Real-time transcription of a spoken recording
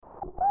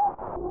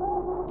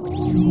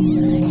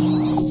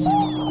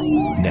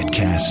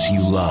Netcasts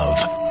you love.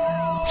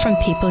 From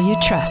people you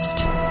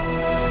trust.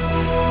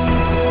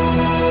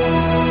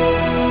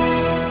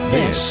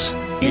 This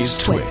is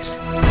Twit.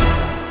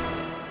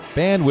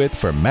 Bandwidth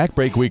for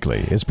MacBreak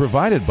Weekly is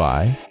provided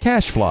by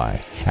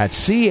CacheFly at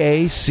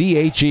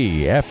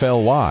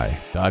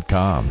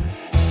CACHEFLY.com.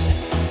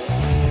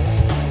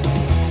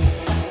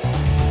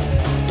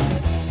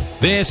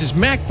 This is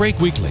MacBreak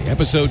Weekly,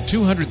 episode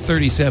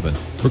 237,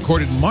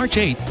 recorded March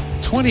 8th,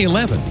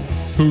 2011.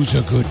 Who's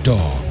a good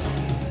dog?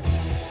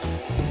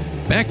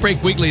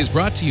 MacBreak Weekly is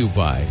brought to you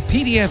by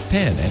PDF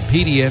Pen and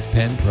PDF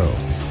Pen Pro.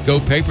 Go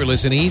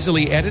paperless and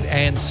easily edit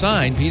and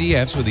sign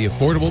PDFs with the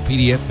affordable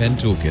PDF Pen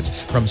toolkits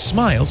from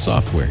Smile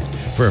Software.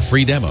 For a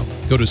free demo,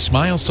 go to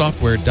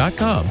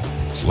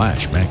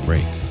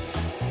smilesoftware.com/MacBreak.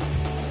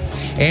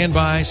 And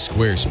by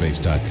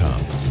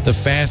Squarespace.com, the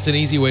fast and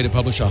easy way to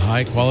publish a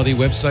high-quality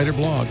website or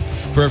blog.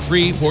 For a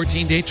free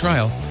 14-day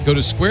trial, go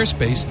to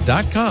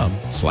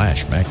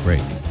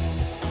squarespace.com/MacBreak.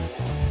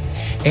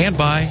 And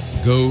by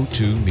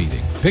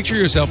GoToMeeting. Picture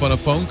yourself on a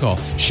phone call,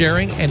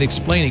 sharing and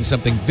explaining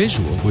something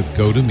visual with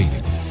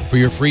GoToMeeting. For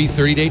your free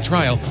 30-day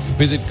trial,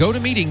 visit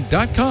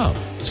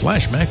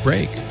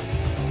gotomeeting.com/MacBreak.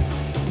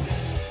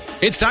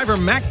 It's time for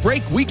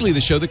MacBreak Weekly,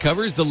 the show that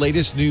covers the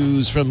latest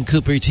news from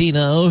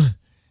Cupertino.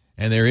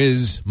 And there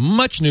is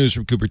much news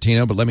from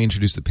Cupertino, but let me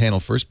introduce the panel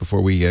first before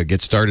we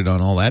get started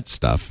on all that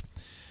stuff.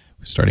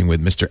 We're starting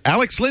with Mr.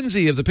 Alex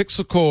Lindsay of the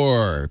Pixel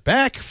Corps,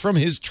 back from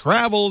his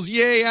travels.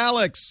 Yay,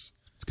 Alex!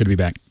 It's good to be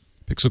back.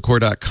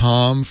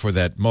 Pixelcorps.com for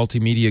that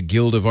multimedia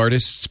guild of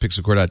artists,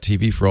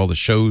 Pixelcorps.tv for all the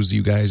shows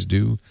you guys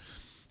do.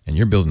 And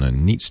you're building a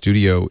neat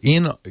studio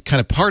in kind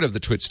of part of the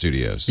Twit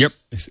Studios. Yep.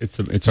 It's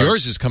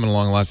yours is coming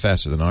along a lot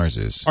faster than ours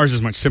is. Ours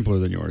is much simpler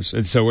than yours.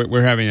 And so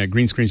we're having a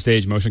green screen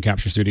stage, motion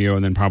capture studio,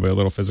 and then probably a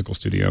little physical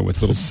studio with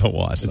little. So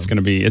awesome. It's going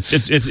to be.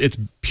 It's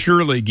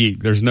purely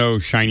geek. There's no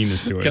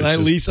shininess to it. Can I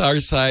lease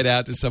our side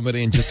out to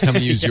somebody and just come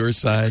use your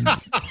side?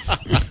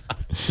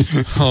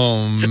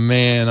 Oh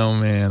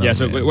man. Yeah.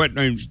 So what?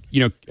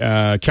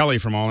 Kelly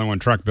from All in One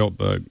Truck built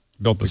the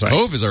site.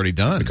 Cove is already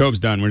done. The Cove's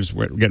done.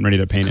 We're getting ready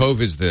to paint it.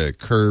 Cove is the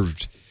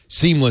curved,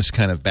 seamless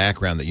kind of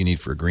background that you need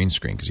for a green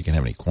screen because you can't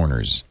have any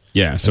corners.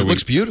 Yeah, so it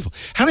looks beautiful.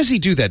 How does he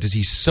do that? Does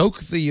he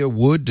soak the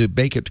wood to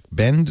make it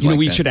bend?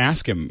 We should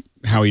ask him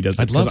how he does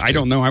it. I'd love to. I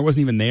don't know. I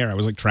wasn't even there. I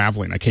was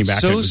traveling. I came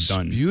back and it was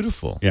done. So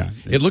beautiful. Yeah,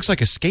 it looks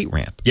like a skate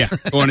ramp. Yeah.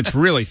 Well, and it's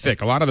really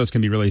thick. A lot of those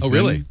can be really thin. Oh,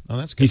 really? Oh,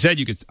 that's good. He said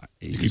you could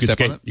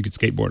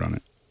skateboard on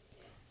it.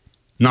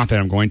 Not that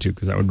I'm going to,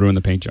 because that would ruin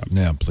the paint job.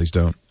 No, please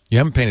don't. You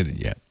haven't painted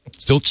it yet.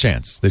 Still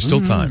chance. There's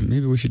still time.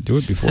 Maybe we should do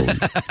it before we...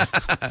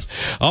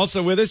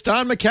 Also with us,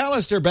 Don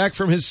McAllister, back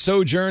from his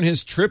sojourn,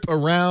 his trip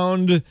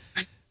around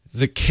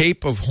the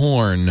Cape of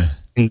Horn.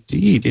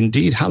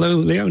 Indeed. Hello,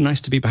 Leo.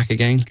 Nice to be back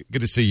again.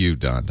 Good to see you,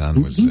 Don. Don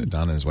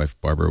and his wife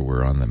Barbara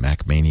were on the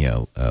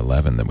MacMania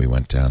 11 that we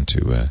went down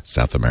to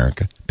South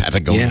America,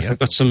 Patagonia. Yes, I've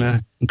got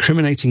some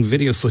incriminating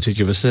video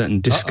footage of a certain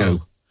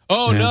disco.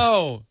 Oh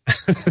no!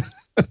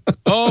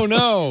 Oh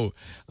no!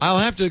 I'll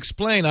have to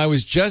explain. I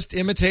was just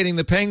imitating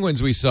the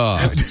penguins we saw.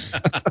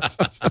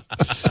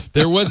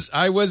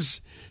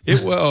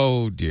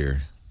 Oh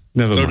dear.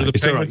 Never mind. So do the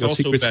penguins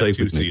also bet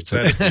 2 seats.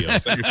 Is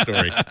that your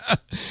story?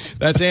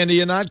 That's Andy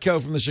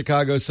Ihnatko from the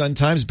Chicago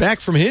Sun-Times, back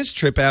from his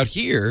trip out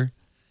here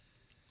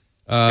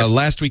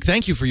last week.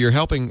 Thank you for your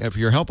help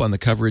on the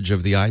coverage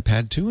of the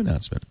iPad 2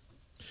 announcement.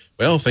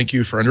 Well, thank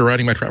you for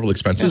underwriting my travel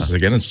expenses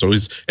again. It's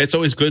always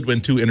good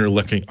when two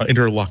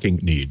interlocking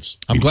needs.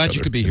 I'm glad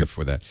you could be here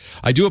for that.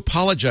 I do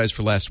apologize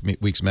for last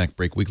week's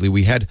MacBreak Weekly.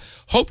 We had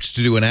hoped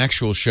to do an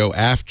actual show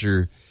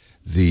after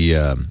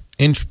the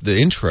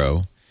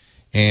intro,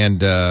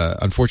 and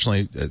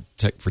unfortunately,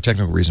 for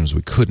technical reasons,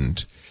 we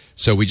couldn't.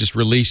 So we just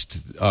released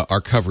our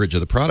coverage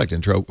of the product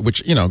intro,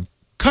 which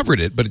covered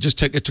it, but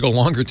it took a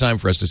longer time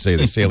for us to say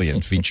the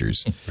salient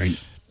features. Right.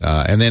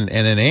 And then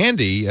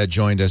Andy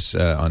joined us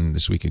on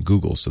This Week in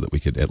Google so that we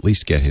could at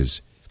least get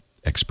his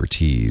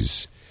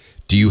expertise.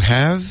 Do you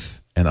have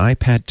an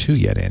iPad 2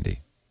 yet, Andy?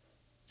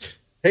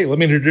 Hey, let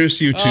me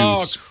introduce you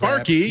to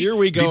Sparky. Here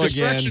we go the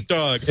distraction again.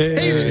 dog.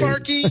 Hey,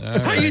 Sparky,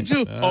 how you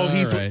doing? Oh,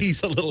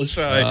 he's a little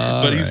shy,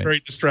 but he's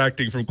very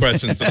distracting from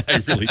questions that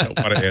I really don't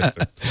want to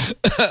answer.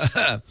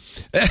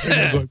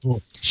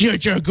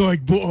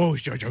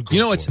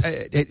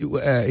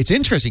 It's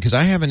interesting because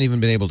I haven't even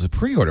been able to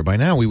pre-order. By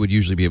now, we would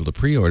usually be able to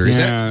pre-order. Is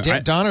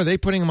that Don? Are they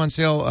putting them on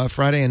sale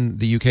Friday in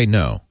the UK?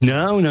 No.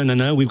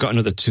 No. We've got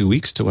another 2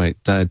 weeks to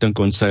wait. Don't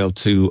go on sale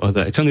to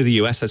other. It's only the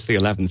US. That's the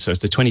 11th, so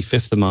it's the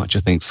 25th of March, I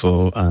think,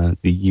 for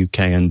the UK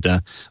and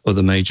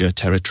other major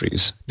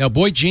territories. Now,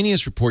 Boy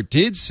Genius Report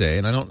did say,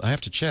 and I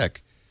have to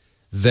check,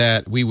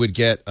 that we would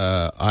get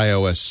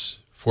iOS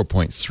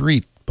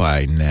 4.3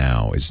 by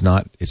now. It's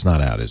not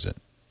out, is it?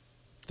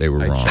 They were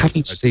wrong. I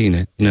haven't seen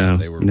it. No,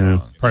 they were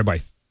wrong.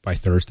 Probably by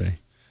Thursday.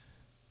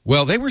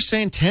 Well, they were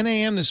saying 10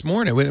 a.m. this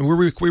morning.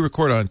 We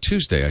record on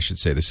Tuesday, I should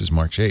say. This is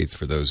March 8th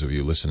for those of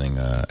you listening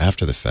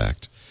after the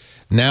fact.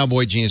 Now,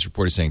 Boy Genius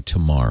Report is saying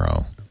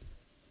tomorrow.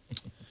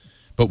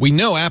 But we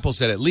know Apple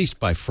said at least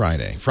by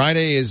Friday.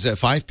 Friday is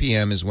 5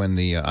 p.m. is when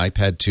the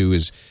iPad 2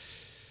 is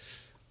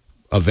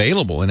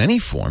available in any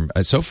form.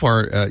 So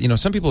far,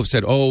 some people have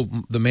said,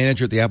 the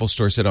manager at the Apple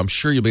Store said, I'm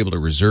sure you'll be able to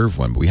reserve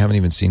one, but we haven't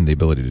even seen the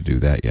ability to do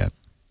that yet.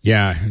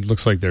 Yeah, it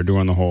looks like they're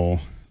doing the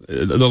whole...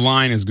 The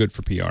line is good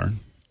for PR.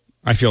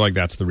 I feel like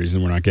that's the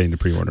reason we're not getting the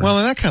pre-order. Well,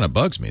 and that kind of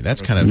bugs me.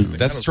 That's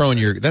throwing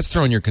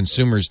your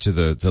consumers to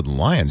the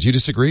lions. You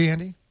disagree,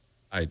 Andy?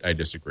 I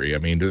disagree. I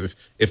mean,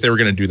 if they were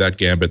going to do that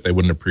gambit, they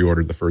wouldn't have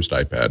pre-ordered the first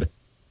iPad.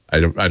 I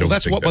don't.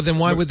 Well, then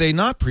why would they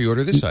not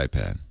pre-order this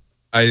iPad?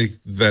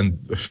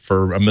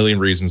 For a million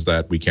reasons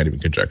that we can't even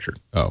conjecture.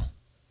 Oh,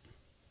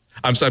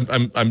 I'm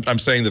saying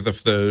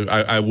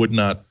that I would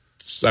not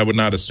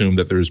assume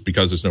that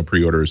because there's no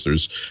pre-orders,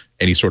 there's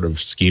any sort of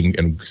scheme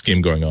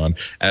going on.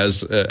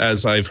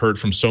 As I've heard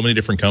from so many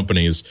different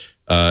companies,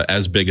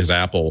 as big as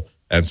Apple,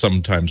 and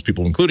sometimes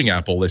people, including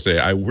Apple, they say,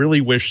 I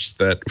really wish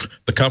that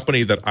the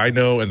company that I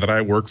know and that I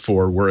work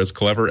for were as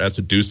clever as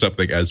to do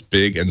something as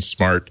big and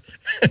smart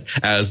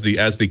as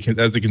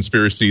the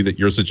conspiracy that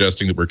you're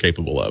suggesting that we're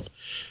capable of.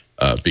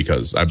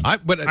 Because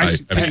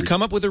can you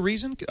come up with a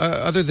reason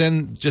other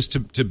than just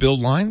to build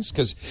lines?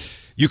 Because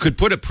you could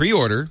put a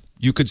pre-order.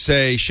 You could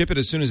say ship it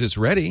as soon as it's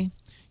ready.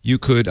 You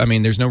could. I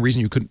mean, there's no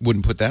reason you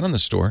wouldn't put that on the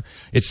store.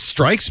 It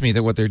strikes me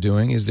that what they're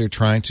doing is they're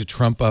trying to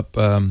trump up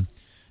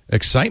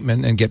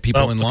excitement and get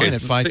people in line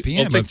at 5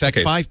 p.m. In fact,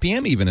 5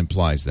 p.m. even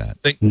implies that.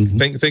 Think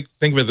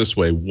of it this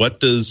way.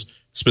 What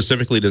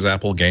specifically does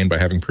Apple gain by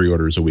having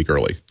pre-orders a week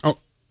early? Oh,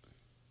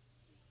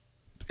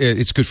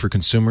 it's good for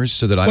consumers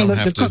so that I don't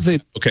have to.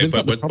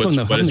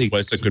 Why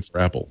is it good for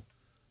Apple?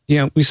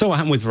 Yeah, we saw what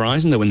happened with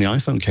Verizon though when the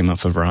iPhone came out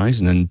for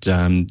Verizon, and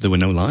there were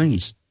no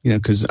lines.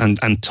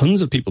 And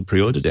tons of people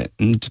pre-ordered it,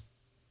 and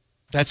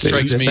that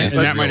strikes me as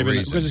that might have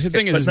been because the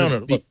thing is,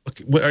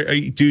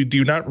 do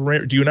you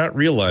not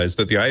realize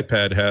that the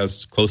iPad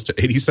has close to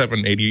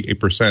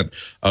 88%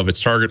 of its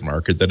target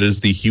market? That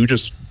is the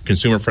hugest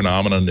consumer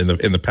phenomenon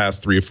in the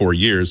past 3 or 4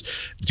 years.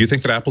 Do you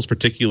think that Apple's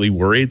particularly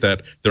worried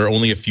that there are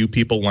only a few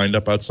people lined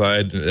up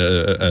outside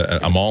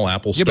a mall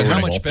Apple store? Yeah, but how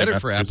much better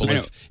for Apple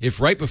if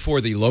right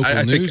before the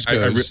local news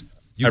goes,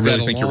 you've got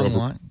a long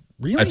line?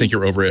 Really? I think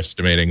you're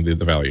overestimating the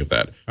value of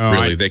that.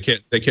 Really,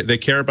 they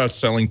care about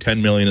selling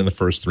 10 million in the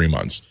first 3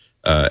 months,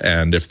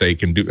 and if they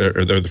can do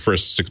or the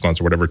first 6 months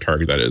or whatever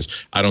target that is,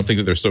 I don't think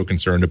that they're so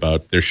concerned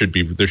about. There should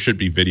be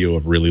video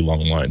of really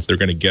long lines. They're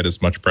going to get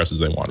as much press as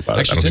they want about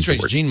it. Actually, it's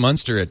interesting. Gene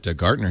Munster at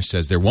Gartner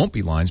says there won't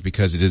be lines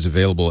because it is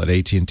available at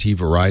AT&T,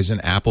 Verizon,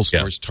 Apple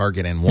stores,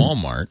 Target, and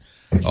Walmart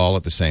all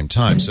at the same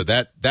time. So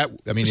that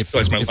I mean, if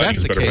that's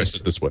the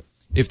case,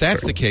 if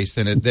that's the case,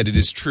 then it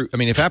is true. I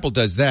mean, if Apple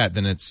does that,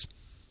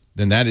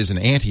 then that is an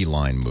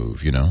anti-line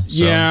move, So,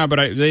 yeah,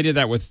 but they did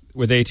that with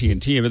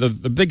AT&T.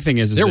 But the big thing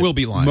is there will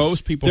be lines.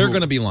 Most people there are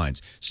going to be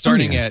lines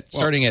starting at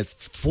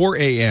 4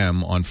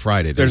 a.m. on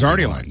Friday. There's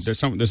already lines. There's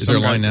some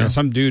line now.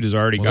 Some dude has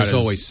already got. There's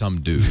always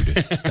some dude.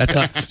 That's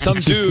not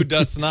some dude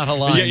doth not a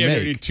line. Yeah,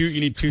 make.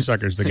 You need two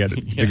suckers to get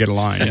to get a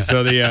line. Yeah. So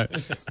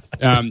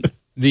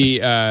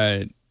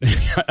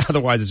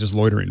otherwise it's just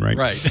loitering, right?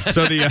 Right.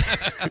 So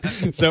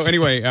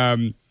anyway,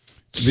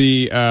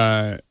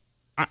 the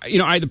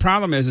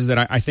problem is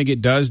that I think it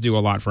does do a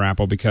lot for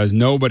Apple because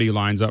nobody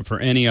lines up for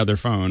any other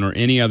phone or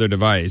any other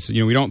device.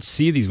 We don't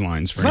see these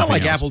lines for. It's not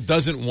like else. Apple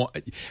doesn't want.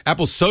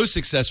 Apple's so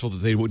successful that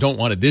they don't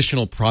want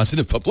additional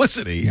positive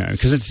publicity. Yeah,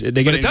 because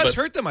it does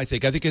hurt them. I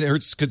think it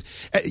hurts.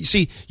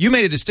 See, you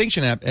made a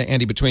distinction,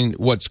 Andy, between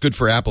what's good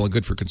for Apple and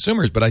good for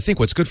consumers. But I think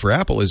what's good for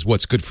Apple is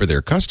what's good for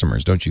their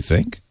customers. Don't you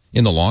think?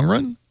 In the long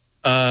run.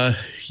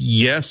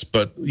 Yes,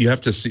 but you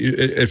have to see.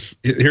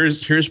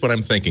 Here's what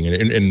I'm thinking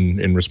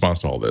in response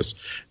to all this.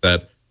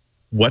 That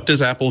what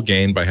does Apple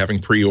gain by having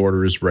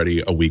pre-orders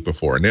ready a week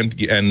before?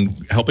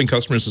 And helping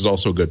customers is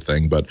also a good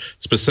thing, but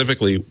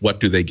specifically, what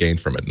do they gain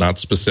from it? Not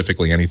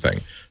specifically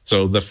anything.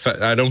 So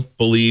I don't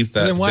believe that.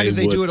 And then why did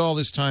they do it all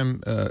this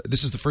time?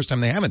 This is the first time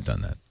they haven't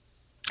done that.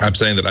 I'm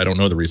saying that I don't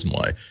know the reason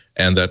why,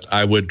 and that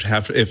I would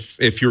have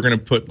if you're going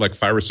to put like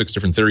 5 or 6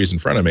 different theories in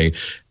front of me.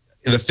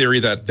 The theory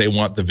that they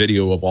want the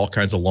video of all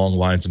kinds of long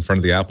lines in front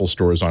of the Apple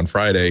stores on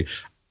Friday,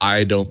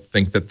 I don't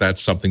think that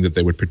that's something that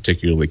they would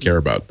particularly care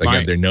about.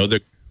 Again, they know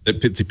that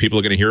people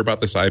are going to hear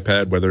about this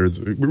iPad. Whether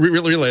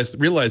realize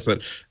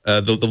that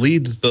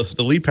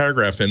the lead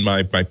paragraph in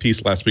my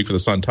piece last week for the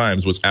Sun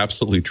Times was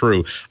absolutely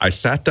true. I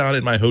sat down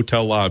in my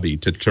hotel lobby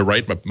to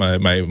write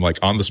my like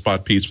on the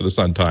spot piece for the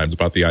Sun Times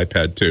about the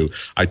iPad 2.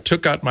 I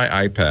took out my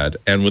iPad,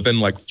 and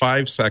within like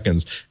 5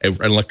 seconds, an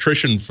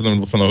electrician from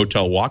the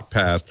hotel walked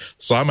past,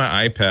 saw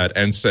my iPad,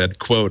 and said,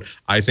 "quote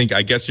I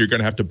guess you're going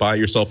to have to buy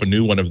yourself a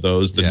new one of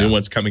those. The new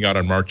one's coming out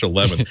on March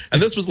 11th."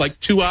 And this was like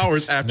 2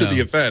 hours after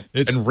the event,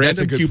 and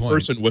random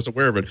person was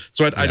aware of it.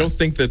 So I don't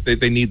think that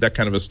they need that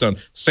kind of a stunt.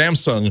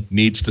 Samsung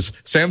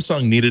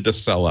needed to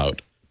sell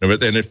out. And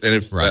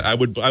if right. I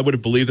would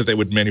have believed that they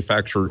would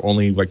manufacture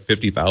only like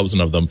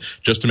 50,000 of them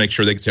just to make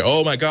sure they could say,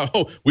 "Oh my God,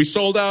 we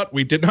sold out.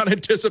 We did not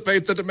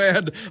anticipate the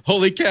demand.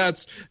 Holy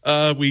cats!"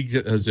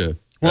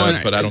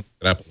 Well, but I don't think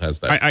that Apple has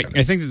that.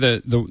 I think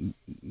that the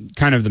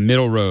kind of the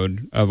middle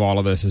road of all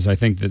of this is I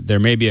think that there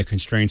may be a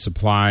constrained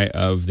supply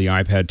of the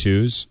iPad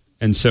 2s.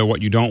 And so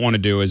what you don't want to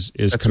do is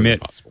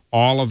commit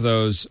all of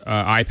those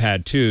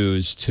iPad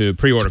 2s to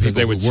pre-order because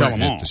they would sell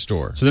them all at the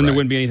store. So then there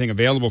wouldn't be anything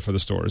available for the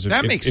stores.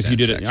 That makes sense. If you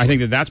did it, actually. I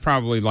think that's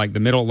probably like the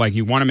middle. Like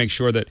you want to make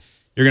sure that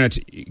you're going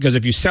to, because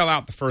if you sell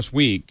out the first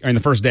week and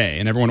the first day,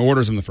 and everyone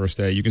orders them the first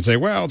day, you can say,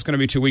 well, it's going to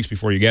be 2 weeks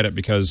before you get it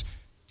because.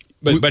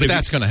 But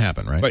that's going to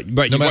happen, right? But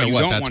no what you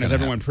don't want is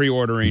everyone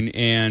pre-ordering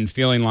and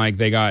feeling like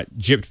they got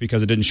gypped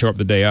because it didn't show up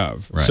the day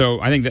of. Right. So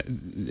I think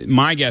that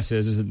my guess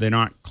is that they're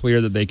not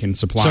clear that they can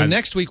supply. So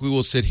next week we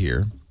will sit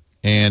here,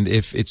 and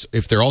if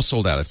they're all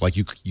sold out, if like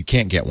you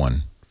can't get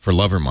one for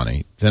love or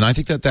money, then I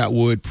think that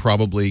would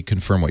probably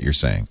confirm what you're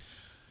saying.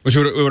 Which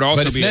would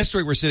also but if be next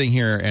week we're sitting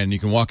here and you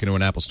can walk into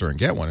an Apple store and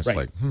get one, it's right.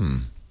 like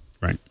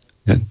right.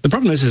 Yeah. The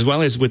problem is as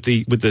well is with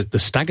the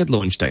staggered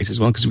launch date as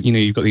well, because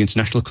you've got the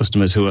international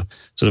customers who are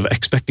sort of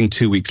expecting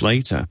 2 weeks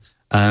later.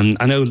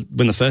 I know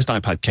when the first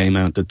iPad came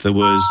out that there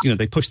was,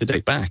 they pushed the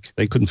date back.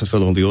 They couldn't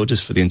fulfill all the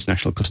orders for the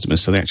international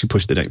customers, so they actually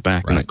pushed the date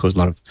back, and that caused a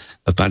lot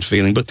of bad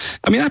feeling. But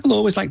I mean, Apple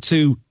always like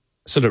to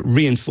sort of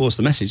reinforce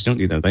the message, don't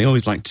you? Though they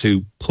always like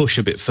to push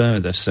a bit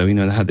further. So they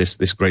had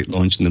this great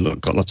launch and they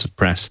got lots of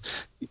press.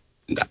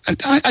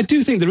 I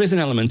do think there is an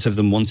element of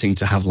them wanting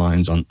to have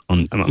lines on.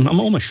 I'm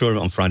almost sure of it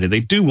on Friday. They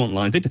do want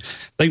lines.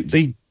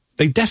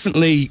 They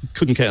definitely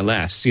couldn't care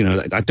less.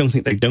 I don't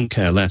think they don't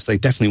care less. They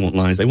definitely want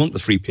lines. They want the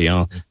free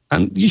PR,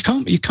 and you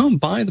can't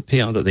buy the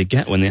PR that they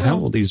get when they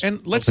have all these.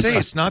 And let's say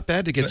it's not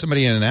bad to get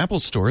somebody in an Apple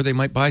store. They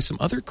might buy some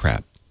other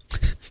crap.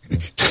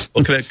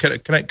 Well,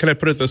 can I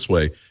put it this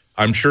way?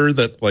 I'm sure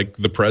that like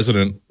the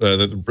president,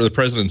 the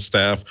president's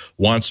staff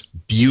wants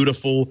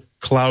beautiful,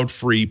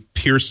 cloud-free,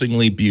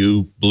 piercingly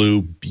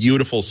blue,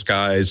 beautiful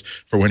skies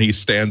for when he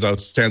stands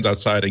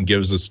outside and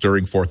gives a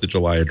stirring 4th of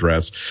July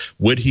address.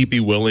 Would he be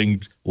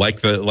willing,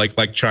 like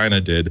China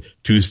did,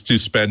 to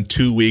spend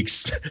 2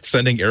 weeks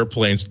sending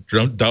airplanes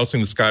dousing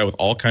the sky with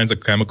all kinds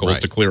of chemicals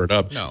to clear it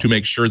up to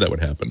make sure that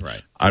would happen?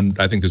 Right.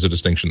 I think there's a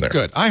distinction there.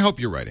 Good. I hope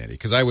you're right, Andy,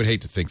 because I would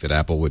hate to think that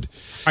Apple would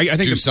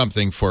do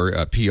something for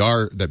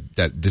PR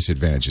that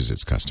disadvantages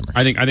its customer.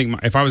 I think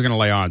if I was going to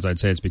lay odds, I'd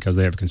say it's because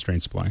they have a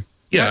constrained supply.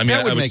 Yeah,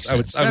 that would make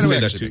sense. I would say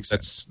that too.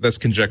 That's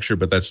conjecture,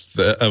 but that's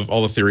of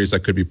all the theories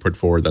that could be put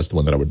forward, that's the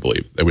one that I would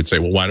believe. I would say,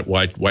 well,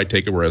 why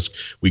take a risk?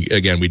 We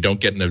don't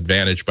get an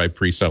advantage by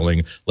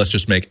pre-selling. Let's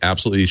just make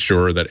absolutely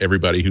sure that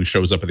everybody who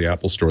shows up at the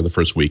Apple store the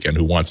first weekend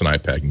who wants an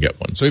iPad can get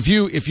one. So if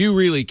you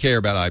really care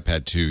about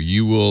iPad 2,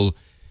 you will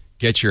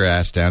get your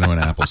ass down to an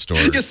Apple store.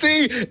 You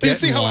see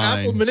how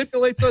Apple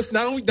manipulates us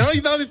now.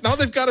 Now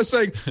they've got us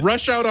saying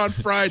rush out on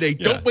Friday.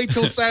 Don't wait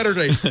till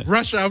Saturday.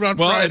 Rush out on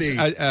Friday.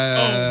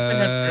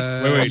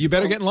 Wait, you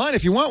better get in line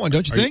if you want one,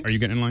 don't you think? Are you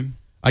getting in line?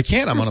 I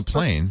can't. I'm on a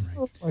plane.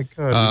 Oh my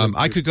God!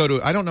 I could go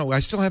to. I don't know. I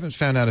still haven't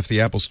found out if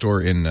the Apple Store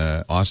in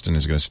Austin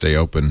is going to stay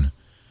open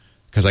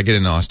because I get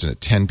in Austin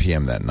at 10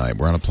 p.m. that night.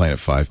 We're on a plane at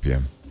 5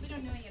 p.m. We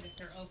don't know yet if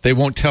they're open. They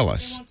won't tell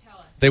us.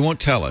 They won't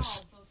tell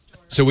us.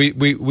 So we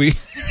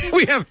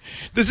have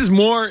this is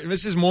more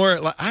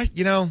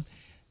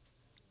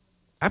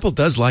Apple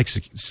does like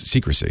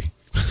secrecy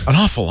an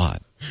awful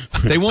lot.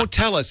 They won't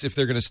tell us if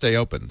they're going to stay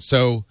open.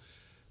 So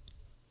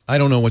I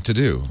don't know what to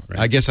do.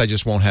 Right. I guess I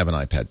just won't have an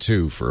iPad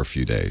 2 for a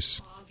few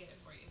days. I'll get it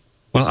for you.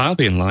 Well, I'll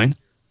be in line.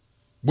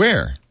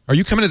 Where? Are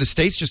you coming to the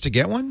States just to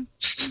get one?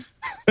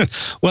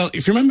 Well,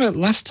 if you remember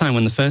last time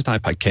when the first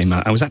iPad came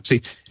out, it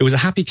was a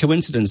happy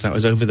coincidence that I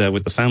was over there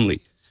with the family.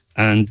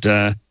 And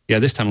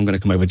this time I'm going to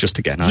come over just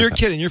to get an iPad. You're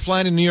kidding. You're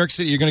flying to New York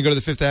City. You're going to go to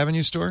the Fifth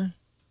Avenue store?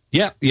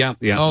 Yeah. Oh,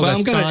 well,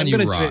 that's Donnie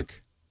Rock.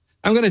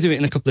 I'm going to do it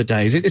in a couple of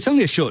days. It's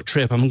only a short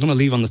trip. I'm going to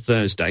leave on the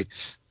Thursday,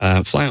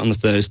 fly out on the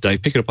Thursday,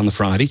 pick it up on the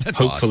Friday,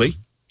 hopefully.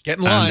 Awesome. Get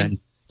in line.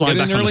 Get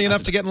in early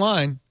enough to get in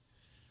line.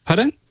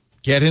 Pardon?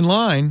 Get in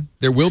line.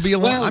 There will be a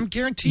line. I'm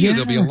guaranteeing you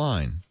there'll be a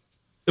line.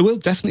 There will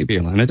definitely be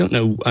a line. I don't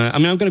know.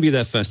 I'm going to be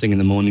there first thing in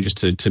the morning just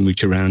to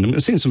mooch around. I'm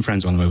seeing some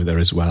friends while I'm over there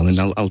as well, and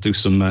I'll do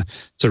some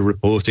sort of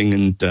reporting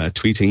and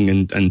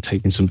tweeting and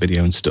taking some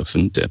video and stuff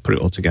and put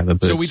it all together.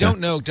 But, so we don't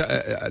know,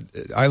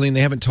 Eileen.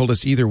 They haven't told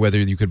us either whether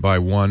you could buy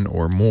one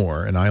or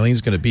more, and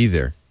Eileen's going to be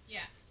there. Yeah.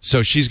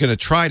 So she's going to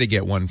try to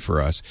get one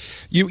for us.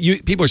 You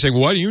people are saying,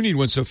 well, why do you need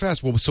one so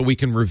fast? Well, so we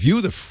can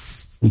review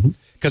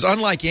because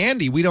unlike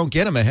Andy, we don't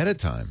get them ahead of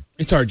time.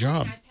 It's our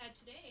job.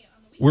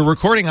 We're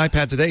recording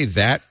iPad today.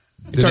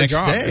 It's our next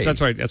job. day. That's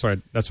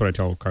what I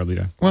tell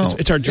Carlita. Well,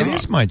 it's our job. It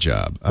is my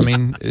job. I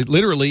mean, it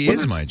literally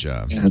is my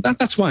job. Yeah,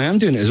 that's why I'm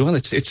doing it as well.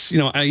 It's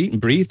I eat and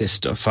breathe this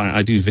stuff.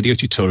 I do video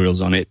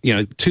tutorials on it.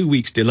 2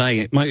 weeks delay.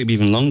 It might be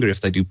even longer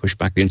if they do push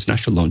back the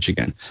international launch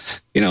again.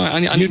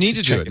 I need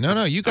to do it.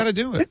 No, you got to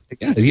do it.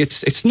 Yeah,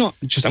 it's not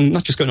just. I'm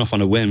not just going off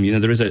on a whim.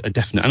 There is a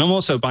definite. And I'm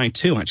also buying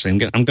two.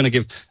 Actually, I'm going to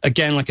give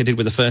again like I did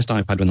with the first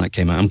iPad when that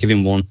came out. I'm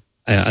giving one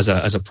as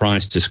a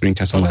prize to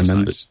Screencast Online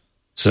members. Nice.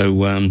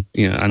 So, and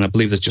I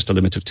believe there's just a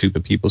limit of 2 per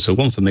people. So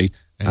one for me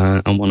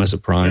and one as a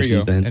prize.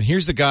 And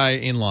here's the guy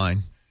in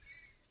line.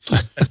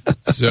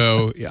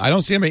 So I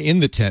don't see him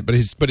in the tent, but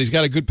he's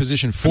got a good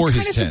position for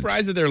his tent. I'm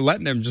surprised that they're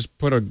letting him just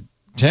put a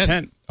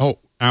tent out.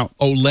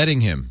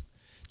 Letting him.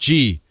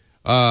 Gee,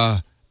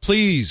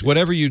 please,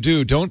 whatever you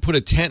do, don't put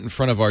a tent in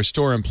front of our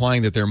store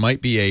implying that there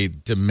might be a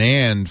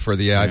demand for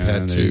the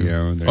iPad 2.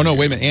 Wait a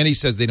minute. Andy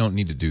says they don't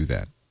need to do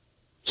that.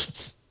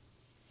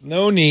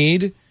 No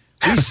need.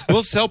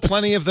 We'll sell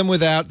plenty of them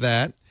without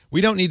that.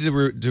 We don't need to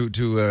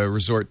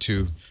resort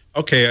to...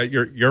 Okay,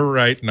 you're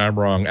right and I'm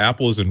wrong.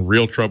 Apple is in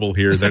real trouble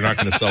here. They're not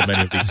going to sell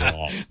many of these at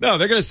all. No,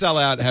 they're going to sell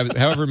out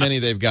however many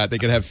they've got. They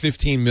could have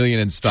 15 million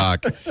in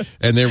stock,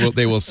 and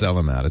they will sell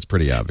them out. It's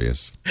pretty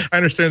obvious. I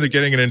understand they're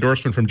getting an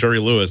endorsement from Jerry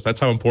Lewis. That's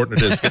how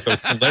important it is to get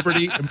those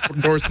celebrity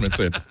endorsements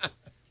in.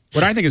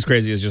 What I think is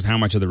crazy is just how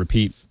much of the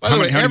repeat. By the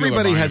way,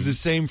 everybody has the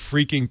same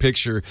freaking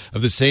picture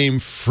of the same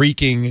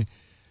freaking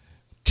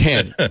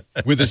tent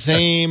with the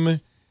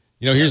same...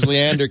 here's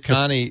Leander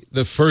Connie.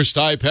 The first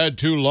iPad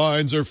 2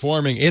 lines are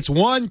forming. It's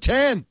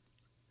 110.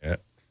 Yeah.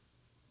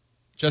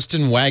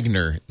 Justin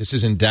Wagner. This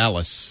is in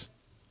Dallas.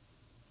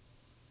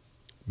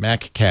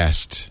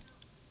 MacCast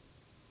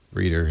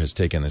reader has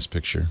taken this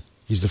picture.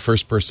 He's the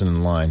first person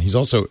in line. He's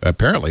also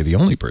apparently the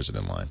only person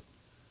in line.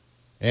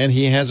 And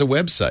he has a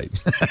website.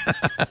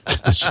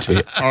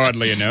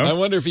 Oddly enough. I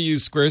wonder if he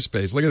used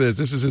Squarespace. Look at this.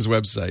 This is his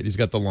website. He's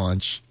got the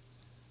launch.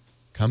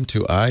 Come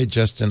to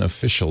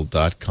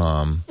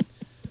iJustinOfficial.com.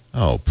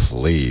 Oh,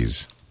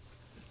 please.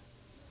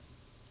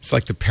 It's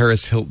like the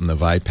Paris Hilton of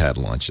iPad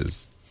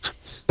launches.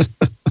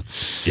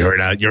 You're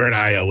an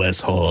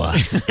iOS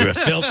whore. You're a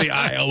filthy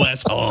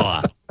iOS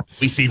whore.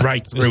 We see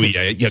right through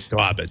you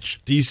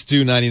garbage.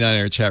 D-Stu99 in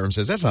our chat room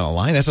says, that's not a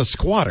line, that's a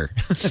squatter.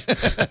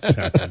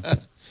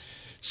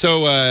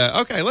 So,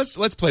 okay,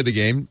 let's play the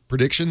game.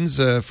 Predictions,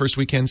 first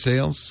weekend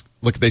sales.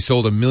 Look, they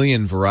sold 1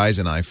 million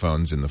Verizon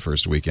iPhones in the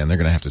first weekend. They're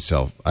going to have to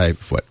sell,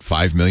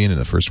 5 million in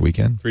the first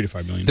weekend? 3 to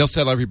 5 million. They'll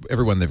sell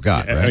everyone they've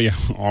got, right? Oh, yeah.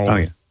 All of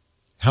them. Yeah.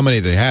 How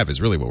many they have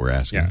is really what we're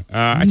asking.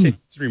 Yeah, I'd say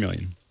 3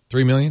 million.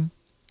 3 million?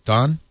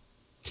 Don?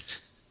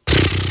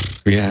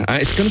 Yeah,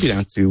 it's going to be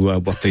down to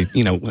what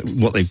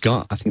they've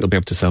got. I think they'll be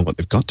able to sell what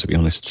they've got, to be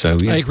honest. So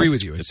yeah, I agree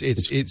with you.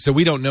 It's so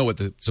we don't know what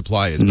the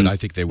supply is, but I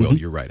think they will.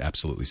 You're right.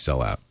 Absolutely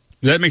sell out.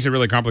 That makes it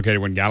really complicated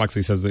when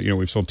Galaxy says that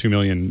we've sold 2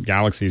 million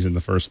Galaxies in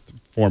the first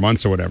 4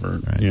 months or whatever.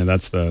 Right.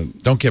 That's the.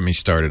 Don't get me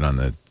started on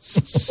the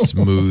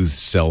smooth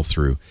sell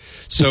through.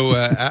 So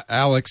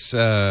Alex,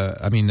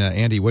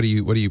 Andy, what do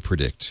you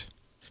predict?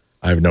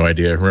 I have no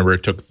idea. Remember,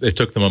 it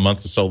took them a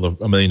month to sell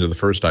 1 million of the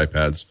first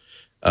iPads.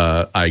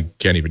 I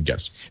can't even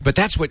guess. But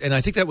that's what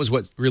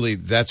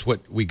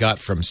we got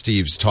from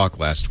Steve's talk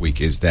last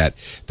week is that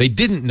they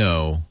didn't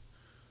know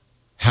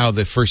how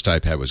the first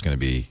iPad was going to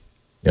be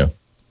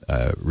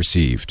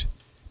received.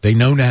 They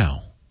know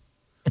now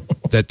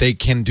that they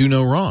can do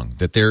no wrong,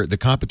 that the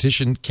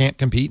competition can't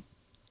compete.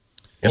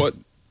 Well,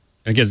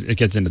 it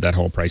gets into that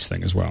whole price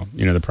thing as well.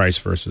 The price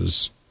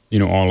versus,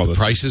 all of the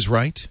price is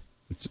right.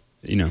 It's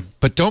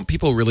But don't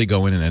people really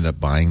go in and end up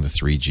buying the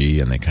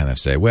 3G and they kind of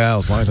say, well,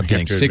 as long as I'm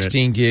getting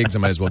 16 gigs, I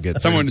might as well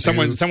get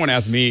 32. Someone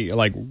asked me,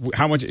 like,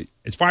 how much?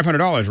 It's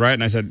 $500, right?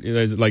 And I said,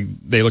 like,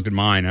 they looked at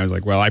mine. I was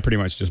like, well, I pretty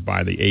much just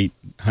buy the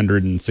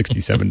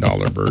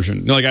 $867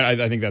 version. Like,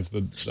 I think that's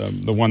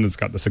the one that's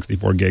got the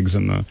 64 gigs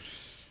and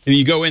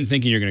you go in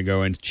thinking you're going to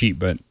go in cheap,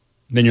 but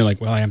then you're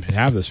like, well, I have to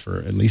have this for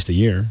at least a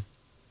year.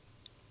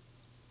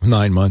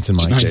 9 months in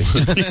my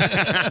case.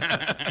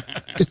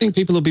 I think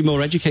people will be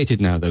more educated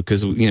now, though,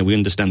 because we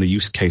understand the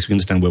use case, we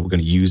understand where we're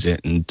going to use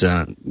it, and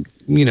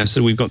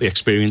so we've got the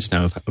experience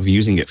now of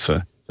using it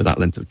for that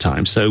length of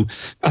time. So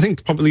I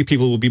think probably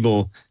people will be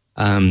more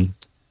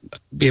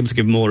be able to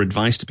give more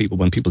advice to people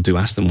when people do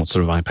ask them what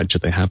sort of iPad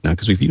should they have now,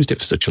 because we've used it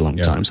for such a long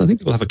time. So I think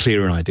people have a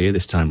clearer idea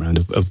this time around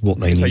of what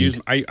they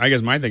need. I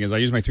guess my thing is I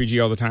use my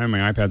 3G all the time.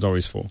 My iPad's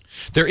always full.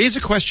 There is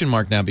a question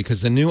mark now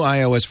because the new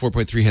iOS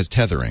 4.3 has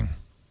tethering.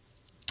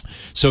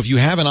 So if you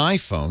have an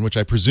iPhone, which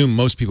I presume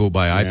most people who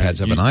buy iPads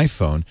have an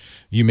iPhone,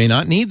 you may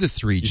not need the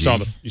 3G.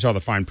 You saw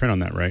the fine print on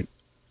that, right?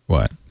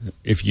 What?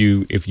 If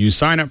you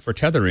sign up for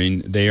tethering,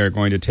 they are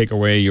going to take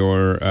away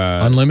your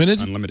unlimited.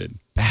 Unlimited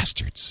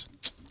bastards.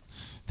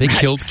 They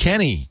killed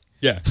Kenny.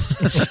 Yeah.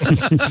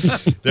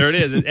 There it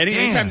is.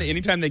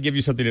 Anytime they give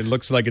you something that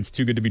looks like it's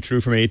too good to be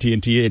true from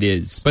AT&T, it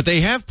is. But they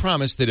have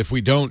promised that if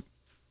we don't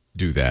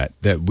do that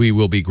we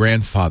will be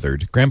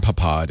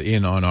grandpapa'd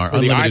in on our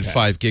unlimited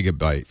 5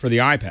 gigabyte. For the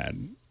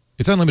iPad.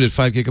 It's unlimited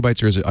 5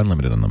 gigabytes or is it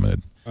unlimited?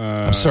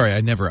 I'm sorry,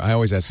 I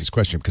always ask this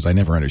question because I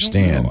never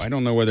understand. I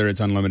don't know whether it's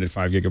unlimited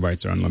 5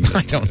 gigabytes or unlimited.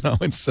 I don't know.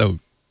 It's so...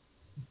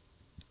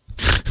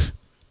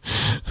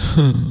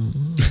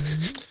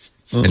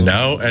 And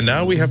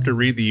now we have to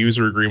read the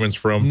user agreements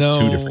from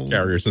 2 different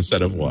carriers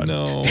instead of one.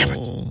 No. Damn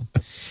it.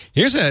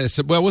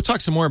 We'll talk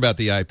some more about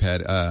the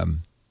iPad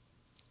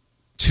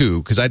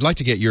 2 because I'd like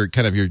to get your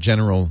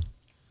general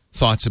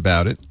thoughts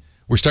about it.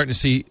 We're starting to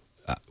see,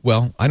 I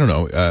don't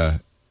know,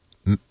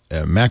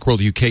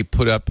 Macworld UK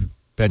put up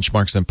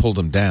benchmarks and pulled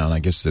them down. I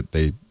guess that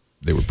they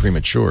were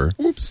premature.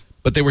 Oops.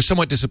 But they were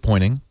somewhat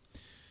disappointing.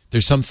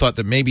 There's some thought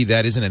that maybe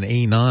that isn't an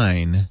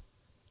A9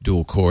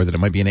 dual core, that it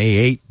might be an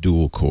A8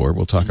 dual core.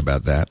 We'll talk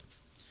about that.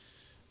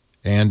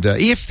 And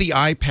if the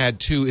iPad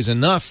 2 is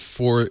enough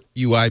for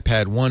you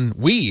iPad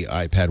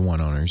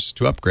 1 owners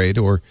to upgrade,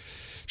 or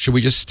should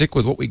we just stick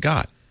with what we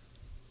got?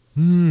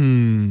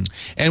 And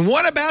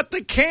what about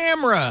the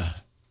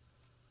camera?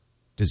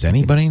 Does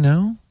anybody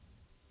know?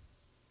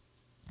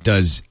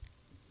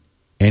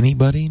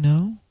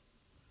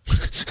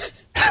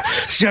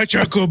 Such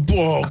a good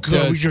boy.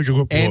 Does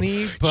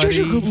anybody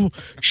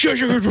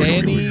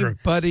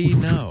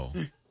know?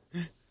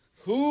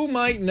 Who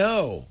might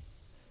know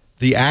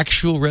the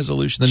actual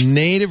resolution, the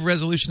native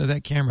resolution of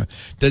that camera?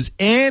 Does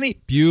any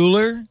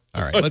Bueller?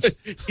 All right, let's.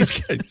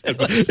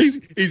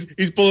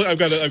 he's pulling. I've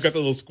got the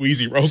little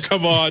squeezy roll.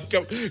 Come on,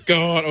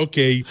 go on.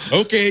 Okay,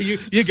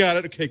 you got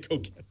it. Okay, go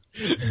get it.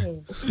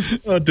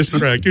 Oh,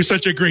 distract. You're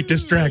such a great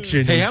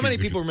distraction. Hey, how many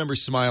people remember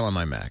Smile on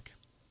my Mac?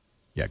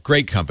 Yeah,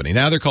 great company.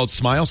 Now they're called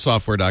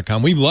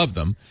SmileSoftware.com. We love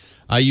them.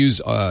 I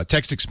use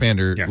Text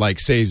Expander, like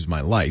saves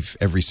my life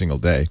every single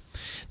day.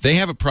 They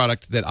have a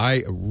product that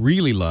I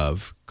really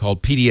love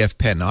called PDF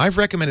Pen. Now, I've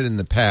recommended in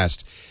the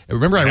past.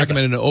 Remember, I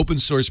recommended an open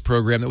source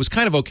program that was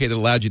kind of okay that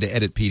allowed you to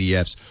edit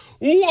PDFs.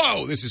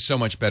 Whoa, this is so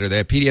much better. They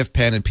have PDF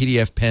Pen and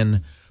PDF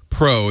Pen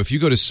Pro. If you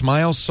go to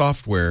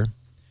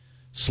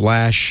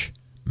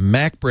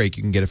SmileSoftware/MacBreak,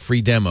 you can get a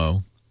free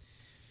demo.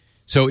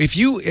 So if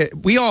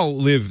we all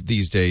live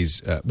these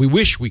days, we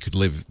wish we could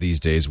live these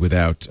days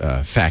without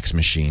fax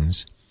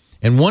machines.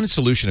 And one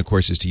solution, of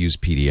course, is to use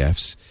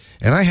PDFs.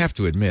 And I have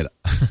to admit,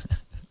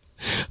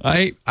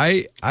 I've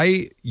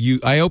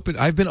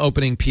been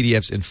opening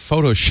PDFs in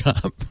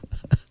Photoshop,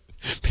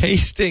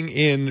 pasting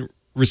in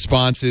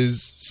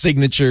responses,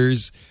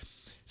 signatures,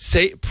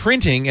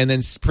 printing, and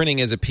then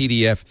printing as a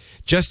PDF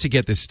just to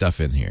get this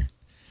stuff in here.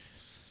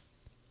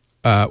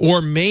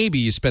 Or maybe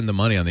you spend the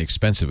money on the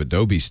expensive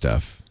Adobe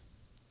stuff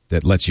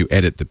that lets you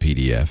edit the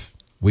PDF.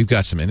 We've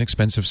got some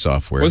inexpensive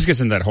software. Well, this gets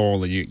in that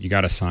hole that you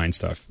got to sign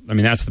stuff. I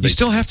mean, that's the big. You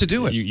still have to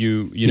do it.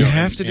 You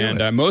have to do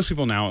it. And most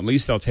people now, at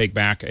least they'll take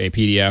back a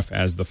PDF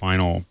as the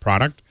final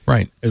product,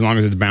 right? As long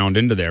as it's bound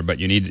into there. But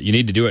you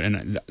need to do it,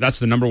 and that's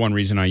the number one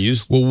reason I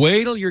use. Well,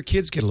 wait till your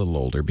kids get a little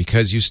older,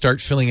 because you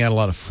start filling out a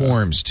lot of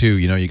forms too.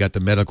 You know, you got the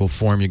medical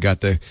form, you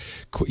got the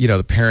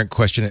parent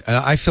question. And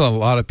I fill out a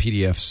lot of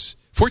PDFs.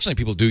 Fortunately,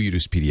 people do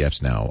use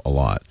PDFs now a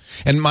lot.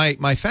 And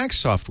my fax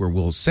software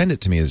will send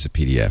it to me as a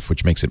PDF,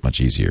 which makes it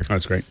much easier. Oh,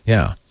 that's great.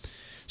 Yeah.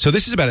 So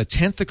this is about a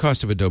tenth the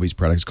cost of Adobe's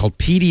product. It's called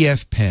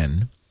PDF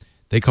Pen.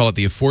 They call it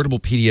the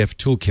Affordable PDF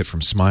Toolkit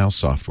from Smile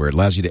Software. It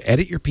allows you to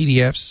edit your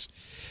PDFs,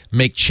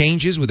 make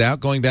changes without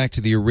going back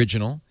to the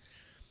original,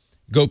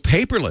 go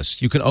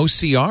paperless. You can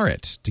OCR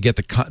it to get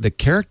the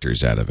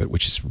characters out of it,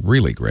 which is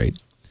really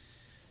great.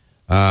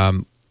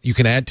 You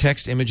can add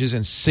text, images,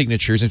 and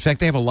signatures. In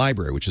fact, they have a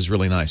library, which is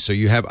really nice. So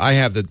I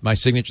have my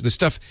signature, the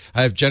stuff.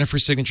 I have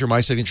Jennifer's signature,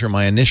 my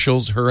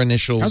initials, her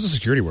initials. How's the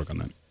security work on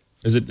that?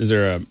 Is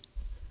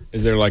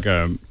there like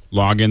a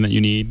login that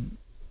you need?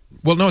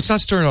 Well, no, it's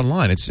not stored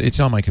online. It's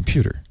on my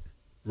computer.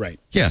 Right.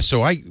 Yeah.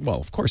 So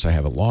of course, I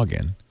have a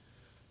login.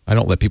 I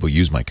don't let people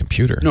use my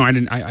computer. No, I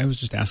didn't. I was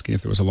just asking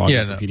if there was a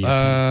login for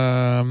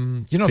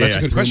PDF. That's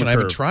a good question. I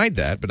haven't tried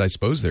that, but I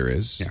suppose there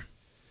is. Yeah.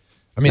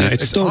 I mean,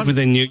 it's stored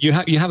within you. You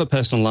have a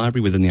personal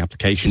library within the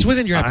application. It's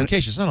within your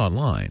application. It's not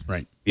online.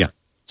 Right. Yeah.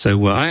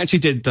 So I actually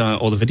did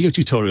all the video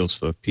tutorials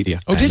for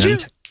PDF. Oh, did you?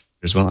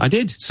 As well, I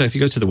did. So if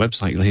you go to the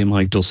website, you'll hear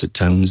my dulcet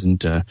tones,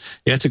 and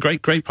it's a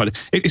great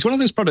product. It's one of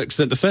those products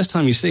that the first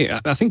time you see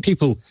it, I think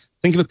people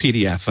think of a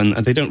PDF and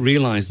they don't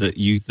realize that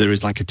there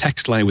is like a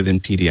text layer within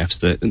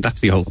PDFs.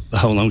 That's the whole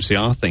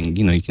OCR thing.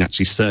 You know, you can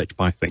actually search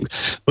by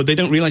things, but they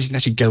don't realize you can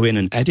actually go in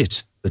and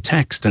edit the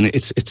text. And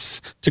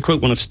it's to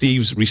quote one of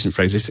Steve's recent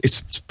phrases,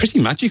 it's pretty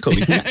magical.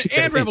 You can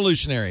actually and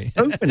revolutionary.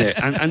 Open it,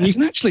 and you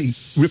can actually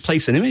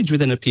replace an image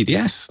within a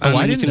PDF. Oh,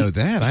 I didn't know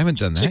that. I haven't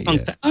done that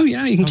yet.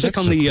 You can click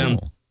on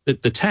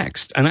the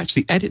text and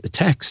actually edit the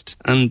text,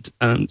 and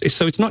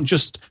so it's not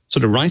just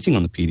sort of writing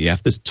on the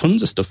PDF. There's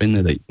tons of stuff in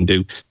there that you can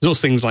do. There's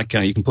also things like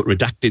you can put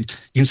redacted.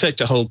 You can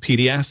search a whole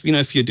PDF. You know,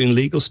 if you're doing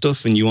legal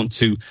stuff and you want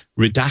to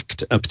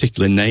redact a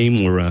particular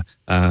name or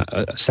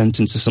a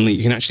sentence or something,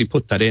 you can actually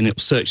put that in. It'll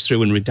search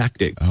through and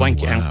redact it,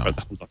 blank it out for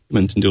the whole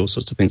document, and do all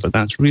sorts of things like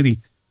that. It's really,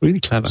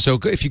 really clever. So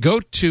if you go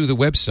to the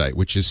website,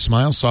 which is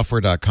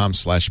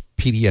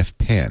smilesoftware.com/PDF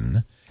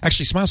pen.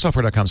 Actually,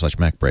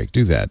 smilesoftware.com/MacBreak.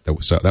 Do that.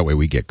 So that way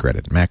we get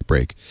credit.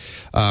 MacBreak.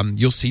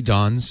 You'll see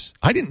Don's.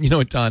 I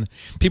didn't, Don,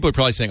 people are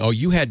probably saying, oh,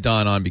 you had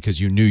Don on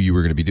because you knew you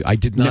were going to be doing. I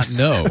did not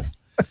know.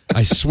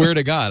 I swear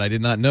to God, I did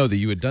not know that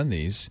you had done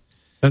these.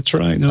 That's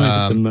right. No,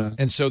 I did them,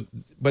 and so,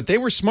 but they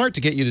were smart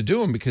to get you to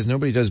do them because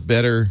nobody does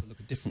better.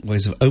 Look at different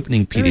ways of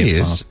opening PDF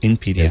files in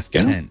PDF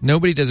Pen.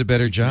 Nobody does a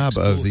better job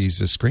of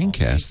these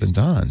screencasts than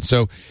Don.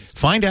 So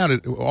find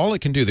out all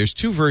it can do. There's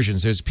two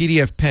versions. There's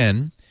PDF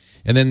Pen.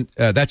 And then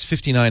that's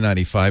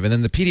 $59.95. And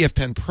then the PDF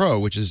Pen Pro,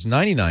 which is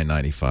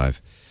 $99.95,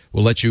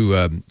 will let you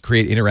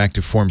create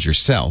interactive forms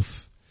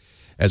yourself,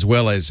 as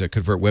well as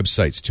convert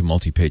websites to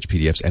multi-page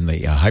PDFs. And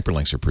the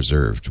hyperlinks are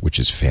preserved, which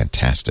is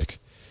fantastic.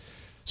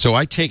 So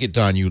I take it,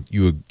 Don, you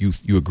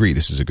agree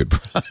this is a good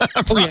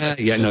product? Oh,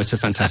 yeah. No, it's a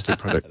fantastic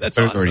product. That's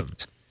very, awesome. Very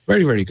good.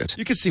 Very, very good.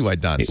 You can see why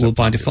Don's It will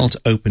by default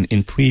open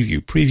in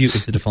Preview. Preview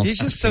is the default. He's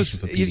just application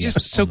for he's PDF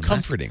just so on the Mac.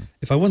 comforting.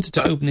 If I wanted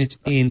to open it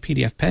in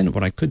PDF Pen,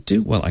 what I could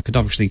do, well, I could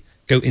obviously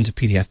go into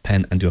PDF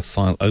Pen and do a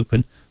file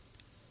open,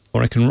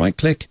 or I can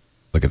right-click.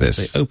 Look at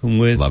this. Say open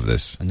with. Love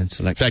this. And then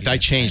select. In fact, I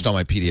PDF changed Pen. all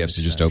my PDFs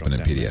to just open in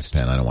drop-down PDF list.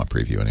 Pen. I don't want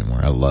Preview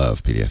anymore. I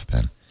love PDF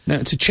Pen.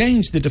 Now, to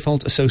change the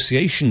default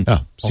association.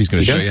 Oh, so he's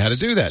going to you show go. you how to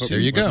do that. There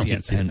you go.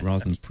 Pen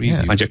rather than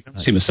Preview. I can't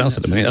see myself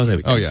at the minute. Oh, there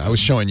we go. Oh, yeah. I was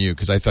showing you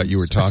because I thought you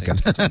were talking.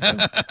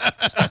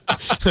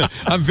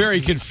 I'm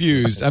very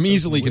confused. I'm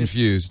easily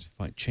confused.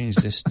 If I change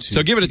this to.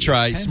 So give it a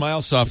try. PDF Pen,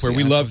 Smile Software. you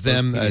We see love I've got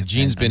them. both PDF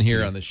Jean's Pen been and here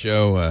PDF. on the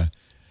show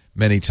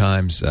many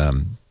times.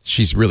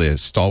 She's really a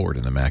stalwart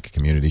in the Mac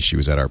community. She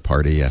was at our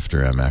party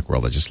after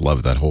Macworld. I just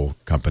love that whole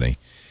company.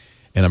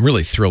 And I'm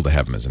really thrilled to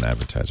have him as an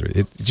advertiser.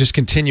 Just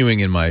continuing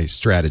in my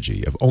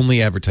strategy of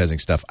only advertising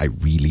stuff I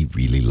really,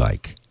 really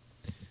like.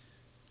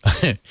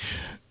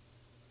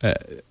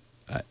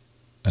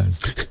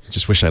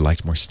 Just wish I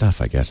liked more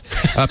stuff, I guess.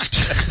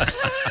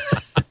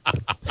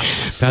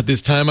 About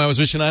this time, I was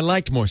wishing I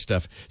liked more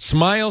stuff.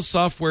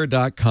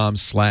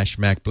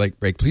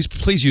 Smilesoftware.com/MacBreak.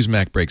 Please use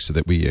MacBreak so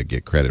that we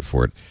get credit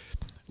for it.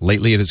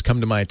 Lately, it has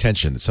come to my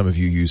attention that some of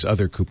you use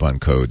other coupon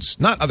codes,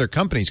 not other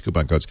companies'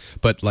 coupon codes,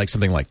 but like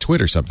something like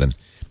Twit or something,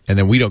 and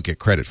then we don't get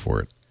credit for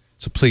it.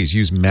 So please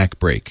use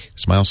MacBreak.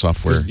 Smile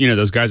Software.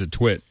 Those guys at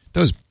Twit.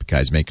 Those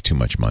guys make too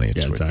much money at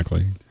Twit.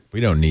 Exactly.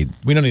 We don't need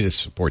to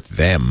support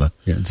them.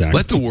 Yeah, exactly.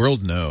 Let the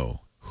world know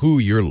who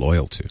you're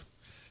loyal to.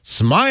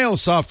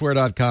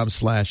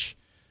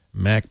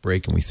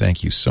 Smilesoftware.com/MacBreak, and we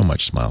thank you so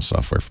much, Smile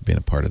Software, for being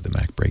a part of the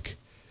MacBreak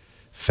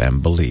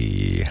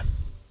family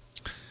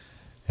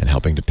and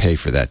helping to pay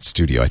for that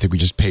studio. I think we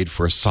just paid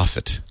for a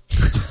soffit.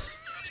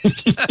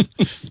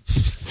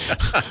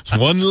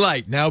 One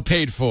light now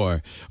paid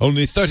for.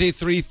 Only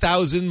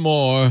 33,000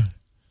 more.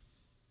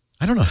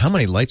 I don't know how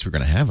many lights we're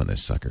going to have on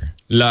this sucker.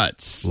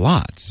 Lots.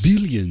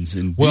 Billions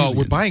and billions. Well,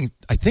 we're buying,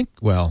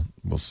 we'll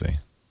see.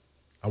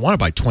 I want to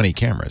buy 20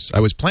 cameras. I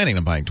was planning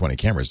on buying 20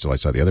 cameras till I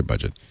saw the other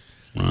budget.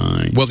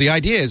 Right. Well, the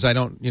idea is I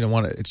don't,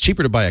 want to, it's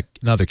cheaper to buy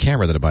another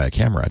camera than to buy a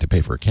camera to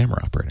pay for a camera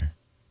operator.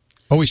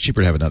 Always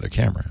cheaper to have another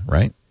camera,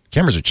 right?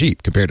 Cameras are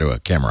cheap compared to a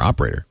camera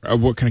operator.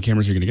 What kind of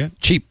cameras are you going to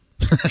get? Cheap.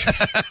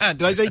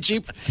 Did I say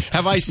cheap?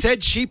 Have I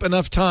said cheap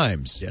enough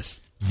times? Yes.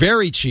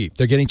 Very cheap.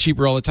 They're getting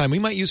cheaper all the time. We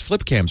might use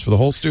flip cams for the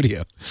whole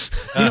studio.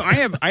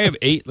 I have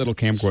 8 little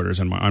camcorders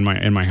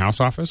in my house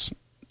office.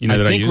 I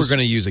think we're going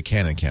to use a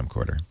Canon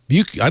camcorder.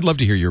 I'd love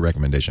to hear your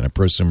recommendation. A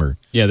prosumer.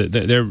 Yeah,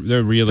 they're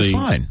really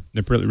fine.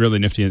 They're really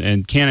nifty,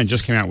 and Canon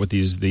just came out with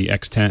the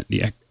X10,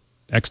 the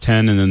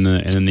X10, and then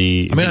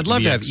the. I mean, I'd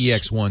love to have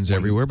EX1s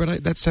everywhere,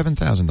 but that's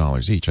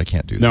 $7,000 each. I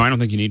can't do that. No, I don't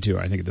think you need to.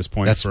 I think at this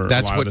point, That's for a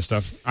lot of the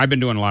stuff, I've been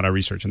doing a lot of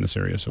research in this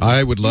area. So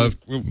I would love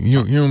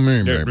you and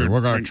me, baby.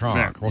 We're going to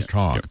talk. We'll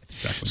talk. Yeah,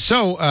 exactly.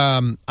 So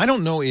I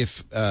don't know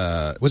if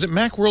was it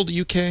Macworld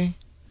UK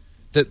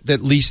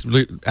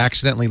that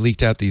accidentally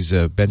leaked out these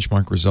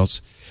benchmark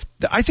results.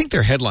 I think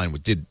their headline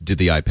did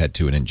the iPad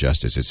 2 an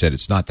injustice. It said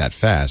it's not that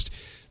fast.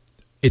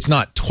 It's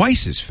not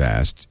twice as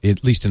fast,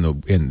 at least in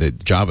the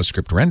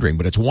JavaScript rendering,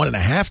 but it's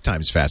 1.5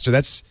 times faster.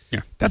 That's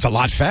a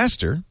lot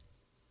faster.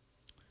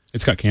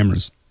 It's got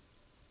cameras.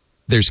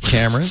 There's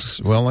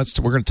cameras. Well,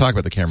 we're going to talk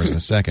about the cameras in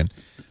a second.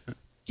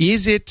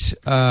 Is it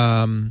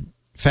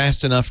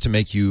fast enough to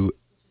make you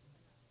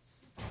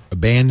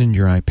abandon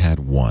your iPad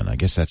 1? I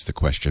guess that's the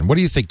question. What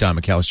do you think, Don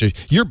McAllister?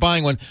 You're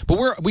buying one,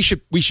 but we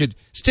should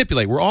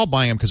stipulate we're all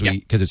buying them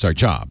because it's our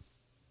job.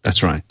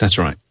 That's right.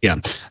 Yeah.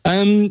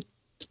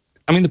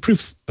 I mean, the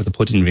proof of the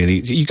pudding,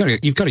 really, you've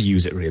got to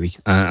use it, really.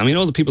 I mean,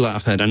 all the people that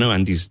I've heard, I know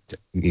Andy's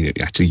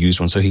actually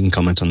used one, so he can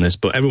comment on this,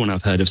 but everyone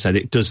I've heard have said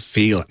it does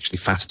feel actually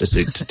faster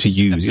to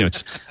use.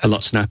 It's a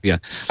lot snappier.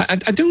 I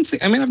don't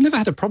think, I've never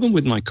had a problem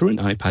with my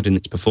current iPad in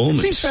its performance.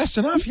 It seems fast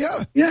enough,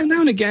 yeah. Yeah, now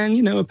and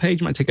again, a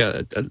page might take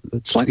a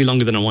slightly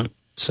longer than I want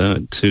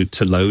to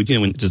load,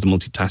 when it does the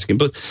multitasking,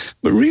 but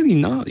really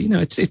not.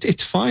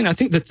 It's fine. I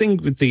think the thing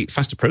with the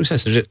faster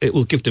processors, it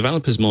will give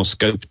developers more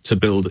scope to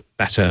build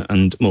better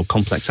and more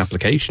complex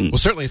applications. Well,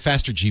 certainly a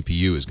faster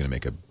GPU is going to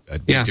make a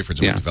big difference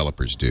in what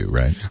developers do,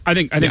 right? I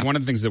think one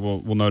of the things that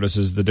we'll notice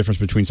is the difference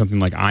between something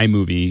like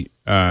iMovie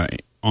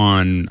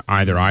on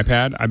either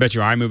iPad. I bet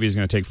you iMovie is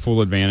going to take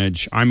full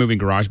advantage. iMovie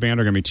and GarageBand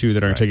are going to be two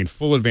that are taking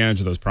full advantage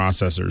of those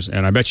processors,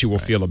 and I bet you will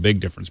feel a big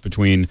difference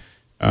between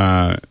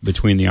the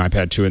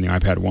iPad 2 and the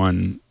iPad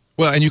 1.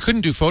 Well, and you couldn't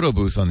do photo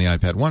booth on the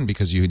iPad 1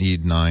 because you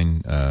need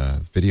 9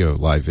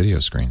 live video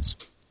screens.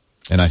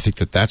 And I think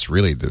that's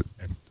really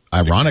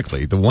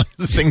ironically, the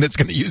thing that's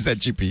going to use that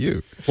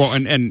GPU. Well,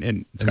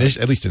 and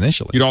at least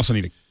initially. You'd also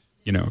need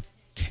a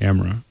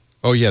camera.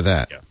 Oh, yeah,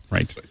 that. Yeah.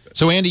 Right.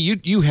 So, Andy,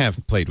 you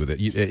have played with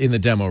it in the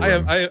demo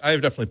room. I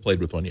have definitely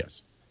played with one,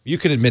 yes. You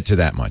can admit to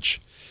that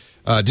much.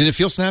 Did it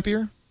feel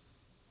snappier?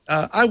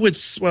 I would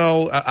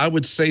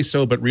say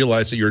so, but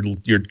realize that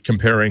you're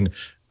comparing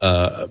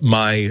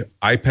my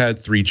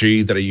iPad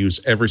 3G that I use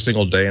every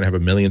single day and have a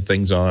million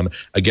things on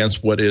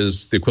against what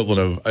is the equivalent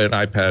of an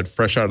iPad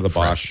fresh out of the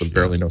box with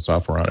barely no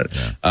software on it.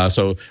 Yeah.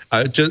 So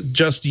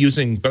just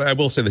using, but I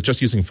will say that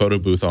just using Photo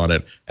Booth on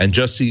it and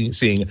just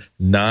seeing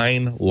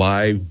 9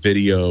 live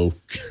video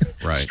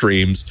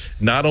streams,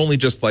 not only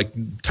just like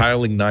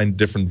tiling 9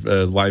 different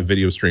live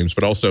video streams,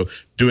 but also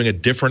doing a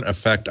different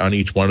effect on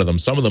each one of them.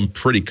 Some of them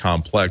pretty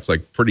complex,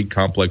 like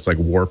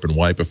warp and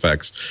wipe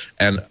effects.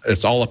 And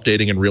it's all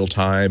updating in real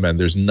time, and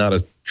there's not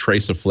a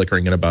trace of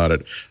flickering in about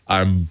it.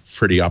 I'm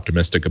pretty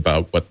optimistic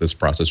about what this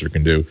processor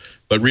can do,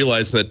 but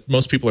realize that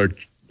most people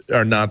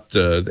are not.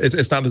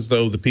 It's not as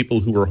though the people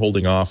who were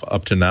holding off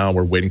up to now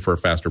were waiting for a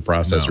faster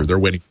processor. No. They're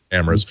waiting for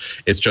cameras.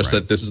 It's just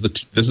that this is the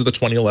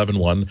 2011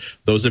 one.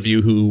 Those of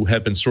you who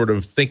have been sort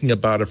of thinking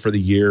about it for the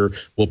year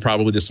will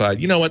probably decide,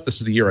 you know what,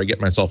 this is the year I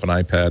get myself an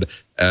iPad.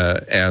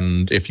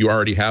 And if you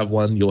already have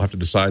one, you'll have to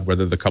decide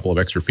whether the couple of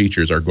extra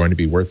features are going to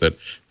be worth it.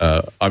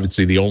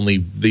 Obviously, the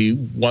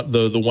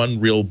one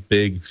real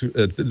big,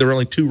 there are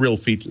only 2 real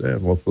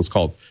features. Well, let's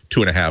call it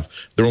 2.5.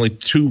 There are only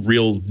 2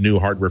 real new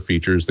hardware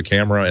features: the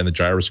camera and the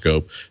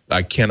gyroscope.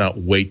 I cannot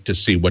wait to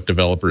see what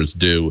developers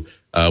do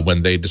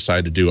when they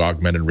decide to do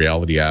augmented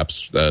reality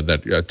apps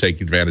that take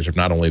advantage of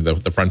not only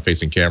the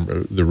front-facing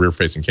camera, the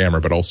rear-facing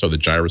camera, but also the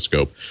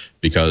gyroscope.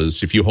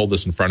 Because if you hold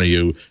this in front of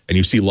you and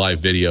you see live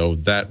video,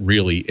 that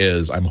really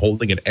is, I'm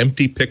holding an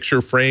empty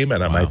picture frame,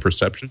 and my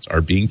perceptions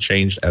are being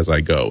changed as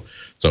I go.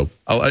 So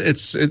I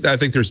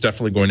think there's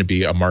definitely going to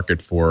be a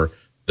market for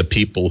the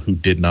people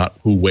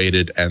who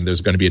waited, and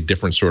there's going to be a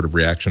different sort of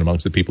reaction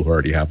amongst the people who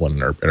already have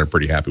one and are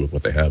pretty happy with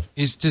what they have.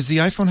 Does the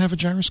iPhone have a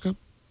gyroscope?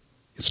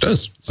 It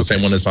does. It's the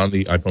same one as on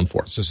the iPhone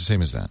 4. So it's the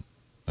same as that.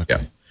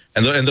 Okay.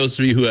 Yeah. And those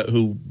of you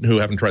who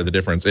haven't tried the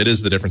difference, it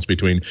is the difference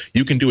between,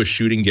 you can do a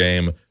shooting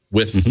game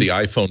with the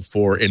iPhone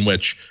 4 in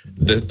which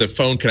the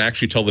phone can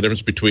actually tell the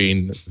difference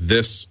between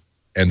this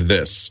and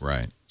this.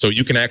 Right. So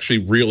you can actually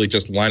really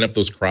just line up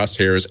those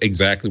crosshairs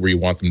exactly where you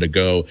want them to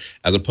go,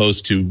 as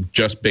opposed to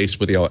just based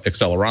with the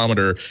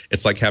accelerometer.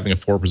 It's like having a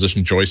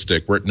 4-position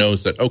joystick where it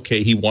knows that,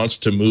 okay, he wants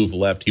to move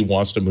left, he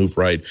wants to move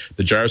right.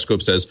 The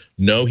gyroscope says,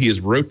 no, he has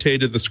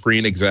rotated the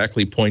screen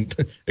exactly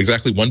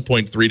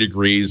 1.3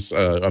 degrees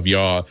of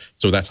yaw,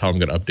 so that's how I'm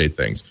going to update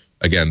things.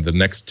 Again,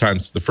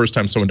 the first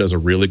time someone does a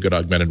really good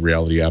augmented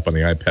reality app on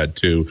the iPad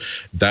 2,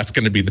 that's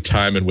going to be the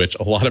time in which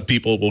a lot of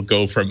people will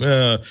go from,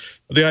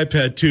 the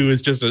iPad 2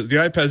 is just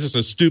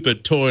a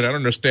stupid toy, and I don't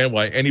understand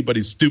why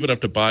anybody's stupid enough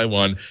to buy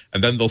one.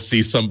 And then they'll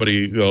see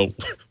somebody,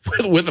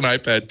 with an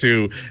iPad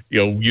 2,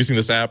 using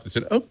this app. They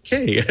said,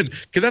 okay, and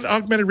can that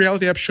augmented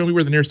reality app show me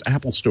where the nearest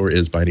Apple store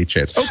is by any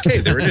chance? Okay,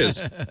 there it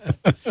is.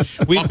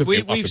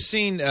 We've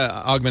seen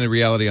augmented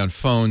reality on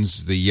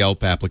phones. The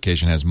Yelp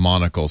application has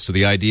Monocle. So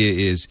the idea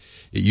is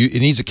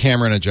it needs a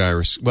camera and a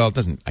gyroscope. Well, it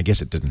doesn't. I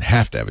guess it doesn't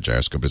have to have a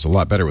gyroscope. It's a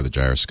lot better with a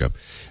gyroscope.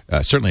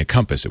 Certainly a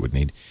compass it would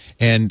need.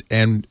 And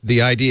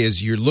the idea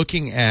is you're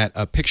looking at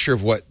a picture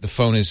of what the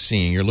phone is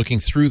seeing. You're looking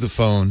through the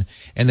phone,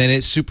 and then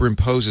it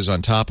superimposes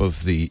on top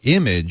of the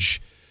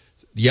image.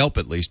 Yelp,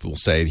 at least, will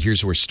say,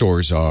 here's where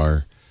stores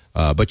are.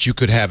 But you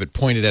could have it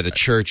pointed at a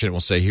church, and it will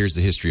say, here's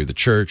the history of the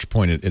church,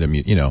 pointed at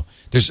a,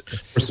 there's...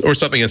 Or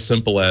something as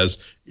simple as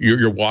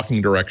you're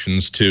walking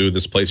directions to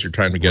this place you're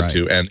trying to get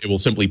to, and it will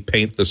simply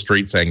paint the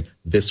street saying,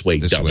 this way,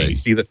 dummy.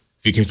 See that?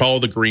 If you can follow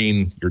the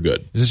green, you're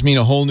good. Does this mean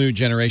a whole new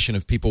generation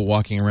of people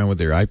walking around with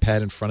their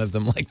iPad in front of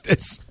them like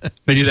this?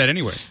 They do that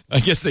anyway.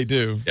 I guess they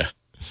do. Yeah.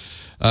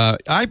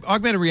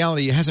 Augmented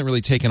reality hasn't really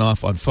taken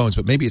off on phones,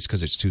 but maybe it's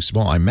because it's too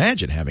small. I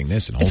imagine having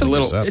this and holding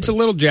this up. It's a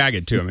little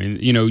jagged, too. I mean,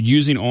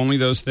 using only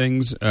those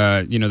things,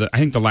 I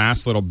think the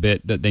last little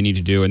bit that they need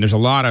to do, and there's a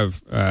lot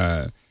of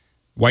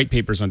white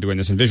papers on doing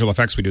this, and visual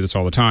effects, we do this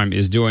all the time,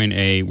 is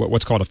doing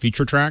what's called a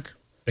feature track.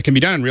 It can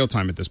be done in real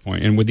time at this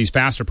point. And with these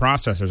faster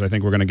processors, I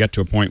think we're going to get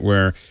to a point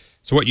where,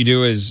 so what you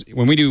do is,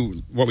 when we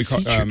do what we call...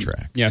 Feature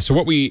track. Yeah, so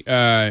what we...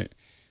 it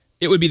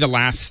would be the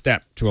last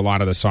step to a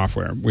lot of the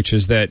software, which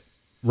is that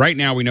right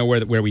now we know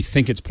where we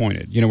think it's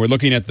pointed. We're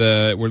looking at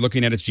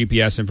its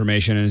GPS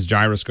information and its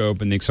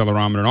gyroscope and the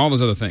accelerometer and all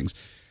those other things.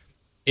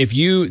 If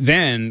you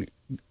then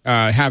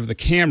have the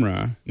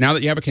camera, now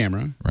that you have a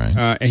camera,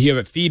 right. And you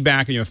have it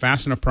feedback and you have a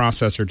fast enough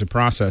processor to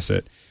process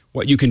it,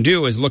 what you can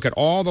do is look at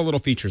all the little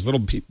features, little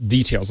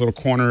details, little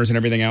corners and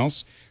everything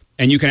else,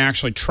 and you can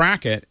actually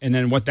track it. And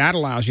then what that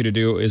allows you to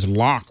do is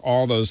lock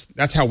all those.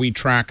 That's how we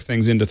track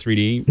things into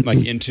 3D,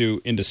 like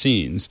into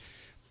scenes.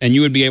 And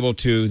you would be able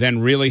to then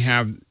really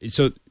have,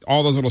 so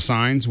all those little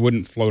signs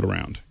wouldn't float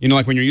around.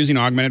 Like when you're using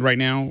augmented right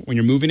now, when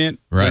you're moving it,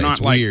 right? They're not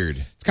it's weird.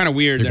 It's kind of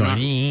weird. They're not.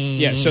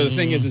 Yeah. So the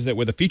thing is that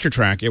with a feature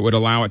track, it would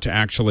allow it to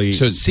actually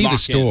see the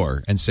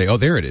store and say, "Oh,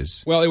 there it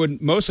is." Well, it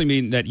would mostly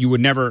mean that you would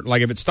never,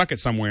 like, if it stuck it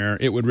somewhere,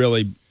 it would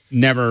really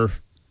never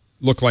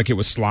look like it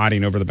was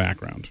sliding over the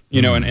background.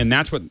 And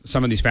that's what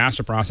some of these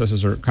faster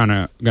processes are kind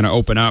of going to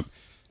open up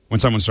when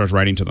someone starts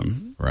writing to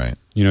them. Right.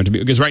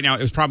 Because right now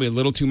it was probably a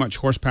little too much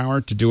horsepower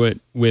to do it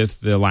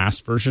with the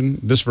last version.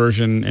 This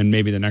version and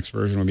maybe the next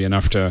version will be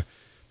enough to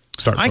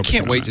start. I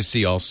can't wait to to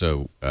see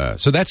also.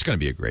 So that's going to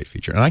be a great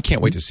feature, and I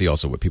can't wait to see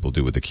also what people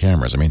do with the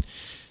cameras. I mean,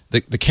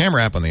 the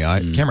camera app on the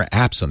camera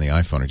apps on the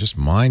iPhone are just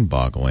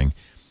mind-boggling,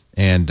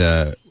 and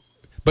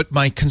but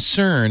my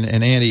concern,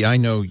 and Andy, I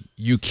know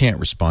you can't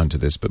respond to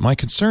this, but my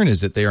concern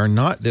is that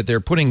they're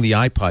putting the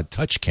iPod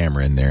Touch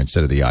camera in there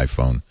instead of the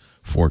iPhone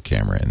 4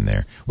 camera in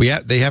there.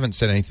 They haven't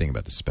said anything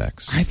about the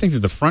specs. I think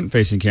that the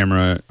front-facing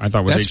camera, I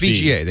thought was that's HD.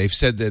 VGA. They've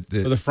said that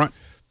the front.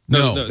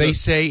 No, they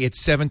say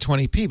it's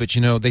 720p, but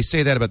they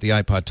say that about the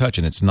iPod Touch,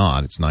 and it's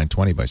not. It's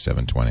 920 by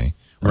 720,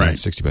 or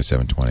 960 by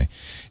 720,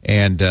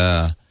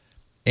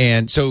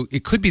 and so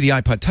it could be the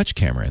iPod Touch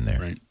camera in there,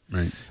 right.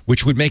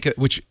 Which would make it.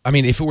 Which I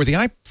mean, if it were the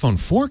iPhone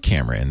 4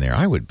 camera in there,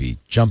 I would be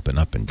jumping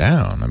up and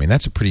down. I mean,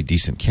 that's a pretty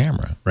decent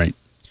camera, right?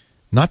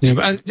 Not,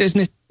 but isn't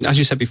it? As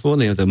you said before,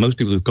 Leo, that most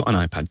people who've got an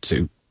iPad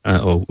 2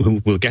 or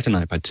who will get an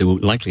iPad 2 will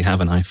likely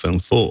have an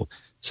iPhone 4.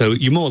 So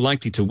you're more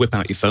likely to whip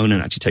out your phone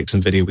and actually take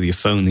some video with your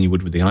phone than you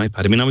would with the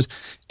iPad. I mean, I was,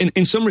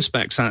 in some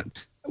respects,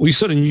 we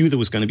sort of knew there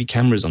was going to be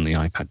cameras on the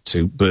iPad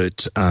 2,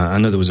 but I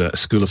know there was a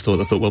school of thought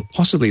that thought, well,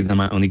 possibly they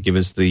might only give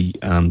us the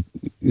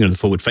the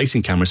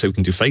forward-facing camera so we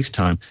can do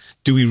FaceTime.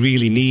 Do we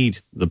really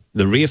need the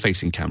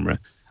rear-facing camera?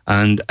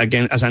 And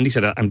again, as Andy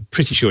said, I'm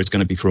pretty sure it's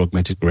going to be for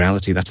augmented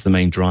reality. That's the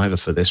main driver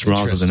for this,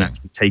 rather than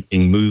actually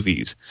taking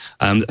movies.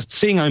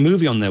 Seeing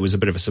iMovie on there was a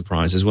bit of a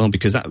surprise as well,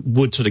 because that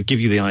would sort of give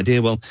you the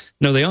idea. Well,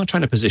 no, they are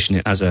trying to position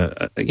it as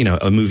a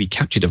movie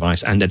capture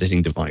device and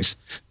editing device.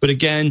 But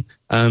again,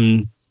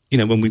 when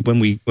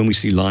we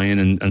see Lion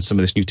and some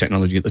of this new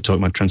technology that they're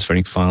talking about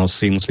transferring files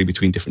seamlessly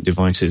between different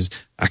devices,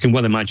 I can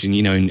well imagine,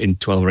 in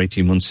 12 or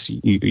 18 months,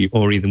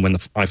 or even when the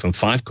iPhone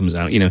 5 comes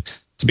out,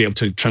 to be able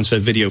to transfer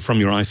video from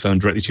your iPhone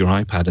directly to your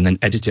iPad and then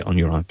edit it on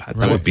your iPad.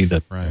 That would be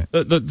the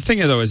thing,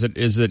 though, is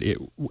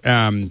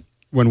that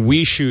when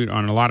we shoot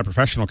on a lot of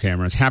professional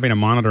cameras, having a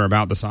monitor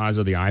about the size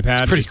of the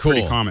iPad is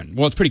pretty common.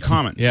 Well, it's pretty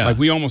common. Yeah. Like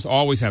we almost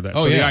always have that.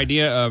 The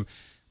idea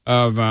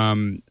of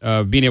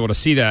being able to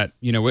see that,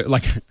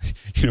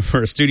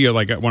 for a studio,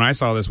 like when I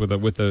saw this with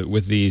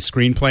the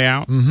screenplay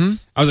out,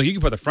 I was like, you can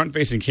put the front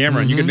facing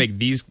camera and you can make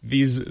these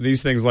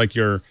things like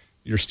your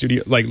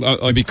studio, like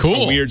it'd be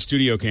cool. A weird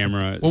studio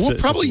camera. Well, we'll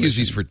probably use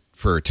these for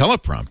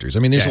teleprompters. I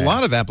mean, there's a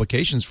lot of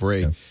applications for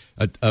a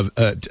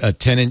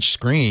 10-inch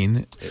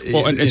screen.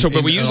 Well,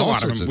 but we use a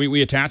lot of them.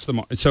 We attach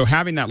them. So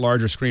having that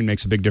larger screen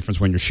makes a big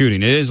difference when you're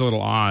shooting. It is a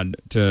little odd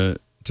to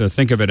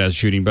think of it as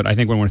shooting, but I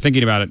think when we're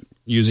thinking about it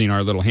using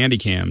our little handy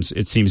cams,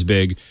 it seems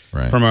big.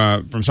 Right.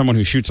 From someone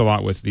who shoots a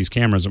lot with these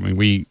cameras. I mean,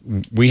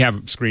 we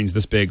have screens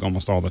this big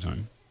almost all the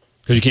time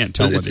because you can't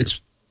tell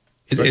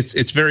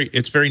It's very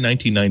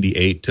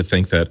 1998 to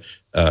think that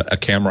a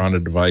camera on a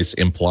device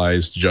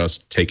implies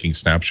just taking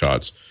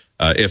snapshots.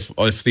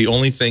 If the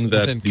only thing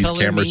that these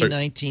cameras are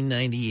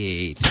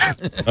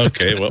 1998.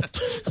 Okay, well,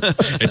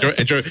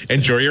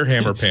 enjoy your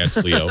hammer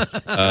pants, Leo.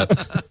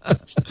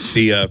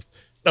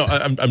 No,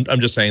 I'm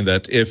just saying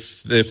that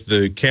if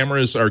the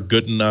cameras are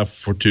good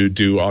enough to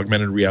do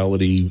augmented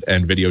reality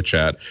and video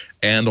chat,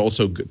 and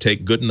also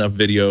take good enough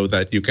video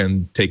that you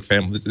can take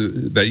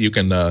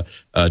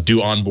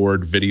do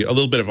onboard video, a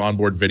little bit of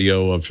onboard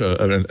video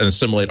and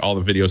assimilate all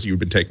the videos that you've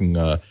been taking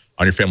on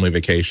your family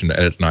vacation,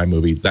 edit an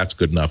iMovie, that's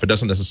good enough. It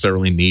doesn't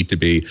necessarily need to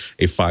be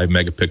a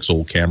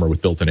 5-megapixel camera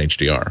with built-in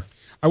HDR.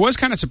 I was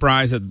kind of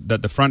surprised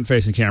that the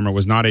front-facing camera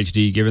was not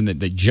HD, given that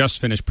they just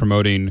finished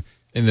promoting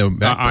in the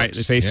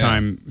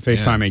FaceTime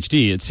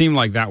HD. It seemed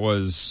like that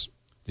was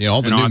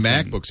all the new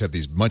MacBooks have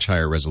these much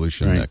higher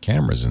resolution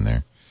cameras in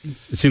there.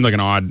 It seemed like an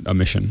odd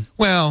omission.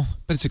 Well,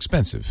 but it's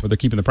expensive. But they're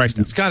keeping the price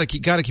down. It's got to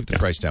keep the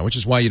price down, which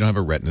is why you don't have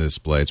a Retina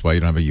display. It's why you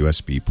don't have a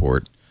USB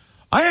port.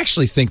 I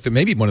actually think that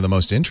maybe one of the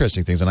most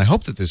interesting things, and I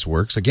hope that this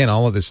works. Again,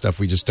 all of this stuff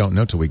we just don't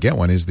know till we get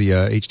one. Is the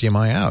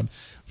HDMI out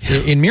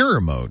in mirror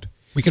mode?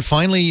 We can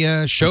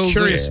finally show. I'm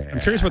curious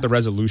what the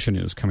resolution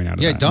is coming out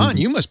of that. Yeah, Don,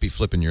 you must be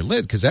flipping your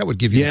lid because that would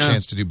give you the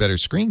chance to do better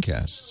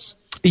screencasts.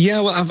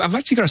 Yeah, well, I've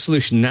actually got a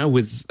solution now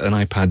with an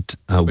iPad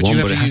 1, but you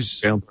have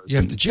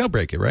to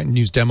jailbreak it, right, and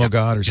use Demo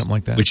God or something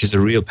like that, which is a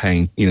real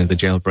pain. The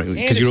jailbreak,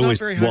 because you're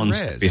always one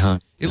step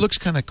behind. It looks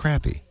kind of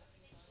crappy.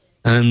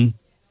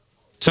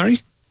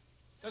 Sorry.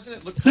 Doesn't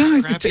it look kind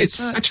of crappy? It's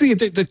actually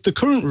the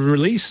current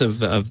release of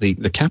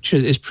the capture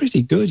is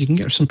pretty good. You can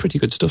get some pretty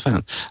good stuff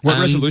out. What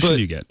resolution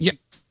do you get? Yeah,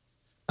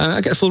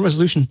 I get full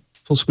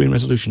screen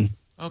resolution.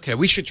 Okay,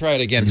 we should try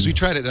it again because we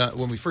tried it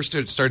when we first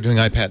started doing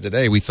iPad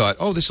Today. We thought,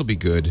 this will be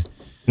good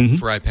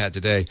for iPad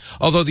Today.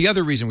 Although the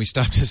other reason we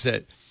stopped is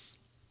that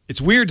it's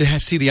weird to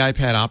see the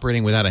iPad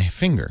operating without a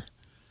finger.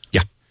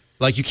 Yeah,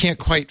 like you can't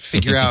quite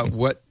figure out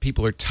what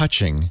people are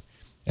touching.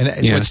 And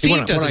what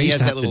Steve does, he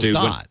has that little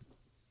dot.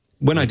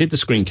 When I did the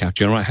screen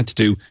capture, all I had to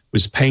do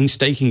was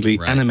painstakingly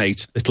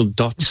animate little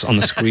dots on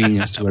the screen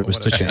as to where it was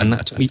touching, and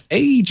that took me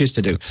ages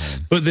to do.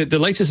 But the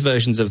latest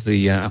versions of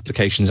the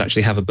applications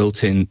actually have a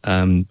built-in,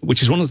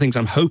 which is one of the things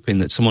I'm hoping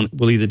that someone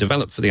will either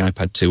develop for the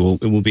iPad 2 or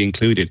it will be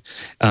included.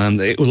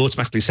 It will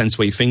automatically sense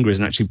where your finger is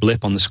and actually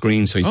blip on the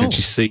screen so you can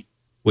actually see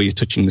where you're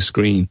touching the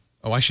screen.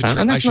 Oh, I should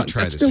try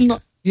this again.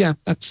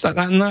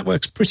 And that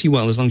works pretty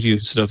well as long as you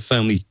sort of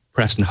firmly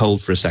press and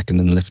hold for a second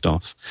and lift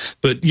off.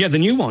 But yeah, the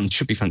new one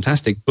should be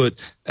fantastic. But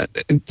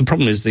the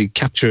problem is the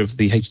capture of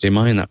the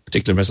HDMI in that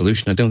particular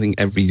resolution. I don't think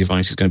every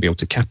device is going to be able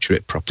to capture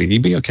it properly.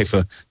 It'd be okay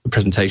for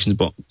presentations,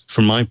 but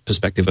from my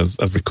perspective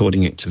of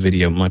recording it to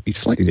video, it might be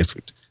slightly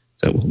different.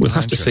 So we'll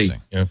have to see.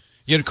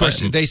 Yeah, of course,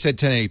 they said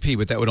 1080p,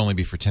 but that would only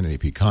be for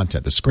 1080p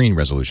content. The screen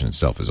resolution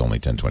itself is only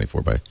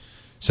 1024 by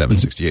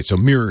 768, so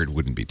mirrored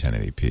wouldn't be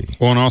 1080p.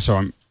 Well, and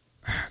also,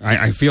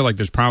 I feel like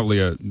there's probably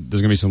there's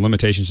going to be some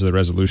limitations to the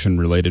resolution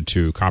related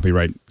to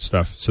copyright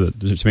stuff, so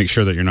that, to make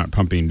sure that you're not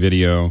pumping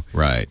video,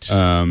 right? Is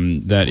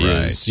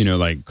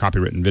like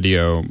copywritten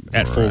video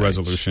at full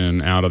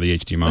resolution out of the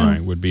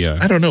HDMI would be a.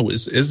 I don't know.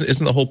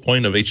 Isn't the whole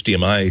point of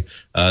HDMI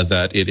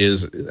that it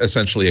is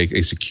essentially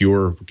a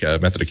secure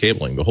method of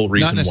cabling? The whole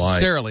reason not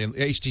necessarily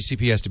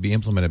HDCP has to be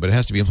implemented, but it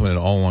has to be implemented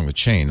all along the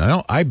chain.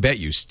 I bet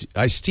you,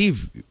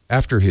 Steve,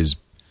 after his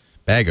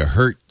Bag of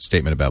Hurt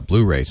statement about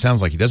Blu-ray, it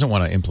sounds like he doesn't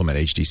want to implement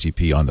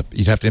HDCP on the.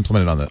 You'd have to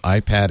implement it on the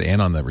iPad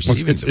and on the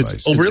receiving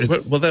device.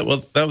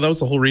 That was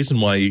the whole reason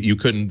why you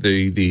couldn't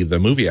the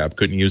movie app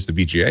couldn't use the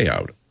VGA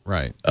out.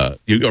 Right.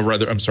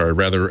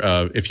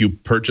 If you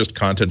purchased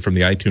content from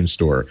the iTunes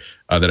store,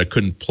 that it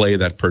couldn't play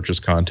that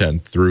purchased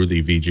content through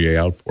the VGA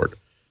out port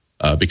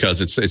because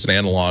it's an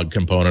analog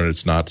component.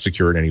 It's not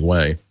secure in any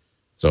way.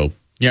 So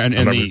yeah,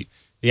 and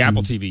the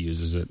Apple TV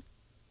uses it.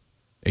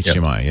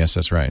 HDMI. Yes,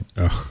 that's right.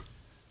 Ugh.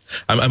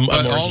 I'm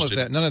all of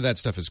that. None of that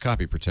stuff is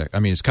copy protect. I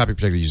mean, it's copy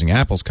protected using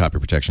Apple's copy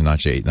protection, not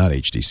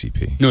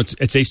HDCP. No, it's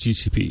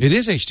HDCP. It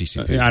is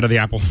HDCP out of the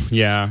Apple.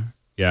 Yeah.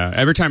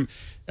 Every time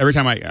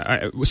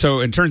so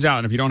it turns out,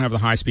 and if you don't have the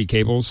high speed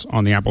cables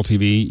on the Apple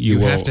TV, you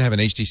will have to have an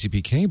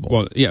HDCP cable.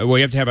 Well,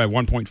 you have to have a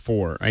 1.4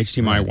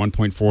 HDMI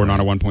 1.4,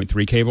 not a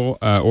 1.3 cable,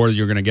 or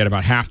you're going to get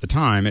about half the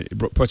time. It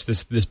puts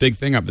this big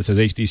thing up that says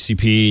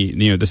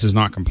HDCP. This is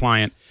not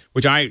compliant.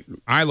 Which I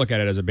look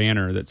at it as a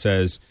banner that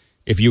says,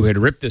 if you had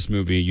ripped this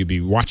movie, you'd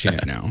be watching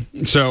it now.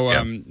 So,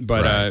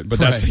 but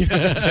that's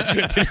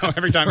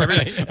every time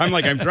I'm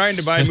like, I'm trying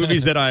to buy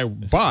movies that I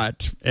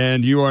bought,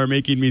 and you are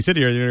making me sit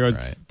here. And it goes,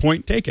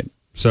 point taken.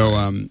 So,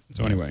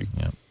 anyway,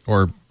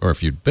 or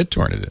if you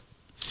BitTorrented it,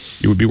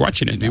 you would be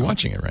watching it. You'd be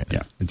watching it right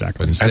now. Yeah,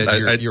 exactly. But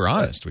instead, you're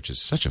honest, which is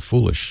such a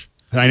foolish.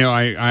 I know.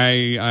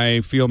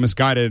 I feel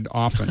misguided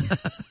often.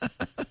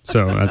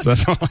 So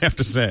that's all I have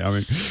to say. I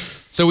mean,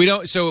 so we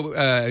don't.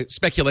 So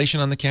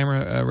speculation on the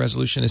camera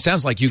resolution. It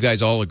sounds like you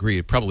guys all agree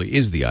it probably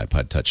is the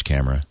iPod Touch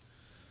camera.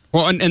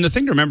 Well, and the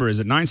thing to remember is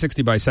that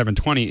 960 by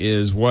 720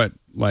 is what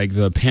like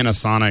the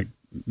Panasonic.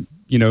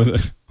 A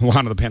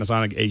lot of the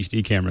Panasonic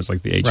HD cameras,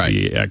 like the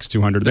HD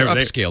X200, they're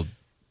upscaled.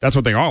 That's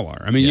what they all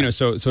are. I mean,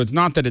 so it's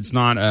not that it's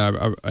not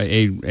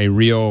a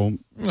real.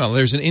 Well,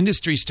 there's an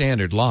industry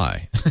standard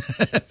lie,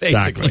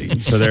 basically. Exactly.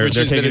 So they're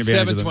taking that it's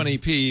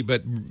 720p,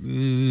 but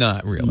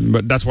not really.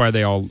 But that's why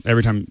they all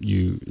every time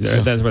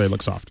that's why they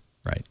look soft,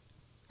 right?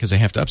 Because they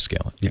have to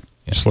upscale it. Yeah,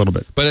 just a little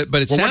bit. But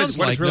it sounds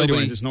what like it's really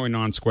doing is it's knowing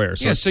non-square.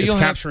 So so it's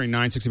capturing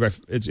 960 by.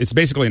 It's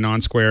basically a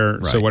non-square.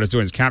 Right. So what it's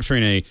doing is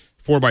capturing a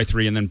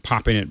 4x3 and then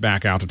popping it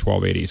back out to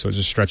 1280. So it's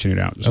just stretching it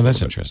out.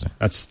 That's interesting.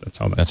 That's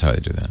how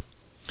they do that.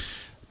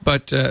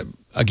 But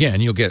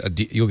again, you'll get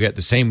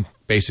the same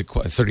basic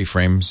 30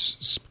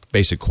 frames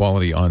basic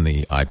quality on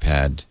the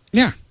iPad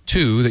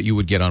 2 that you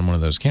would get on one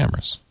of those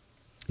cameras.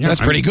 So that's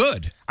pretty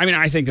good. I mean,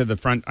 I think that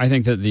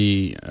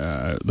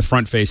the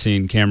front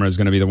facing camera is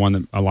going to be the one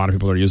that a lot of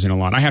people are using a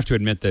lot. I have to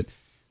admit that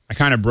I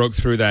kind of broke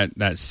through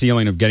that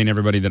ceiling of getting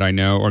everybody that I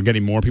know or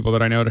getting more people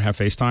that I know to have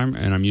FaceTime,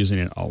 and I'm using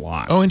it a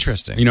lot. Oh,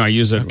 interesting. I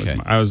use it. Okay.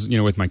 I was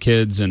with my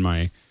kids and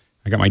I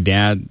got my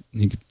dad.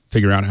 He could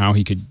figure out how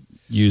he could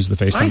use the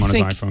FaceTime on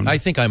his iPhone. I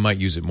think I might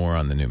use it more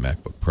on the new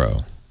MacBook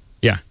Pro.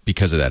 Yeah.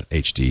 Because of that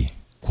HD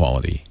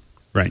quality.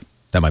 Right.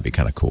 That might be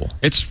kind of cool.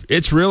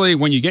 It's really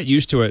when you get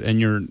used to it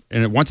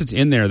once it's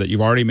in there that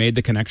you've already made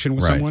the connection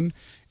with someone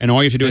and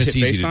all you have to do is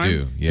hit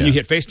FaceTime. And you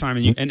hit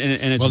FaceTime and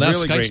it's now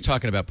really Skype's great.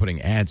 talking about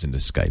putting ads into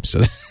Skype, so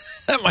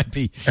that might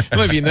be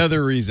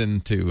another reason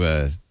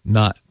to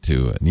not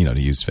to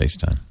use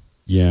FaceTime.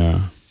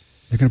 Yeah.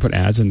 They're going to put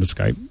ads into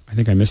Skype. I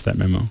think I missed that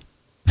memo.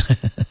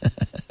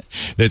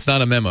 It's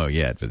not a memo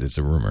yet, but it's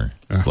a rumor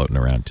floating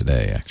around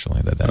today,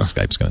 actually, that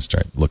Skype's going to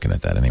start looking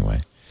at that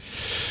anyway.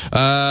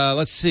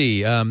 Let's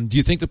see. Do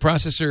you think the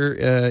processor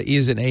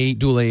is an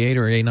dual A8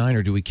 or A9,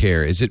 or do we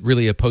care? Is it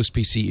really a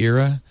post-PC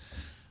era?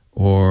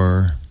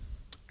 Or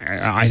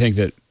I think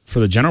that for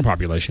the general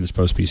population, it's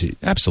post-PC.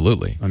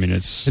 Absolutely. I mean,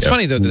 it's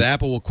funny, though, that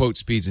Apple will quote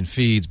speeds and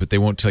feeds, but they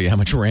won't tell you how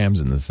much RAM's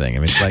in the thing. I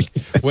mean, it's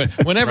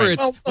like whenever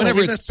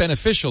it's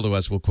beneficial to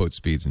us, we'll quote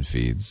speeds and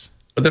feeds.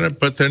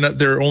 But they're not.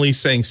 They're only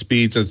saying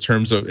speeds in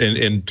terms of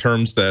in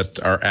terms that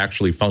are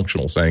actually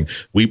functional. Saying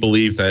we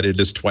believe that it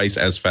is twice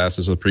as fast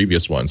as the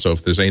previous one. So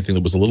if there's anything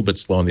that was a little bit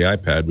slow on the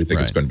iPad, we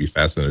think it's going to be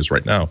faster than it is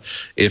right now.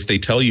 If they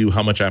tell you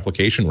how much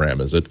application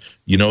RAM is it,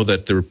 you know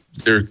that there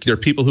are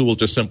people who will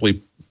just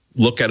simply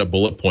look at a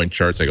bullet point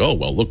chart, say, "Oh,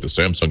 well, look, the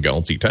Samsung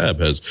Galaxy Tab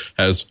has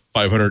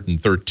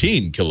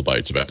 513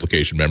 kilobytes of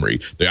application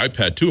memory. The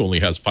iPad 2 only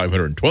has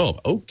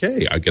 512.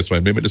 Okay, I guess I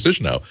made my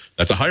decision now.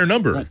 That's a higher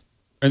number." Right.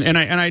 And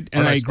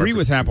I agree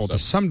with Apple to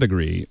some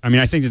degree. I mean,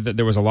 I think that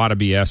there was a lot of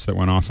BS that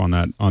went off on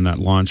that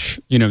launch.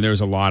 You know, there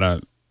was a lot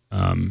of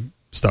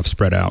stuff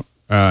spread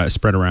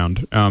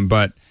around.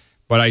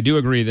 But I do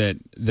agree that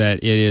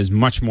it is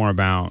much more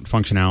about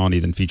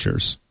functionality than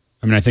features.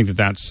 I mean, I think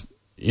that's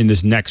in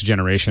this next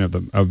generation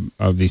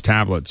of these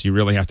tablets. You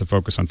really have to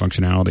focus on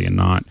functionality and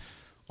not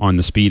on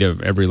the speed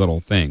of every little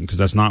thing, because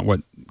that's not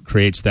what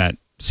creates that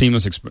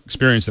seamless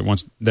experience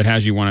that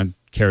has you want to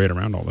carry it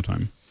around all the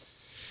time.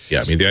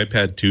 Yeah, I mean, the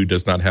iPad 2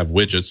 does not have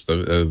widgets.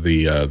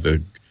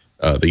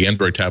 The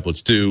Android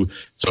tablets do.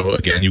 So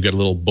again, you get a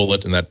little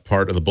bullet in that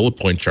part of the bullet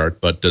point chart.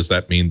 But does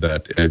that mean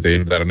that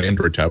that an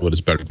Android tablet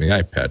is better than the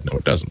iPad? No,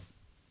 it doesn't.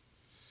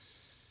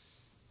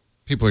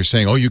 People are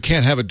saying, "Oh, you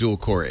can't have a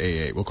dual-core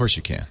A8." Well, of course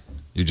you can.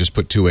 You just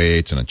put two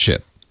A8s on a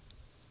chip.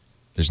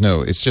 There's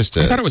no. It's just.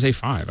 I thought it was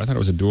A5. I thought it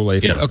was a dual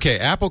A5. Yeah. Okay,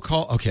 Apple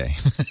call. Okay.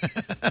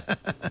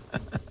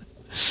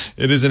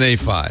 It is an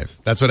A5.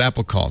 That's what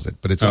Apple calls it.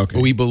 But it's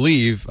we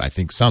believe, I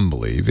think some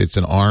believe, it's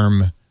an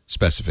ARM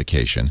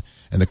specification.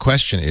 And the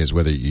question is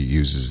whether it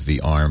uses the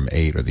ARM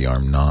 8 or the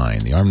ARM 9.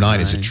 The ARM 9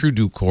 is a true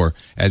dual-core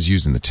as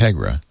used in the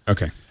Tegra.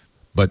 Okay.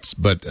 But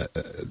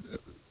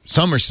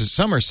some are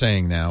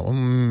saying now,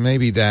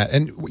 maybe that.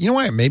 And you know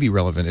why it may be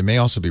relevant? It may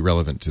also be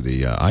relevant to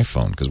the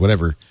iPhone, because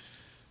whatever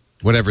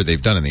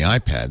they've done in the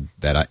iPad,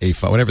 that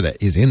A5, whatever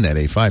that is in that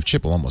A5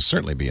 chip will almost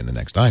certainly be in the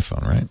next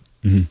iPhone, right?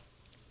 Mm-hmm.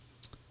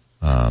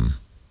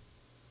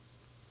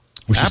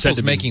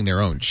 Apple's making their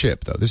own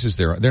chip, though.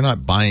 They're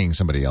not buying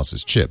somebody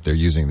else's chip. They're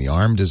using the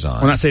ARM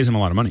design. Well, that saves them a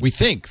lot of money. We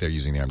think they're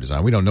using the ARM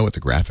design. We don't know what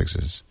the graphics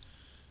is.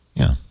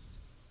 Yeah.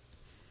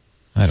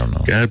 I don't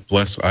know. God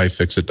bless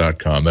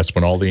iFixit.com. That's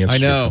when all the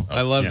answers. I know.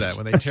 I love that.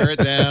 When they tear it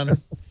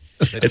down.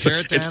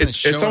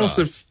 It's almost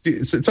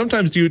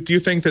sometimes do you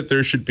think that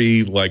there should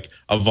be like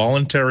a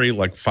voluntary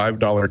like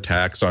 $5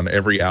 tax on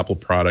every Apple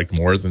product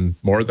more than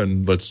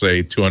let's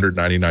say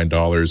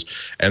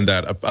 $299, and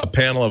that a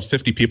panel of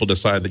 50 people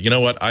decide that, you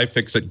know what,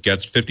 iFixit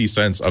gets 50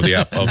 cents of the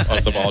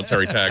of the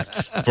voluntary tax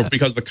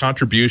because the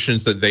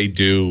contributions that they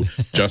do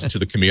just to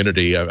the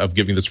community of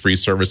giving this free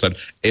service, that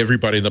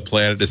everybody on the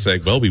planet is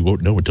saying, well, we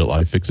won't know until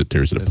iFixit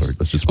tears it apart.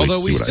 Let's just wait.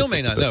 Although we still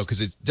may not know,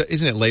 because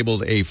isn't it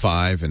labeled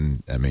A5,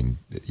 and I mean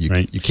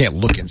you can't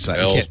look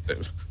inside.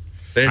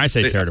 I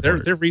say tear it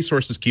apart. Their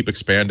resources keep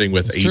expanding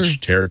with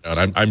each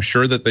teardown. I'm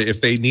sure that if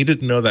they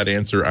needed to know that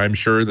answer, I'm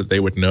sure that they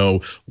would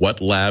know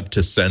what lab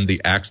to send the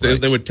act. They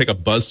would take a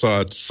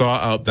buzzsaw, saw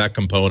out that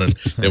component.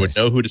 They would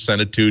know who to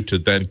send it to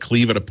then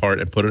cleave it apart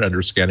and put it under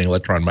a scanning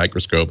electron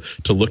microscope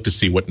to look to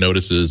see what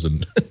notices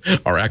and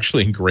are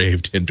actually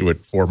engraved into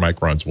it 4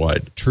 microns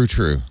wide.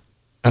 True.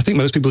 I think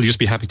most people will just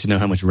be happy to know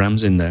how much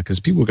RAM's in there,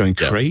 because people were going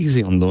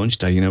crazy on launch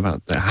day,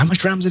 about how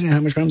much RAM's in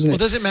it, Well,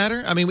 does it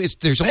matter? I mean,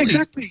 there's only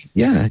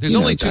There's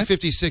only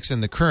 256 in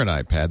the current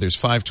iPad. There's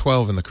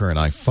 512 in the current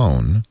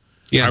iPhone.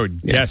 Yeah, I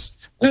would guess.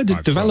 No,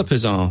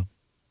 developers are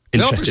interested.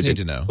 Developers need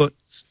to know.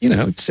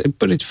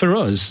 But it's for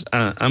us.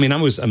 I mean,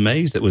 I was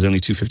amazed that it was only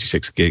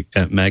 256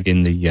 meg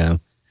in the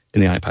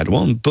iPad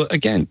 1. But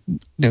again,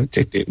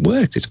 it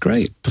worked. It's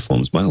great. It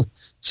performs well.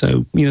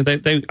 So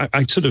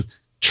I sort of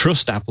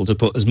trust Apple to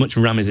put as much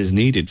RAM as is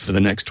needed for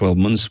the next 12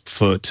 months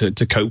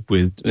to cope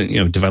with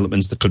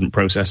developments that couldn't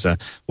process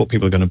what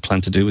people are going to plan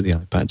to do with the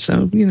iPad.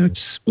 So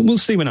we'll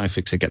see when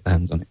iFixit get their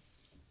hands on it.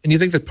 And you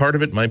think that part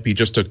of it might be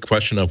just a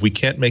question of we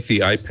can't give the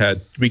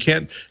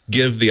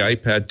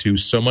iPad 2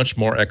 so much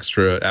more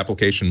extra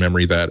application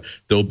memory that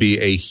there'll be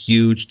a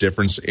huge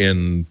difference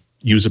in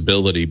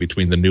usability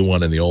between the new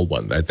one and the old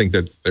one. I think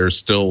that there's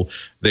still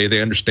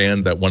they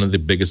understand that one of the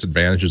biggest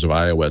advantages of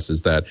iOS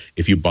is that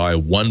if you buy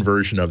one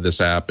version of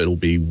this app, it'll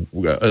be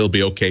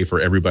okay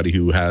for everybody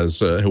who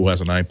has an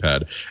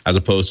iPad, as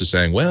opposed to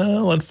saying,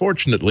 well,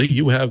 unfortunately,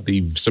 you have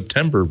the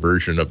September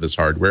version of this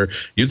hardware.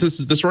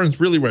 This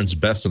really runs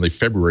best in the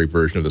February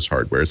version of this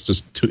hardware. It's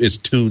just it's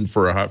tuned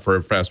for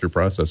a faster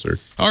processor.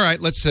 All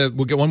right, let's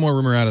we'll get one more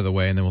rumor out of the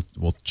way, and then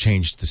we'll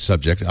change the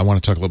subject. I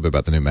want to talk a little bit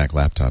about the new Mac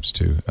laptops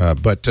too,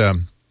 but.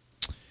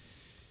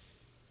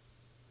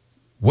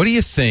 What do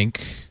you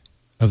think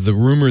of the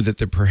rumor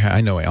that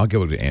I know I'll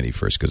go to Andy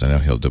first because I know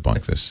he'll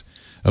debunk this,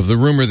 of the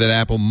rumor that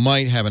Apple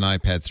might have an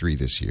iPad 3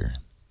 this year?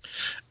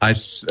 I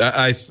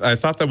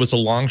thought that was a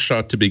long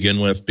shot to begin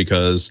with,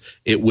 because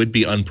it would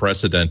be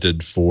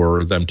unprecedented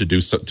for them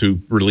to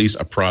release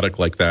a product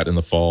like that in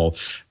the fall.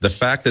 The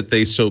fact that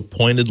they so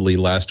pointedly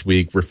last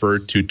week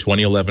referred to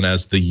 2011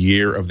 as the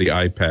year of the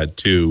iPad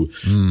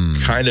 2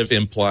 kind of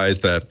implies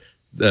that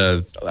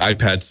the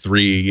iPad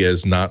 3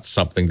 is not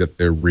something that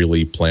they're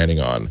really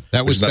planning on.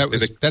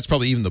 That's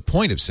probably even the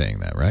point of saying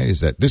that, right? Is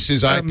that this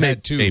is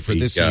iPad 2 for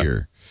this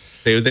year?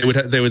 They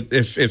would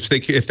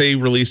if they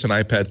release an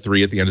iPad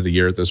 3 at the end of the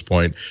year at this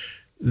point,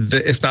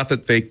 it's not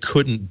that they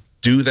couldn't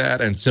do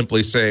that and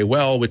simply say,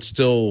 well, it's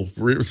still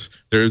the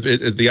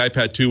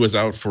iPad 2 was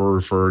out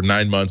for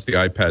 9 months. The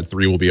iPad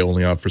 3 will be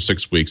only out for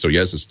 6 weeks. So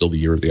yes, it's still the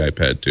year of the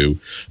iPad 2,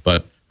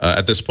 but.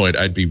 At this point,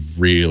 I'd be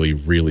really,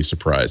 really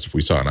surprised if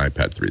we saw an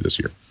iPad 3 this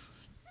year.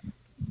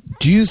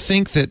 Do you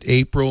think that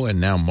April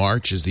and now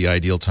March is the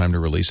ideal time to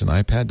release an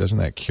iPad? Doesn't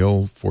that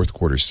kill fourth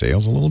quarter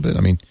sales a little bit?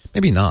 I mean,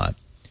 maybe not.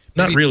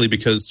 Not really,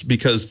 because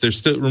there's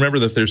still, remember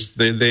that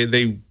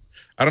they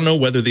I don't know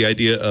whether the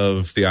idea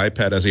of the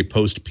iPad as a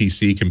post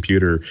PC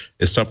computer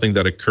is something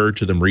that occurred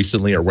to them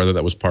recently, or whether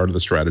that was part of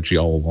the strategy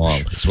all along.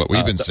 It's what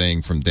we've been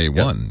saying from day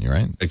one,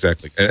 right?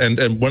 Exactly.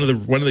 And one of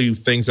the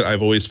things that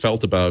I've always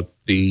felt about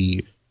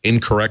the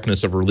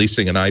incorrectness of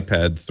releasing an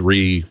iPad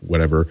 3,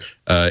 whatever,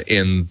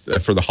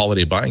 for the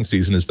holiday buying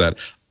season is that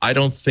I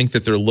don't think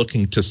that they're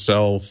looking to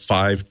sell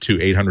 $500 to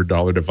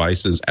 $800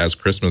 devices as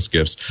Christmas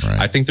gifts. Right.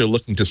 I think they're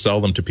looking to sell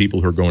them to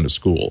people who are going to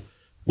school,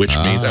 which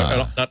means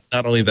not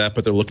only that,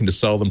 but they're looking to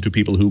sell them to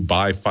people who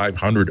buy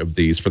 500 of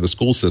these for the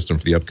school system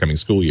for the upcoming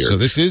school year. So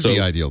this is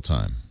the ideal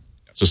time.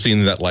 So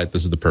seeing in that light,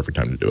 this is the perfect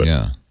time to do it.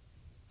 Yeah.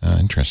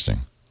 Interesting.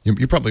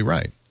 You're probably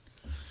right.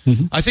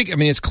 Mm-hmm. I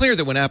mean, it's clear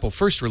that when Apple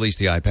first released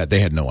the iPad, they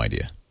had no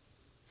idea.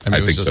 I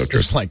mean, think so too.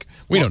 It's like,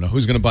 we don't know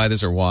who's going to buy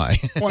this or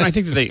why. Well, and I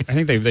think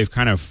they've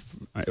kind of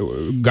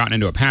gotten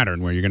into a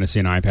pattern where you're going to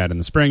see an iPad in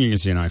the spring, you're going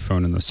to see an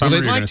iPhone in the summer.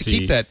 Well, they'd like to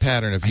keep that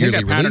pattern of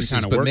yearly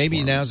releases, but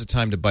maybe now's the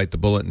time to bite the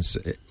bullet. And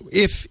say,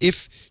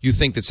 if you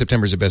think that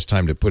September is the best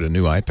time to put a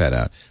new iPad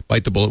out,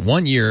 bite the bullet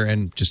 1 year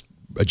and just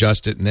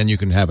adjust it, and then you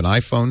can have an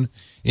iPhone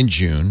in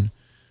June,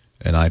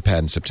 an iPad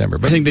in September.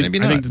 But maybe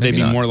not. I think they'd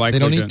be more likely.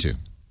 They don't need to.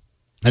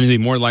 I think they'd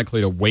be more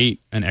likely to wait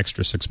an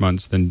extra 6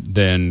 months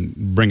than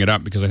bring it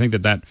up, because I think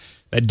that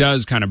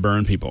does kind of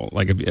burn people.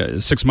 Like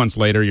if 6 months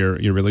later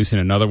you're releasing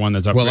another one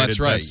that's upgraded. Well, that's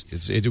right.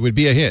 It would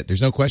be a hit.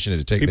 There's no question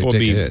it'd take a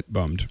hit.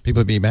 Bummed. People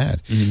would be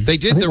mad. Mm-hmm. They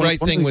did the right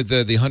thing with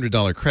the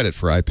 $100 credit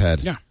for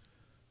iPad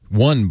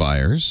 1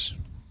 buyers.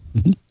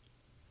 Mm-hmm.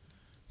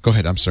 Go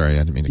ahead. I'm sorry. I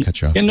didn't mean to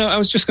cut you off. Yeah, no, I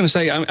was just going to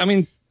say, I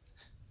mean,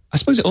 I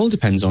suppose it all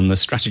depends on the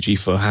strategy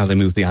for how they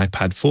move the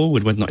iPad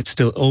forward, whether or not it's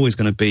still always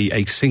going to be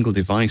a single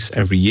device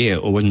every year,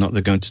 or whether or not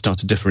they're going to start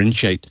to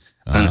differentiate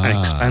and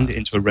expand it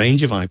into a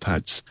range of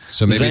iPads.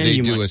 So maybe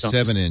they do a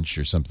 7-inch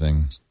or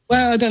something.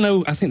 Well, I don't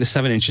know. I think the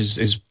 7-inch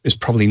is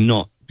probably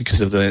not, because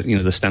of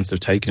the stance they've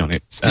taken on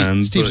it.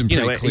 Steve's been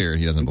pretty clear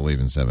he doesn't believe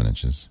in 7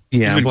 inches.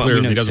 Yeah, he's been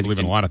clear he doesn't believe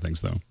in a lot of things,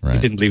 though. Right. He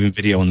didn't believe in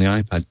video on the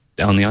iPod,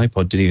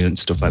 did he, and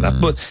stuff like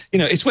that. But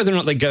it's whether or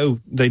not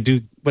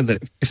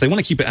if they want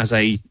to keep it as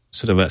a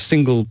sort of a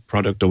single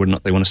product, or whether or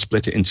not they want to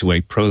split it into a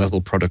pro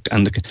level product.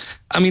 And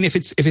I mean, if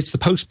it's the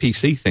post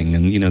PC thing,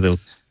 and they'll.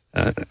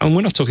 And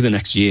we're not talking the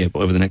next year,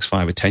 but over the next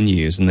 5 or 10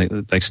 years, and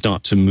they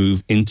start to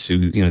move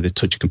into the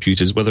touch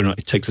computers, whether or not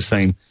it takes the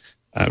same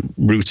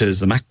route as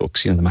the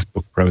MacBooks, the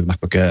MacBook Pro, the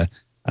MacBook Air,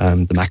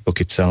 the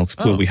MacBook itself.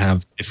 Will we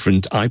have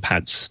different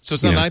iPads? So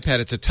it's not an iPad;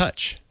 it's a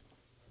Touch.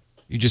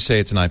 You just say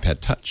it's an iPad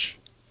Touch.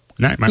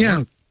 Like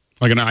an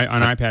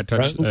iPad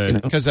Touch,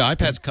 because the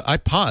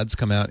iPods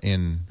come out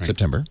in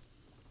September.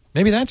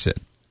 Maybe that's it.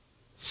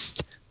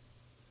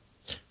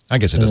 I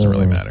guess it doesn't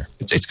really matter.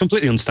 It's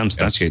completely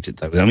unsubstantiated,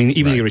 though. I mean,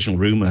 even the original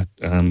rumor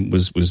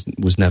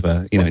was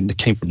never, it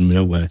came from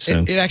nowhere.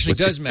 So it actually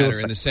does matter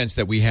in the sense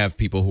that we have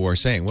people who are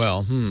saying,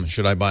 well,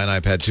 should I buy an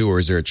iPad 2, or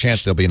is there a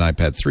chance there'll be an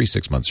iPad 3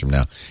 6 months from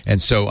now?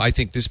 And so I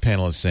think this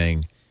panel is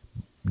saying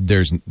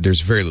there's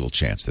very little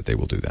chance that they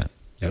will do that.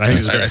 Yeah, I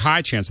think there's a very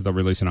high chance that they'll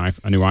release a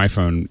new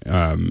iPhone.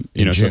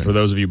 So for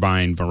those of you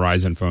buying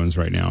Verizon phones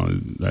right now,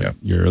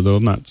 you're a little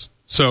nuts.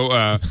 So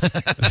I think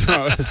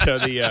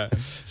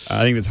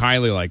that's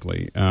highly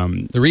likely.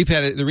 The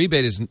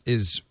rebate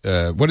is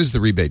what is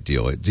the rebate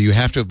deal? Do you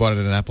have to have bought it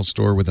at an Apple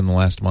store within the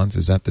last month?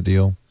 Is that the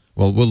deal?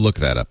 Well, we'll look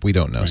that up. We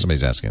don't know. Right.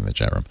 Somebody's asking in the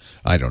chat room.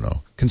 I don't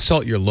know.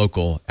 Consult your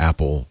local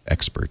Apple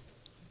expert.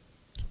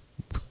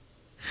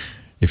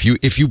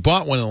 If you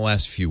bought one in the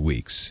last few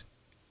weeks,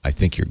 I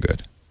think you're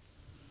good.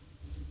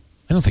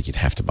 I don't think you'd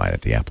have to buy it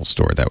at the Apple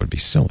store. That would be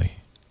silly.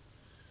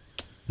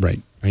 Right.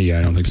 Yeah,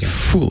 I don't think so.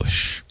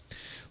 Foolish.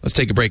 Let's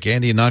take a break.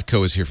 Andy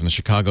Anatko is here from the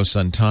Chicago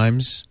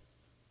Sun-Times,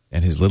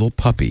 and his little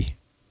puppy.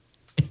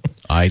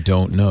 I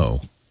don't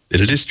know.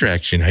 Little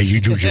distraction. How you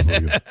do?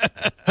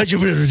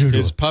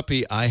 His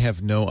puppy, I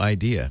have no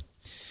idea.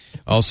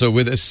 Also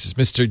with us,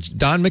 Mr.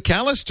 Don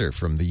McAllister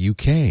from the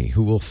UK,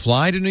 who will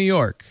fly to New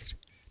York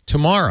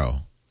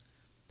tomorrow.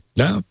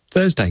 No,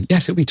 Thursday.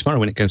 Yes, it'll be tomorrow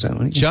when it goes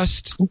out.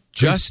 Just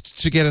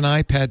to get an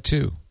iPad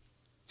 2.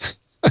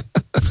 2 iPad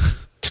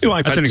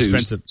 2s. That's an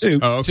expensive. 2.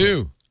 Oh, okay.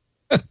 2.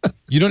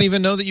 You don't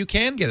even know that you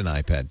can get an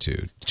iPad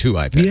 2. 2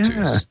 iPad 2s.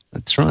 Yeah,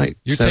 that's right.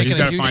 You're taking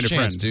a huge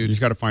chance, dude.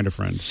 You've got to find a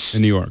friend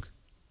in New York.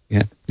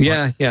 Yeah.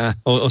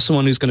 Or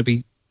someone who's going to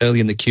be early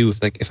in the queue.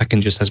 If I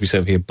can just, as we say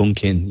over here,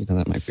 bunk in.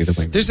 That might be the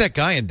way. There's that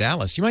guy in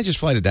Dallas. You might just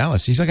fly to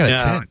Dallas. He's got a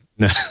tent.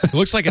 No. It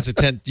looks like it's a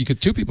tent.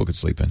 2 people could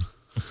sleep in.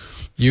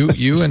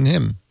 You and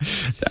him.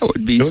 That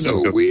would be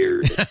so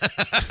weird.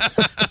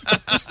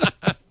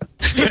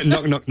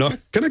 Knock, knock, knock.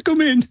 Can I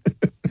come in?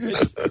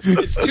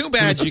 It's too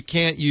bad you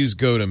can't use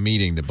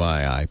GoToMeeting to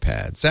buy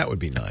iPads. That would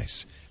be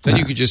nice. Then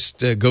you could just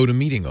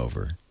GoToMeeting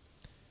over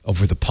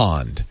the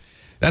pond.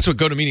 That's what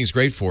GoToMeeting is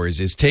great for.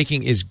 Is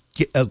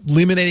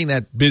eliminating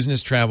that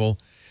business travel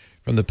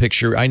from the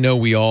picture. I know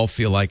we all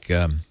feel like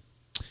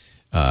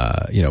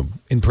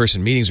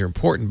in-person meetings are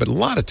important, but a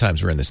lot of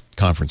times we're in this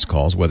conference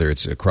calls, whether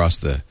it's across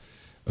the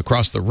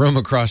room,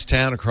 across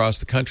town, across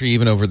the country,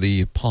 even over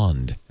the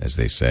pond, as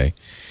they say.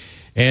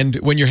 And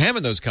when you're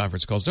having those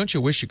conference calls, don't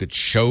you wish you could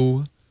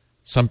show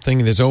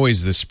something? There's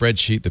always the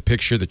spreadsheet, the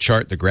picture, the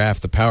chart, the graph,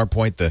 the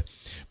PowerPoint, the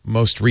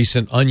most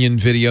recent Onion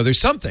video. There's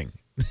something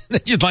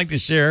that you'd like to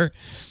share.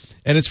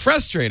 And it's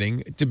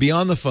frustrating to be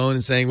on the phone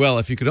and saying, well,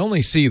 if you could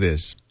only see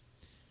this.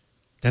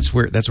 That's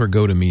where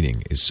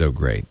GoToMeeting is so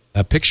great.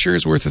 A picture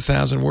is worth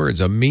 1,000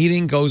 words. A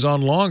meeting goes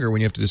on longer when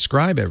you have to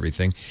describe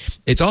everything.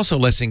 It's also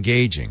less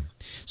engaging.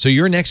 So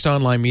your next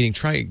online meeting,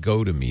 try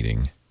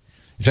GoToMeeting.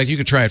 In fact, you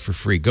could try it for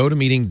free.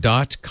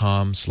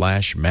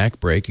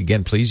 GoToMeeting.com/MacBreak.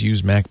 Again, please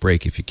use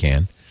MacBreak if you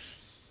can.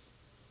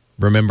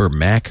 Remember,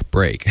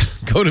 MacBreak.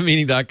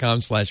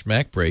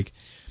 GoToMeeting.com/MacBreak.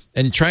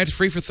 And try it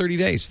free for 30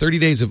 days. 30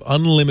 days of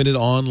unlimited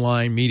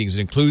online meetings.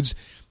 It includes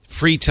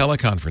free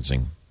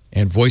teleconferencing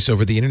and voice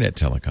over the internet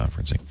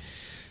teleconferencing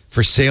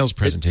for sales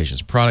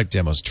presentations, product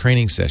demos,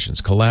 training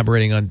sessions,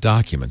 collaborating on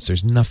documents.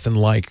 There's nothing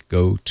like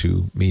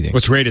GoToMeeting.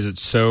 What's great is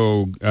it's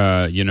so,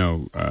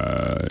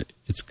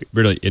 it's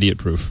really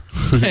idiot-proof.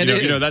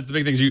 That's the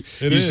big thing. You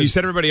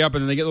set everybody up,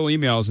 and then they get little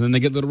emails, and then they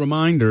get little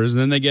reminders,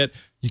 and then they get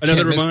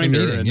another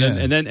reminder,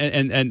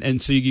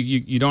 and so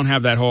you don't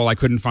have that whole I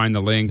couldn't find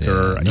the link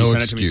or you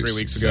sent it to me 3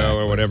 weeks ago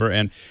or whatever,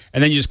 and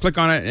then you just click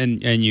on it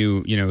and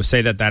you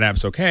say that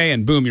app's okay,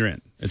 and boom, you're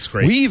in. It's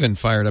great. We even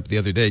fired up the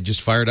other day, just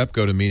fired up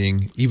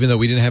GoToMeeting, even though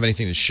we didn't have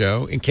anything to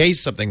show, in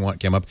case something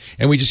came up,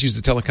 and we just used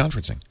the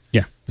teleconferencing.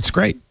 Yeah. It's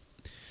great.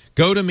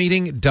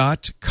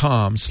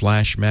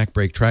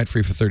 GoToMeeting.com/MacBreak. Try it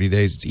free for 30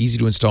 days. It's easy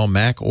to install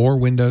Mac or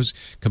Windows,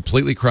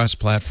 completely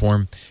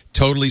cross-platform,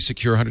 totally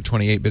secure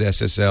 128-bit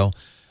SSL,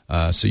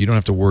 so you don't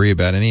have to worry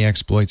about any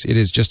exploits. It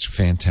is just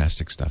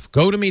fantastic stuff.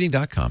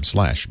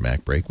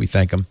 GoToMeeting.com/MacBreak. We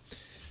thank them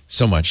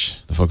so much.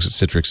 The folks at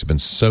Citrix have been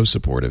so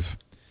supportive.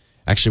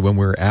 Actually, when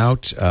we're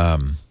out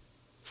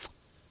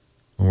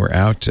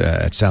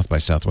at South by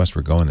Southwest,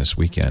 we're going this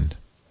weekend.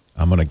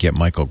 I'm going to get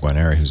Michael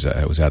Guarneri, who's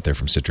out there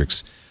from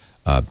Citrix,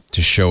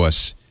 to show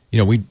us.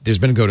 There's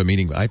been a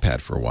GoToMeeting iPad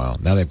for a while.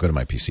 Now they've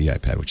GoToMyPC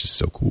iPad, which is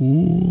so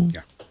cool.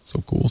 Yeah,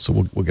 so cool. So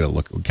we'll get a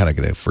look. We'll kind of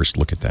get a first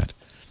look at that.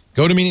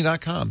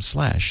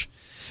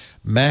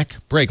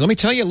 GoToMeeting.com/MacBreak. Let me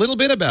tell you a little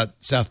bit about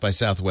South by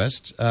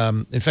Southwest.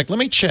 In fact, let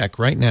me check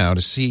right now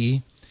to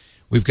see.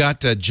 We've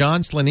got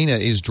John Slanina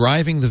is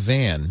driving the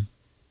van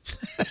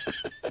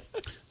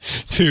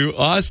to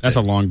Austin. That's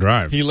a long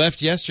drive. He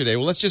left yesterday.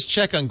 Well, let's just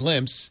check on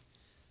Glimpse.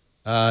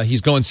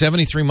 He's going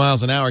 73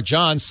 miles an hour.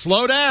 John,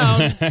 slow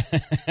down.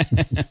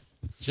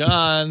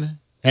 John.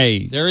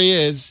 Hey. There he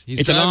is.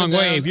 It's a long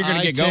way if you're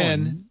going to get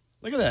going.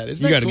 Look at that.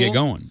 Isn't you that cool? You got to get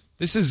going.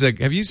 This is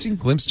have you seen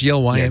Glimpse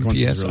GLYMPS?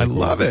 Really I cool.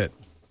 love it.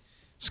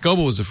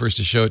 Scoble was the first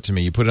to show it to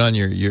me. You put it on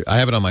your I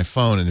have it on my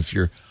phone, and if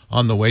you're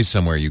on the way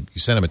somewhere, you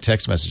send him a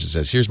text message that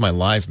says, here's my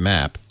live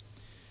map.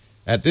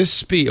 At this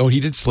speed, he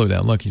did slow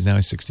down. Look, he's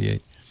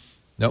 68.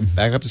 Nope,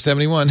 back up to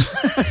 71.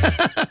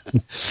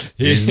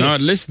 He's not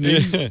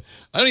listening.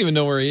 I don't even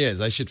know where he is.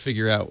 I should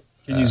figure out.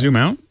 Can you zoom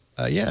out?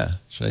 Yeah.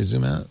 Should I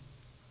zoom out?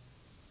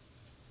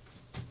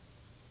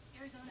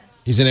 Arizona.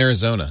 He's in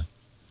Arizona.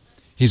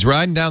 He's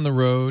riding down the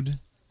road,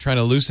 trying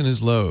to loosen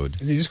his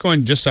load. Is he just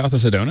going just south of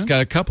Sedona? He's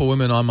got a couple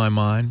women on my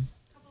mind.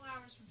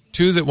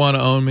 2 that want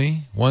to own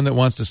me, 1 that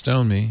wants to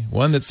stone me,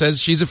 1 that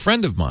says she's a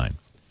friend of mine.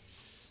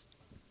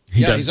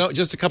 He's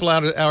just a couple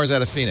hours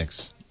out of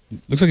Phoenix.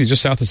 Looks like he's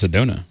just south of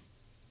Sedona.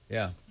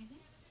 Yeah.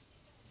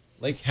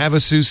 Lake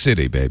Havasu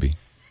City, baby.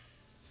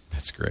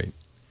 That's great.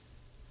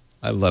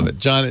 I love it.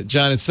 John,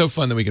 it's so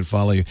fun that we can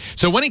follow you.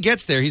 So when he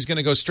gets there, he's going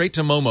to go straight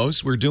to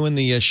Momo's. We're doing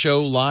the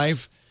show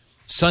live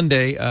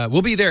Sunday.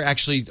 We'll be there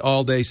actually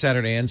all day,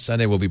 Saturday and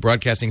Sunday. We'll be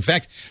broadcasting. In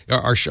fact,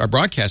 our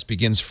broadcast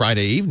begins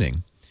Friday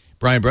evening.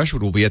 Brian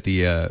Brushwood will be at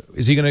the,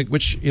 is he going to,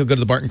 he'll go to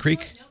the Barton Creek?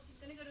 No, he's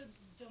going to go to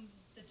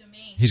the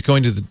Domain. He's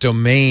going to the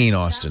Domain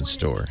Austin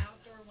store.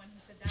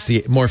 It's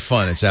the more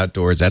fun. It's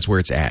outdoors. That's where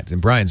it's at.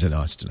 And Brian's an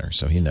Austiner,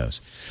 so he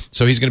knows.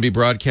 So he's going to be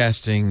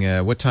broadcasting.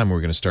 What time are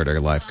we going to start our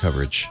live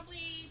coverage?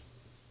 Probably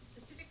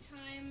Pacific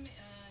time,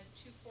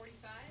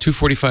 2:45.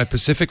 2:45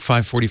 Pacific,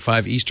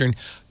 5:45 Eastern.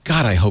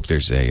 God, I hope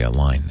there's a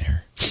line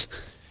there.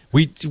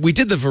 We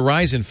did the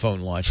Verizon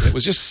phone launch, and it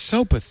was just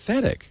so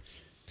pathetic.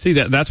 See,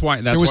 that's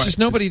why there was just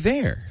nobody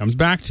there. Comes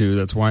back to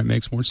that's why it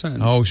makes more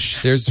sense. Oh,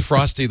 there's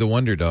Frosty the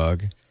Wonder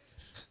Dog.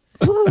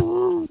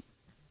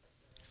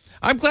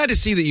 I'm glad to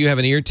see that you have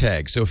an ear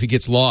tag, so if he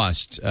gets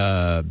lost,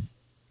 they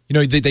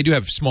do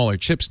have smaller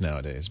chips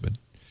nowadays, but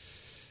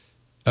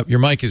your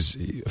mic is...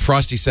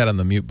 Frosty sat on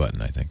the mute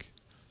button, I think.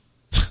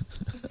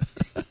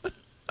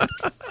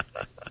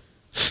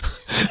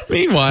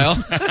 Meanwhile,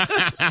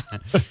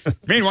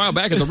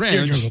 back at the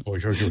ranch.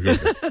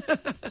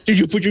 Did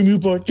you put your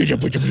mute button? Did you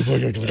put your mute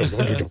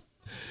button?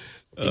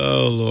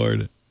 Oh,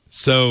 Lord.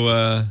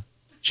 So...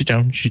 Sit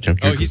down.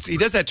 Oh, he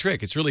does that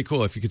trick. It's really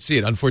cool if you could see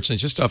it. Unfortunately,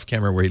 just off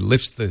camera where he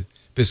lifts the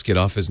biscuit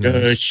off his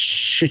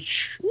nose.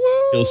 Woo!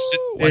 He'll sit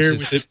Watch there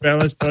this. with it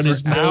balanced on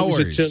his nose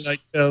hours. until I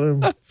tell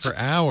him. For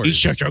hours. He's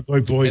such a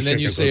good boy. And then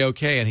you such a say, good-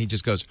 okay, and he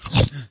just goes,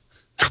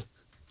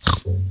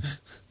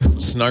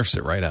 snarfs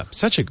it right up.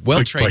 Such a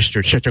well-trained.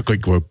 Buster, such a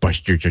good boy.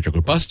 Buster, such a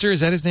good boy. Buster,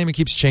 is that his name? It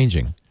keeps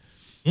changing.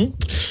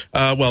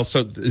 Well,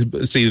 so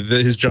see,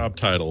 his job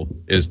title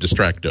is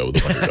Distracto,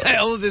 the Wonder Dog.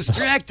 El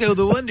Distracto,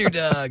 the Wonder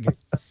Dog.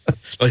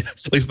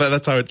 At least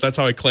that's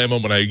how I claim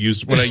him when I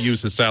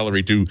use his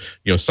salary to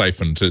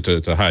siphon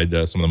to hide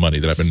some of the money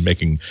that I've been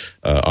making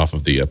off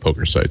of the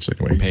poker sites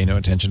anyway. Pay no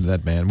attention to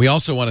that man. We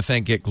also want to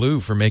thank Get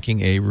Glue for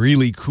making a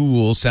really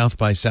cool South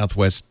by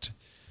Southwest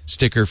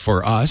sticker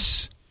for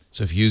us.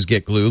 So if you use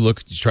Get Glue,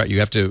 you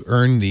have to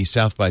earn the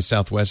South by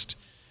Southwest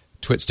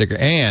Twit sticker.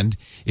 And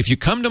if you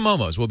come to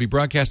Momo's, we'll be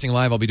broadcasting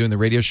live. I'll be doing the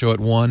radio show at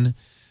 1,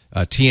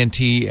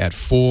 TNT at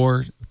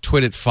 4,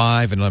 Twit at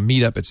 5, and a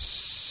meetup at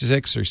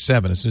 6 or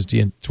 7 as soon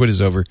as Twit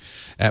is over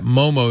at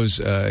Momo's.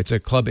 It's a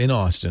club in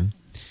Austin.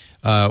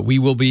 We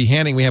will be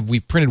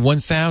we've printed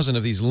 1,000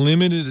 of these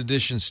limited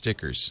edition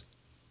stickers.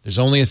 There's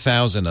only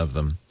 1,000 of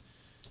them.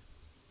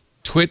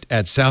 Twit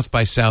at South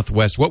by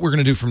Southwest. What we're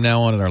going to do from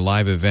now on at our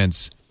live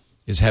events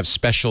is have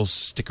special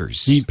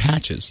stickers. You need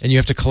patches. And you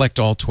have to collect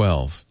all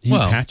 12. You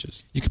need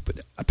patches. You could put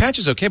a patch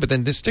is okay, but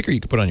then this sticker you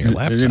could put on your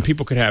laptop. And then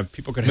people could have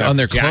on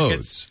their jackets,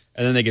 clothes.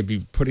 and then they could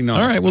be putting on.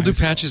 All right, we'll do nice-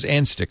 patches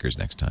and stickers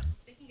next time.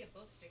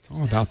 It's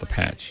all about the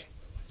patch.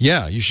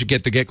 Yeah, you should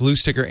get the Get Glue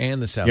sticker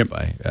and the South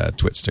by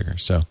Twit sticker.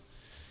 So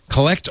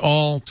collect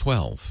all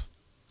 12.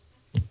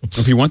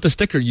 If you want the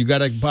sticker, you got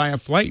to buy a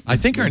flight. I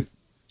think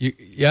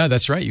yeah,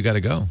 that's right. You got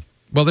to go.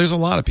 Well, there's a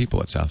lot of people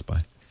at South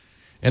by.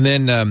 And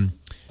then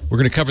we're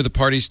going to cover the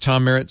parties.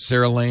 Tom Merritt,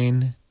 Sarah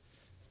Lane,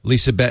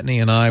 Lisa Bettany,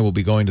 and I will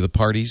be going to the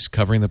parties,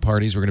 covering the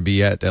parties. We're going to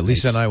be at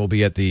Lisa and I will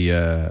be at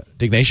the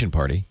Dignation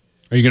party.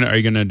 Are you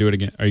gonna do it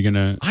again? Are you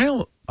gonna? I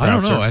don't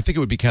know. I think it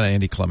would be kind of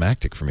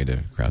anticlimactic for me to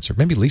crowd surf.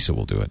 Maybe Lisa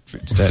will do it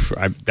instead.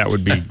 That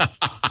would be.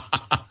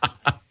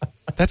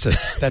 That's a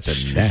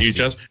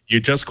nasty. You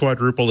just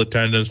quadrupled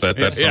attendance. That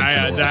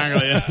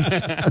exactly.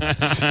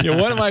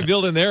 Yeah, what am I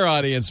building their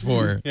audience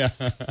for? Yeah.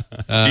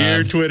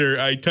 Dear Twitter,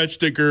 I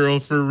touched a girl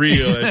for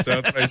real at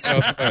South by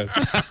Southwest.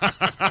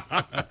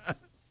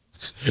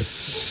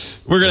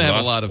 We're going to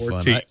have a lot of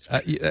fun.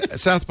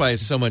 South by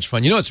is so much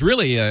fun. It's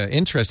really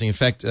interesting. In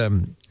fact,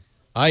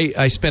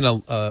 I spent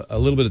a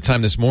little bit of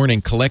time this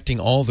morning collecting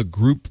all the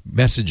group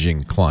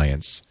messaging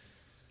clients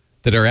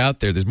that are out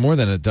there. There's more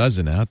than a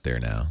dozen out there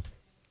now.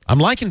 I'm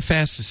liking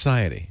Fast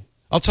Society.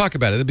 I'll talk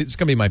about it. It's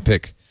going to be my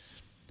pick.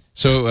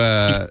 So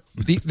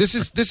this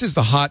is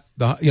the hot.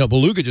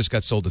 Beluga just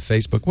got sold to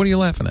Facebook. What are you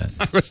laughing at?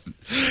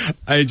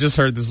 I just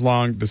heard this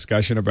long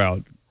discussion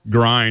about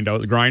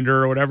Grindr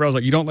or whatever. I was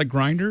like, you don't like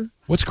Grindr?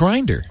 What's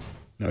Grindr?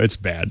 No, it's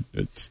bad.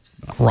 It's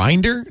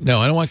Grindr? No,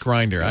 I don't want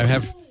Grindr. I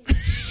have.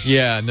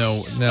 Yeah,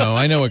 no.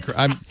 I know what.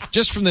 I'm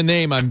just from the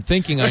name. I'm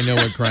thinking I know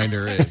what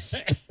Grindr is.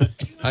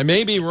 I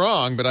may be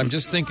wrong, but I'm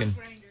just thinking.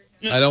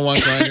 I don't want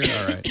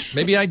Grindr. All right.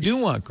 Maybe I do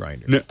want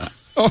Grindr. No.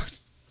 Oh.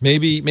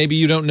 Maybe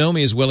you don't know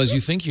me as well as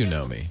you think you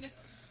know me.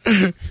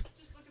 Just look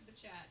at the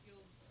chat.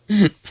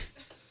 You'll.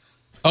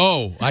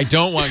 Oh, I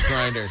don't want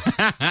Grindr.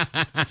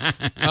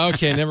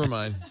 Okay, never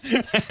mind.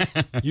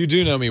 You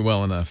do know me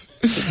well enough.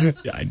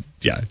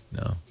 Yeah.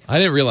 No, I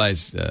didn't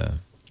realize.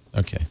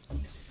 Okay,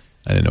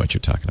 I didn't know what you're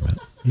talking about.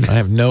 I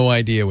have no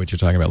idea what you're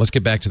talking about. Let's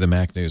get back to the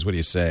Mac news. What do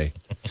you say?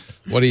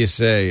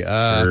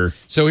 Sure.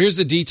 So here's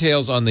the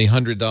details on the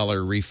 $100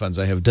 refunds.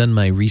 I have done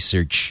my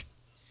research.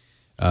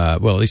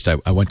 Well, at least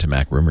I went to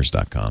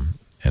MacRumors.com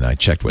and I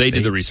checked what they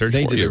did the research.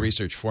 They did the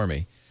research for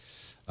me.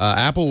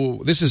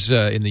 Apple. This is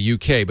in the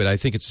UK, but I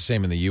think it's the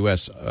same in the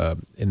US.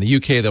 In the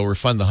UK, they'll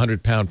refund the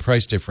 £100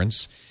 price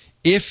difference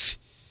if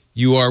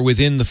you are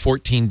within the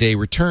 14-day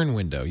return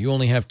window. You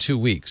only have 2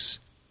 weeks.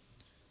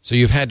 So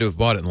you've had to have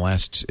bought it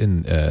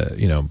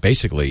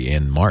basically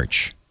in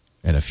March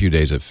and a few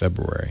days of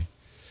February.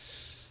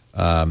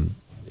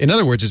 In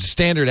other words, it's a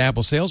standard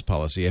Apple sales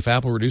policy. If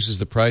Apple reduces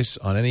the price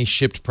on any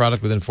shipped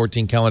product within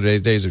 14 calendar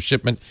days of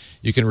shipment,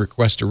 you can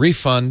request a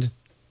refund.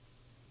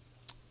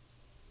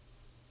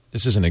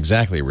 This isn't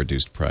exactly a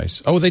reduced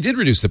price. Oh, they did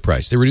reduce the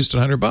price. They reduced it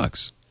 $100.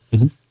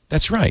 Mm-hmm.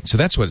 That's right. So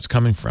that's what it's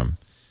coming from.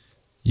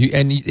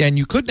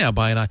 You could now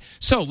buy an iPad.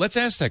 So let's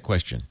ask that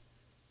question.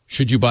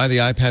 Should you buy the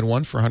iPad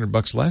 1 for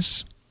 $100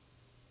 less?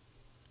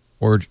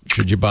 Or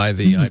should you buy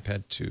the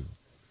iPad 2?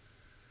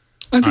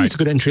 I think it's a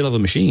good entry-level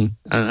machine.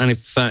 And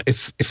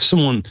if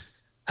someone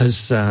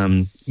has,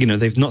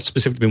 they've not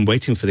specifically been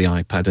waiting for the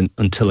iPad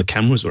until the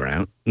cameras were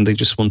out, and they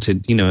just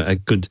wanted, a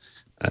good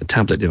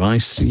tablet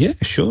device, yeah,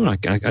 sure.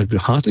 I'd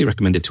heartily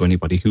recommend it to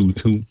anybody who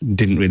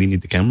didn't really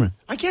need the camera.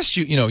 I guess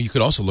you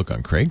could also look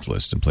on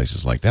Craigslist and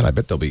places like that. I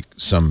bet there'll be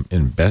some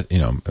in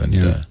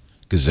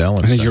Gazelle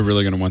and I think stuff. you're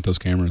really going to want those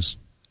cameras.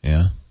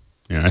 Yeah.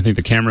 Yeah, I think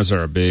the cameras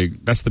are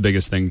that's the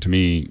biggest thing to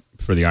me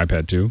for the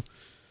iPad 2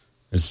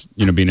 is,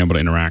 being able to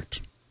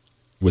interact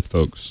with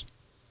folks.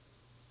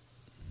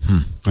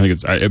 I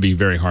think it'd be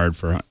very hard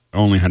for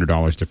only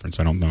 $100 difference.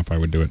 I don't know if I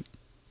would do it.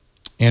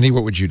 Andy,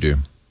 what would you do?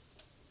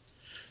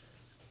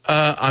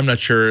 I'm not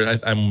sure.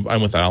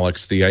 I'm with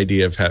Alex. The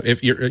idea of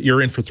if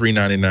you're in for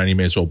 $3.99, you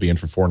may as well be in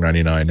for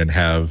 $4.99 and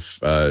have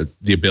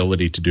the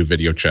ability to do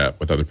video chat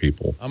with other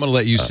people. I'm going to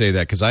let you say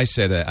that because I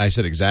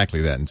said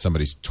exactly that, and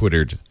somebody's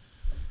twittered.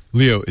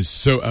 Leo is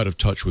so out of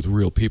touch with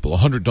real people.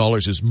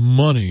 $100 is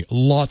money,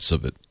 lots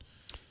of it.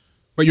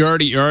 But you're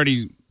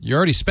already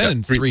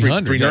spending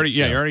 $300.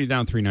 You're already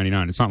down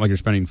 $3.99. It's not like you're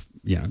spending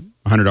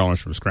 $100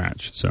 from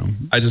scratch. So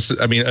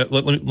let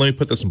me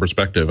put this in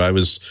perspective.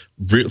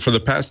 For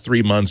the past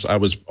 3 months, I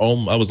was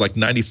like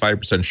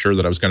 95% sure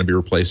that I was going to be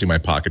replacing my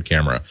pocket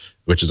camera,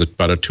 which is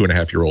about a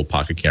 2.5-year-old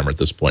pocket camera at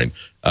this point,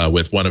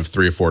 with one of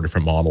 3 or 4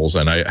 different models.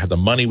 And I had the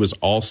money was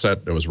all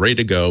set. It was ready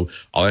to go.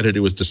 All I had to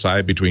do was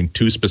decide between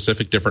 2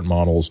 specific different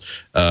models.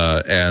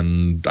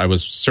 And I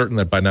was certain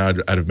that by now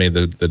I'd have made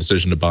the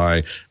decision to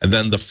buy. And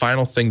then the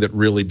final thing that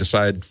really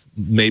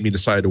made me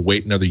decide to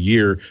wait another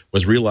year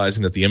was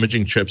realizing that the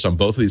imaging chips on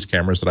both of these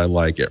cameras that I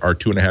like are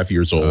 2.5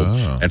 years old.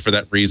 Oh. And for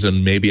that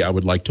reason, maybe I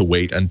would like to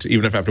wait. And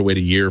even if I have to wait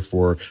a year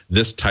for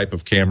this type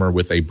of camera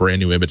with a brand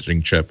new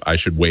imaging chip, I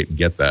should wait and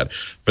get that.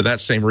 For that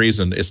same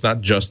reason, it's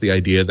not just the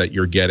idea that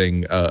you're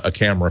getting a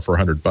camera for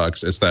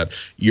 $100. It's that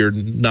you're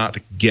not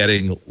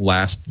getting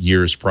last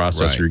year's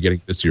processor. Right. You're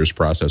getting this year's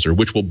processor,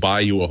 which will buy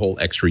you a whole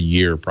extra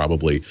year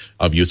probably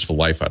of useful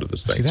life out of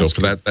this thing. So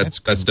for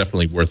that's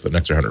definitely worth an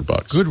extra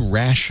 $100. Good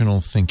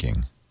rational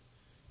thinking.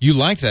 You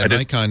like that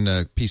Nikon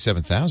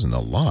P7000 a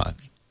lot.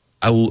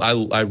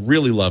 I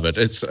really love it.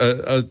 It's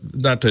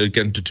not to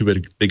get into too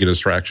big a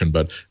distraction,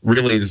 but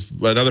really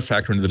another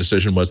factor in the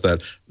decision was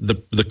that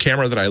the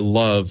camera that I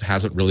love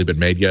hasn't really been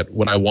made yet.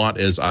 What I want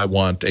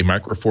a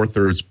micro four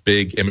thirds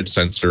big image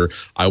sensor.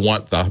 I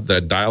want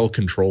the dial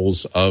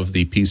controls of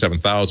the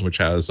P7000, which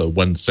has a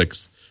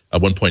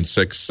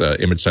 1.6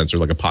 image sensor,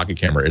 like a pocket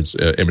camera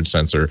image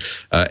sensor,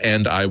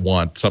 and I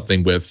want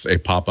something with a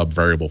pop-up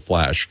variable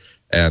flash.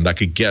 And I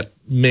could get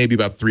maybe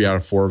about 3 out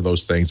of 4 of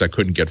those things. I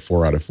couldn't get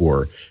 4 out of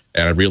 4.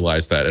 And I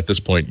realized that at this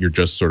point, you're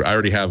just sort of. I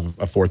already have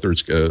a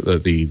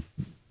 4/3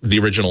 the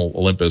original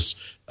Olympus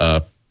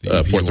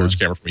 4/3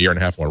 camera from a year and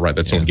a half ago. Right,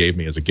 that someone gave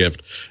me as a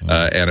gift.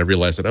 And I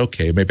realized that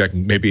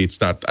maybe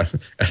it's not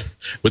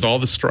with all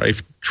the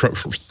strife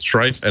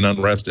and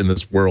unrest in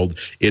this world.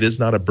 It is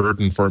not a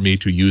burden for me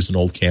to use an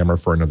old camera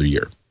for another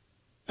year.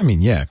 I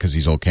mean, yeah, because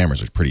these old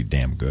cameras are pretty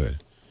damn good.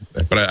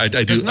 But I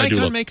do. Does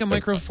Nikon make a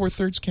micro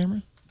 4/3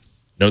 camera?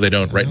 No, they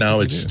don't. Right now,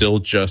 it's still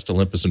just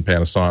Olympus and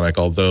Panasonic,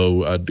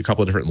 although a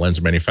couple of different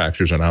lens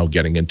manufacturers are now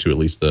getting into at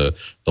least the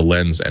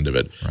lens end of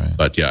it. Right.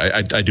 But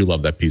yeah, I do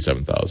love that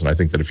P7000. I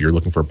think that if you're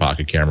looking for a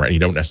pocket camera and you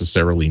don't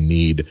necessarily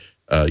need,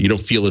 you don't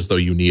feel as though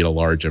you need a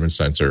large image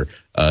sensor,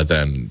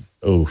 then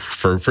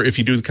for if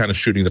you do the kind of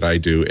shooting that I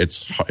do,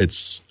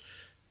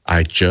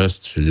 I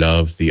just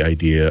love the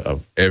idea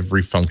of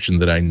every function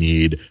that I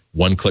need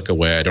one click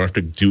away. I don't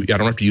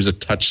have to use a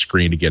touch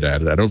screen to get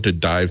at it. I don't have to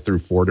dive through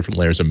 4 different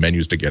layers of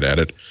menus to get at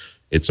it.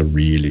 It's a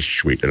really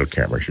sweet little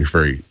camera. It's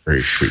very,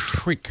 very sweet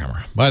camera. Sweet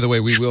camera. By the way,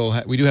 we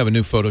do have a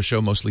new photo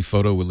show, mostly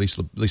photo with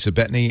Lisa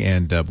Bettany,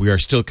 and we are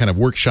still kind of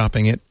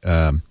workshopping it.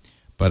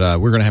 But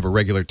we're going to have a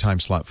regular time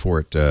slot for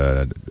it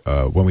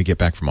when we get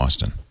back from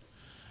Austin.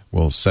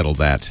 We'll settle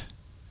that,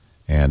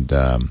 and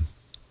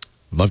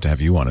love to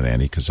have you on it,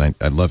 Andy, because I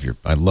love your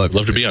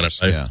to be on it.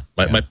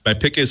 My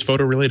pick is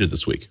photo related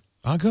this week.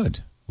 Ah, good.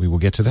 We will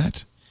get to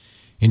that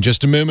in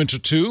just a moment or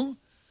two.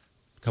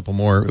 A couple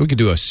more. We could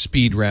do a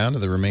speed round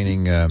of the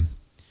remaining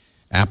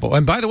Apple.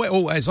 And by the way,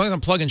 as long as I'm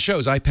plugging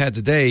shows, iPad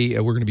Today,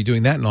 we're going to be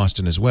doing that in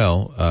Austin as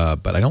well.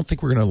 But I don't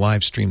think we're going to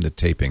live stream the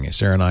taping.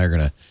 Sarah and I are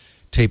going to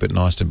tape it in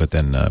Austin, but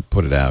then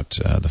put it out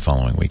the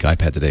following week.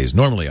 iPad Today is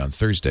normally on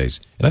Thursdays,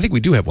 and I think we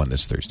do have one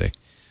this Thursday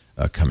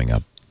coming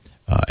up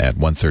at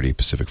 1:30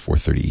 Pacific,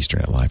 4:30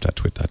 Eastern at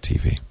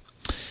live.twit.tv.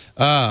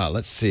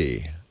 Let's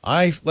see.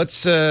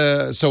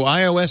 So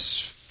iOS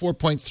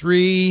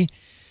 4.3.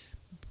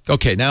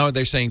 Okay, now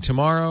they're saying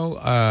tomorrow.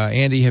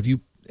 Andy,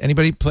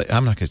 anybody play?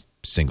 I'm not going to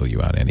single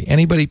you out, Andy.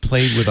 Anybody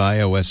played with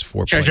iOS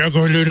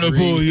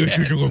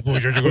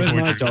 4.3? Where's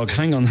my dog?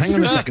 Hang on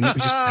a second. Let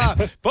me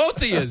just...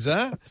 Both of you,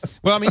 huh?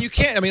 Well, I mean, you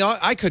can't. I mean,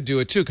 I could do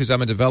it too because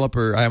I'm a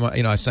developer.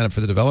 I signed up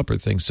for the developer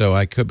thing, so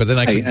I could. But then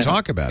I couldn't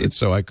talk about it,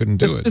 so I couldn't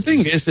do it. The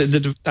thing is that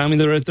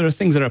there are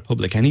things that are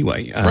public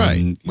anyway.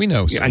 Right. We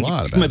know a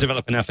lot about it. I'm a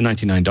developer now for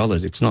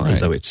 $99. It's not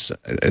as though it's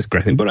a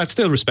great thing, but I'd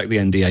still respect the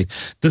NDA.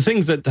 The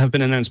things that have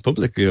been announced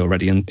publicly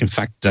already, and in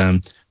fact,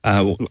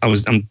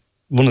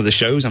 one of the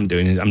shows I'm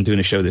doing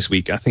a show this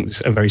week. I think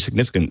it's a very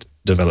significant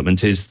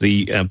development is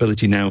the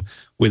ability now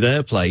with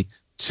AirPlay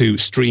to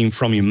stream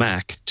from your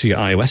Mac to your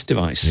iOS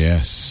device.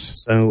 Yes.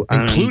 So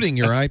including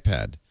your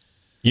iPad.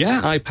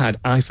 Yeah, iPad,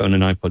 iPhone,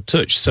 and iPod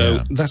Touch. So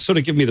that's sort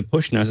of given me the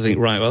push now to think,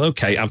 right, well,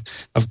 okay,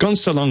 I've gone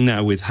so long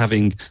now with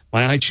having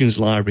my iTunes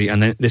library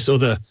and then this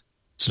other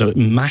sort of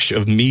mash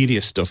of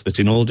media stuff that's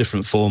in all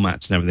different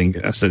formats and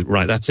everything. I said,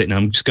 right, that's it. Now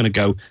I'm just going to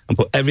go and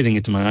put everything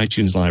into my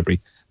iTunes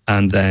library.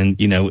 And then,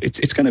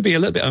 it's going to be a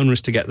little bit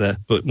onerous to get there.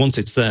 But once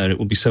it's there, it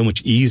will be so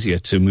much easier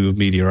to move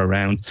media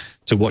around,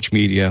 to watch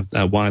media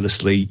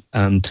wirelessly.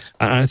 And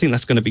I think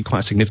that's going to be quite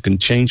a significant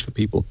change for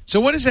people.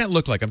 So what does that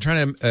look like? I'm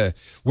trying to,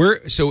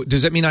 so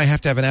does that mean I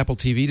have to have an Apple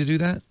TV to do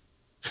that?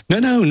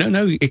 No.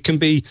 It can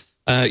be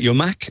your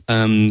Mac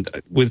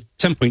with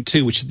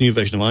 10.2, which is the new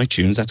version of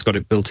iTunes. That's got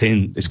it built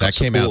in. That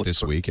came out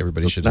this week.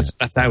 Everybody should.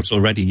 That's out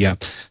already. Yeah.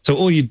 So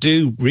all you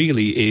do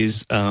really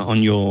is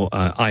on your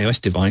iOS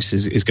device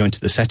is go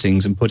into the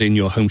settings and put in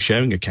your home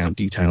sharing account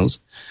details,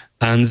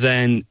 and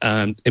then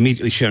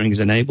immediately sharing is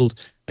enabled,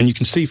 and you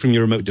can see from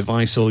your remote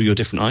device all your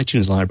different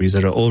iTunes libraries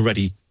that are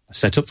already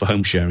set up for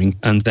home sharing,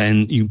 and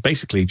then you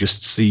basically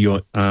just see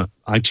your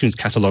iTunes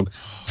catalog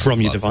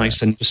from your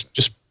device and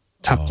just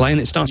tap play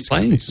and it starts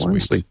playing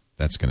wirelessly.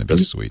 That's going to be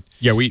sweet.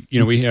 Yeah,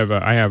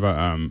 I have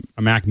a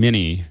Mac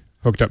Mini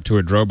hooked up to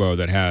a Drobo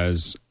that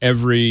has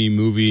every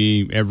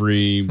movie,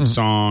 every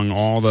song,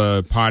 all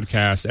the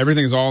podcasts,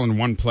 everything's all in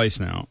one place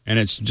now, and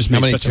it's just how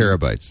many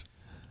terabytes?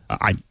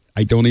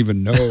 I don't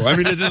even know. I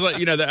mean, it's just like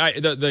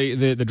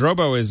the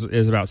Drobo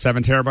is about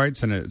 7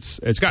 terabytes, and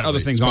it's got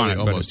other things on it,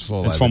 but it's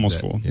almost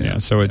full. Yeah,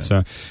 so it's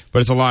but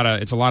it's a lot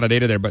of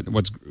data there. But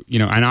what's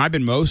and I've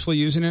been mostly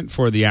using it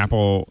for the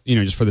Apple,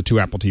 just for the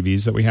 2 Apple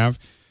TVs that we have.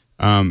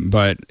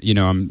 But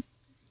I'm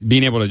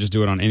being able to just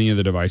do it on any of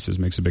the devices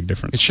makes a big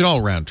difference. It should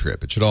all round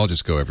trip. It should all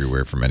just go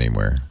everywhere from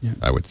anywhere. Yeah.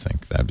 I would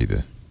think that'd be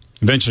the.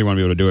 Eventually, you want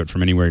to be able to do it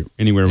from anywhere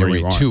where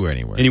you are. To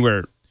anywhere.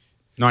 Anywhere.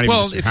 Not even.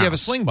 Well, if you have a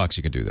Slingbox,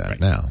 you can do that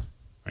now.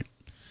 Right.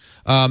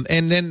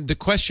 And then the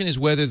question is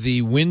whether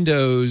the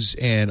Windows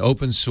and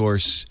open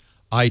source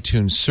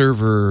iTunes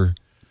server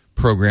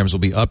programs will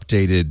be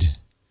updated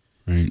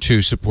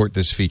to support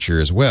this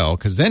feature as well,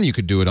 because then you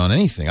could do it on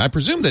anything. I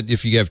presume that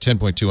if you have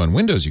 10.2 on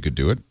Windows, you could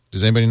do it.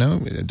 Does anybody know?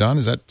 Don,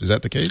 is that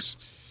the case?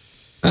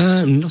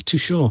 I'm not too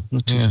sure.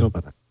 Not too sure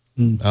about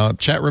that.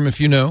 Chat room, if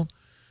you know,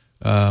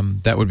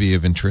 that would be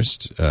of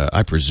interest.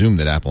 I presume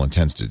that Apple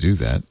intends to do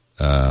that,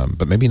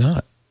 but maybe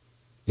not.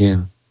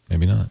 Yeah.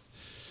 Maybe not.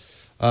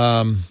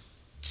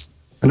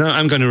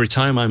 I'm going to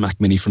retire my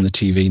Mac Mini from the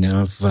TV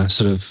now. I've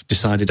sort of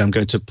decided I'm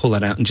going to pull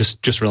that out and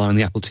just rely on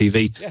the Apple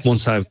TV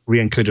once I've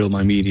re-encoded all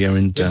my media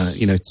and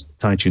it's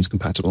iTunes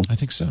compatible. I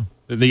think so.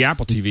 The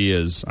Apple TV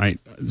is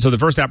so the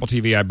first Apple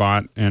TV I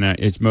bought, and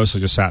it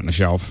mostly just sat on the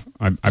shelf.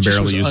 I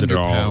barely used it at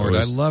all.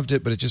 I loved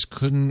it, but it just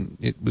couldn't.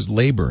 It was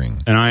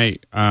laboring. And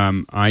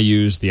I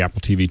use the Apple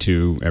TV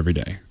 2 every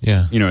day.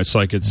 Yeah, it's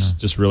like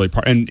just really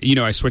part. And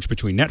I switch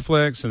between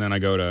Netflix, and then I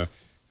go to.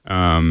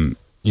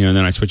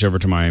 Then I switch over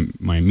to my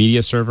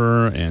media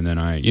server, and then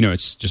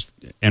it's just.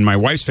 And my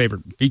wife's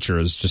favorite feature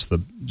is just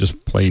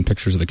playing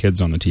pictures of the kids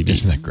on the TV.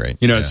 Isn't that great?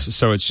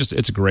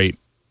 It's a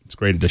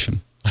great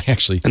addition.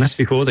 And that's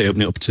before they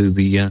open it up to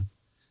the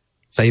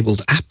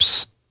fabled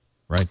apps,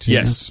 right?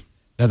 Yes.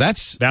 Now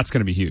that's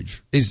going to be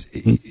huge. Does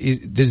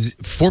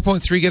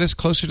 4.3 get us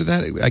closer to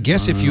that? I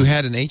guess if you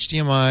had an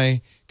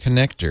HDMI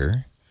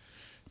connector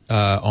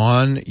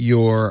on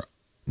your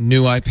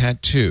new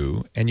iPad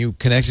 2 and you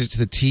connect it to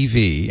the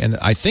TV, and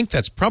I think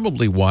that's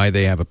probably why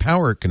they have a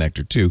power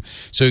connector too.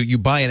 So you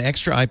buy an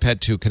extra iPad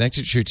 2, connect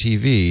it to your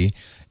TV,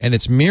 and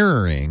it's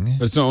mirroring.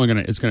 But it's not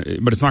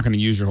going to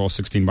use your whole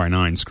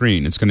 16:9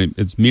 screen. It's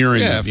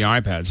mirroring the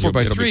iPad. So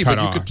 4:3,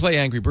 but you could play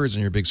Angry Birds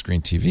on your big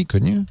screen TV,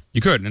 couldn't you?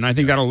 You could, and I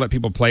think that'll let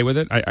people play with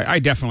it. I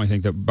definitely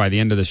think that by the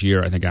end of this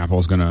year, I think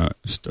Apple's going to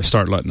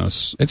start letting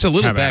us. It's a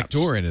little back apps.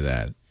 door into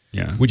that.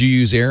 Yeah. Would you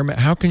use Air?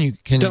 How can you?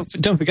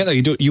 Don't forget though,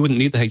 you wouldn't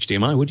need the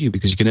HDMI, would you?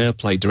 Because you can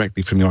AirPlay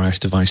directly from your iOS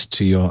device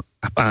to your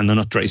app, and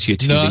not directly to your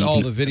TV. Not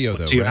all the video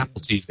though, to your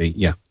Apple TV.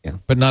 Yeah.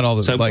 But not all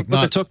the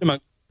they're talking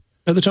about.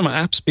 No, they're talking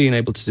about apps being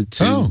able to the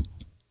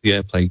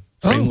AirPlay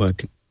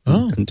framework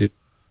and do.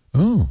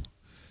 Oh,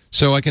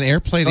 so I can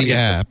AirPlay the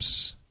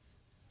apps.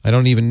 I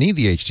don't even need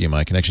the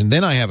HDMI connection.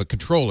 Then I have a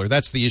controller.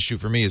 That's the issue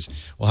for me is,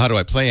 well, how do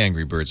I play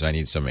Angry Birds? I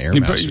need some Air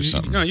Mouse or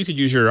something. No, you could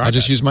use your iPad. I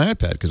just use my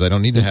iPad because I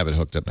don't need to have it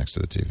hooked up next to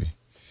the TV.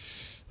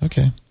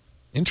 Okay.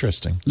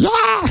 Interesting.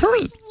 Yeah,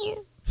 hurry.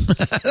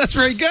 That's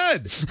very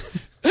good.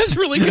 That's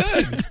really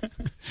good.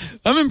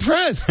 I'm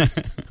impressed.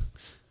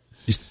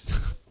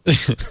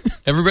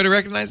 Everybody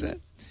recognize that?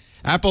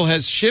 Apple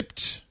has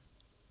shipped,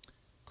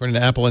 according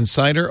to Apple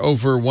Insider,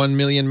 over 1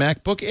 million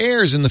MacBook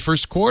Airs in the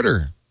first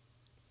quarter.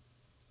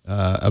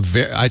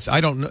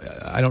 I don't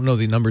know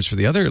the numbers for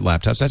the other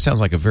laptops. That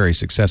sounds like a very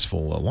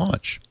successful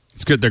launch.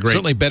 It's good. They're great.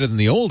 Certainly better than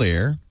the old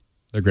Air.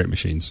 They're great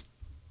machines.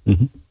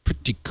 Mm-hmm.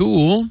 Pretty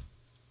cool.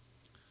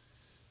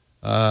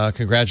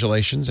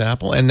 Congratulations,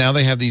 Apple. And now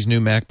they have these new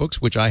MacBooks,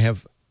 which I'm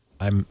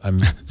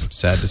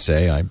sad to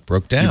say I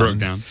broke down. You broke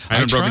down. I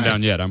haven't broken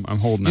down yet. I'm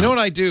holding out. You know what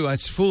I do?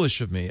 It's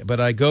foolish of me, but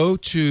I go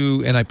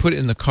to and I put it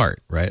in the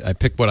cart, right? I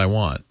pick what I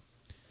want,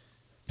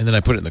 and then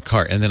I put it in the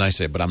cart, and then I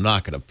say, but I'm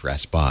not going to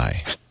press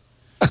buy.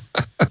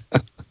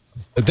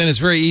 But then it's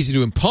very easy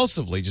to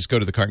impulsively just go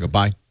to the cart and go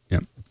buy.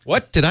 Yep.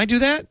 What? Did I do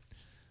that?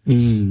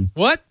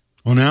 What?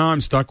 Well, now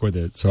I'm stuck with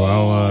it, so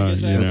I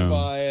guess I have to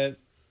buy it.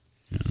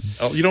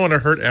 Yeah. You don't want to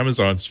hurt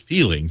Amazon's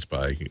feelings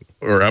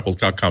or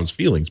Apple.com's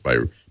feelings by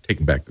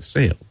taking back the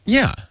sale.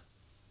 Yeah.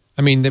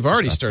 I mean, they've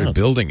already started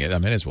building it. I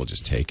might as well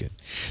just take it.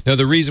 Now,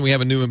 the reason we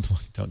have a new employee,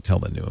 don't tell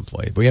the new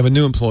employee, but we have a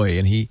new employee,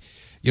 and he,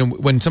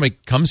 when somebody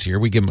comes here,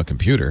 we give him a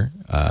computer.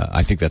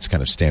 I think that's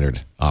kind of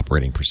standard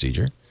operating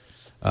procedure.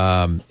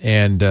 And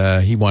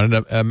he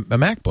wanted a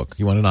MacBook.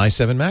 He wanted an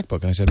i7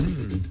 MacBook. And I said,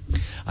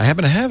 I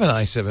happen to have an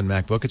i7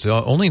 MacBook. It's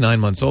only 9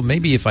 months old.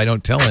 Maybe if I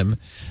don't tell him,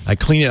 I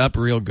clean it up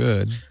real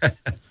good.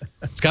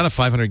 It's got a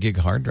 500 gig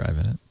hard drive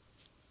in it.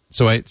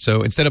 So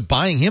instead of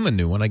buying him a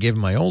new one, I gave him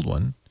my old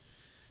one.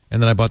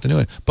 And then I bought the new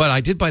one. But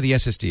I did buy the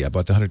SSD. I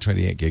bought the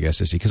 128 gig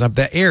SSD because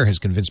that Air has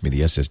convinced me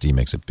the SSD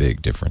makes a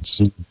big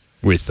difference.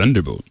 With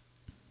Thunderbolt.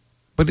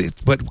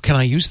 But can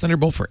I use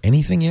Thunderbolt for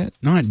anything yet?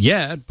 Not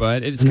yet,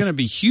 but it's going to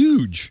be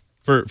huge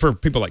for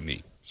people like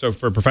me. So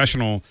for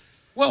professional...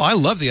 Well, I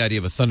love the idea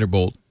of a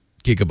Thunderbolt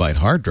gigabyte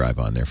hard drive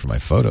on there for my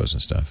photos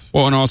and stuff.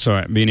 Well, and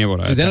also being able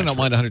to... So then I don't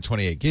mind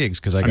 128 gigs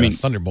because I got a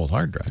Thunderbolt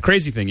hard drive. The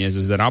crazy thing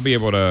is that I'll be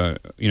able to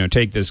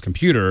take this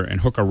computer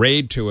and hook a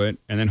RAID to it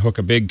and then hook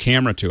a big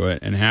camera to it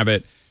and have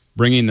it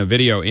bringing the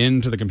video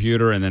into the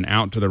computer and then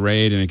out to the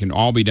RAID, and it can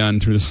all be done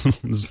through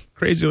this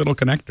crazy little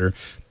connector.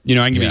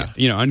 I can give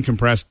you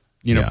uncompressed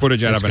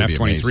footage out of an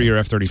F-23 or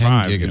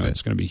F-35.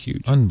 It's going to be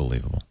huge.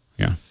 Unbelievable.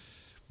 Yeah.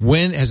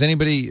 When has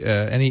anybody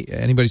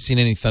seen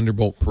any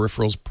Thunderbolt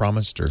peripherals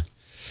promised? Or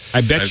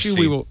I bet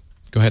we will.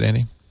 Go ahead,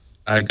 Andy.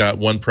 I got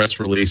one press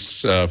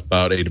release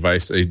about a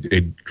device, a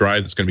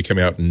drive that's going to be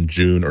coming out in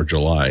June or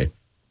July.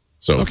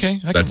 So okay,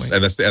 that's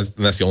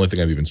the only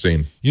thing I've even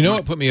seen.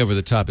 What put me over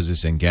the top is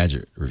this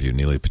Engadget review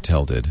Neely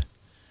Patel did,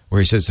 where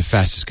he says the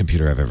fastest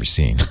computer I've ever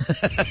seen.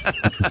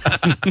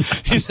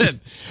 He said,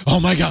 "Oh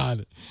my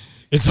God,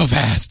 it's so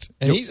fast!"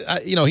 And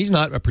he's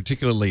not a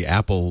particularly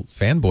Apple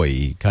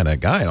fanboy kind of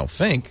guy, I don't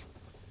think.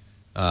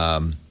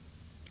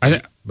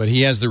 But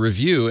he has the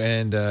review,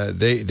 and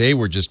they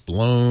were just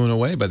blown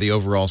away by the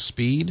overall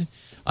speed.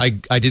 I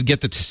did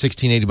get the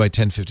 1680 by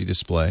 1050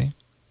 display.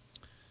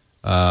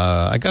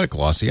 I got a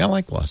glossy. I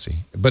like glossy,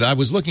 but I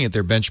was looking at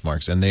their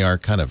benchmarks, and they are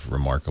kind of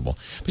remarkable.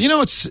 But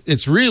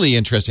it's really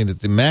interesting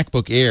that the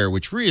MacBook Air,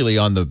 which really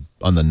on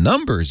the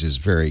numbers is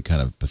very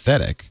kind of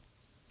pathetic,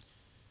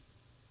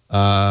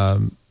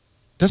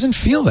 doesn't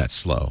feel that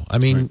slow. I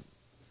mean. Right.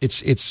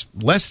 It's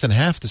less than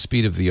half the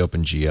speed of the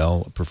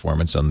OpenGL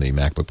performance on the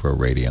MacBook Pro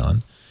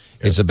Radeon.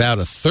 Yeah. It's about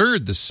a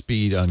third the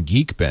speed on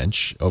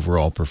Geekbench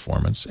overall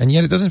performance, and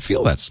yet it doesn't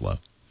feel that slow.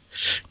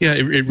 Yeah,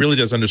 it really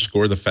does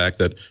underscore the fact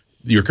that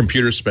your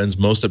computer spends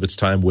most of its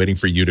time waiting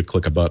for you to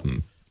click a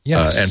button.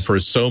 Yes. And for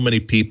so many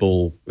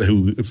people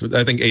who,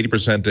 I think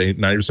 80% to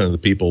 90% of the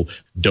people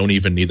don't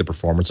even need the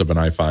performance of an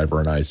i5 or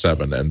an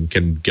i7 and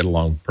can get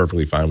along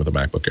perfectly fine with a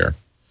MacBook Air.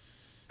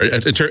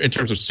 In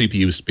terms of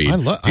CPU speed,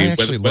 I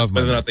actually love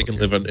whether or not they can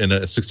live in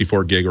a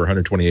 64 gig or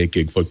 128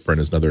 gig footprint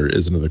is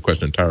another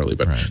question entirely.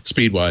 But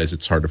speed wise,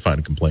 it's hard to find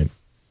a complaint.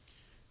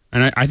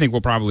 And I think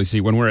we'll probably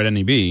see when we're at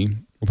NEB,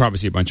 we'll probably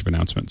see a bunch of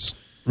announcements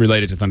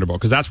related to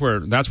Thunderbolt because that's where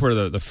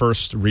the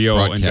first real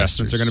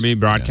investments are going to be.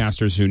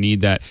 Broadcasters who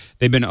need that.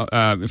 They've been,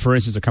 for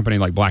instance, a company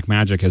like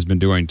Blackmagic has been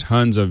doing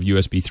tons of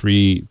USB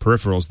 3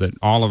 peripherals that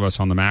all of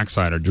us on the Mac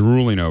side are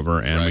drooling over,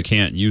 and we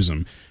can't use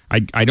them.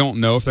 I don't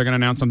know if they're going to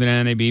announce something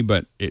at NAB,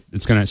 but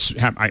it's going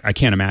to. I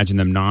can't imagine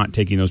them not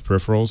taking those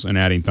peripherals and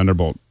adding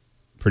Thunderbolt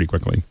pretty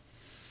quickly.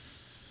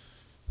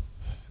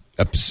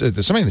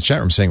 Somebody in the chat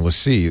room saying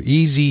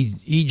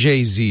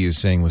EJZ is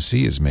saying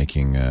LaCie is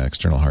making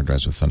external hard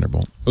drives with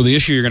Thunderbolt. Well, the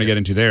issue you're going to get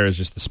into there is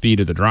just the speed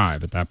of the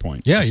drive at that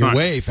point. Yeah, you're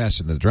way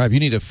faster than the drive. You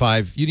need a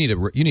 5. You need.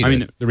 I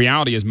mean, the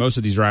reality is most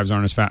of these drives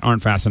aren't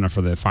fast enough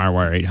for the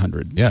FireWire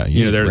 800. Yeah,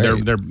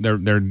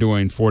 they're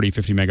doing 40,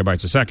 50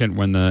 megabytes a second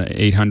when the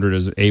 800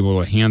 is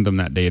able to hand them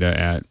that data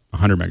at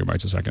 100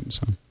 megabytes a second.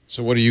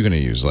 So what are you going to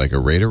use, like a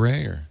RAID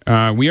array?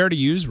 Or? We already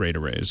use RAID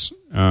arrays,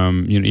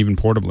 even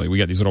portably. We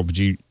got these little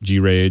G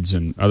RAIDs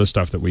and other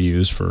stuff that we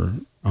use for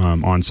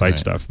on-site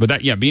stuff.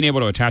 But being able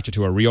to attach it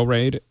to a real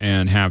RAID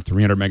and have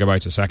 300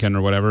 megabytes a second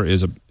or whatever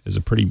is a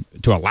pretty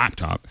to a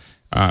laptop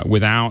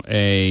without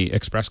a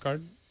express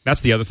card. That's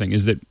the other thing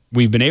is that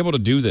we've been able to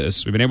do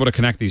this. We've been able to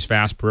connect these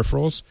fast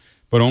peripherals,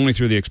 but only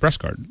through the express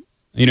card.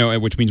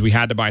 Which means we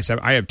had to buy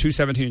I have two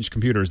 17-inch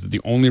computers. That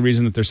the only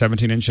reason that they're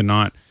 17-inch and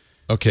not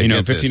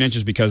 15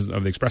 inches because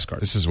of the express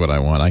card. This is what I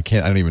want. I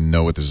don't even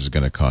know what this is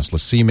going to cost.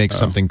 LaCie makes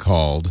something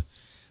called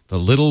the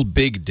Little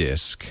Big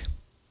Disc.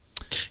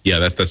 Yeah,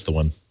 that's the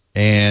one.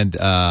 And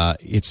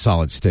it's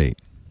solid state.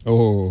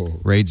 Oh.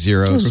 RAID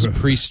 0,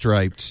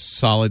 pre-striped,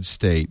 solid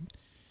state.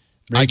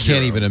 I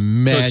can't even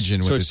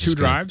imagine what this is. So it's two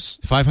drives?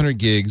 500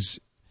 gigs.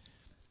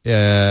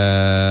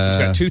 It's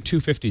got two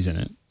 250s in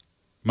it.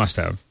 Must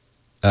have.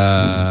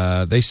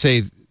 They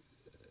say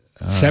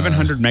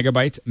 700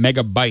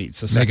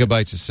 megabytes a second.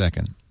 Megabytes a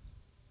second.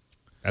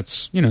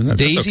 That's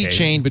daisy okay.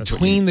 chain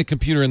between the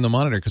computer and the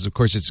monitor because of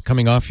course it's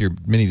coming off your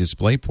mini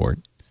display port.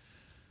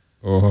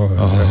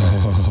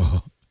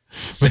 Oh.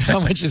 But how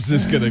much is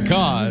this going to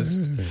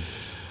cost?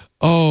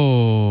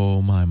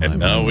 Oh my! And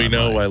now we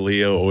know why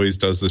Leo always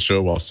does the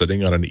show while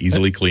sitting on an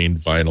easily cleaned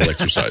vinyl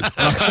exercise.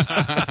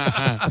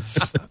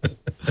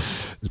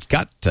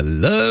 Got to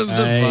love the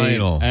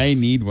vinyl. I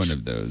need one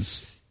of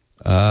those.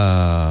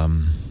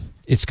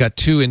 It's got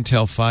 2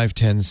 Intel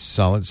 510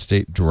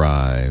 solid-state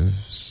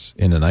drives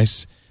in a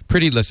nice,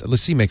 pretty...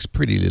 LaCie makes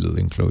pretty little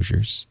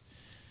enclosures.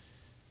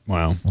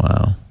 Wow.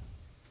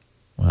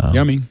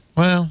 Yummy.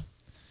 Well,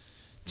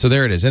 so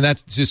there it is. And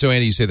that's... So,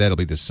 Andy, you say that'll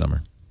be this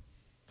summer?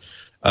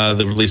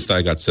 The release that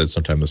I got said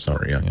sometime this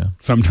summer, yeah.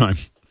 Sometime.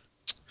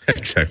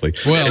 Exactly.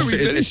 Well,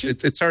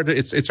 it's hard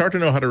to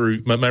know how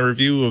to. My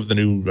review of the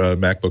new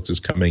MacBooks is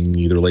coming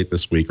either late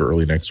this week or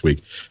early next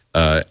week.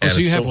 And so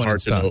you it's have so one hard in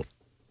to stock? know.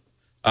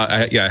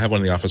 I have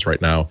one in the office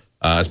right now.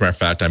 As a matter of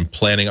fact, I'm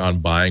planning on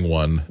buying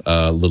one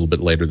a little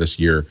bit later this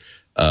year.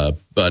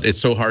 But it's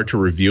so hard to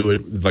review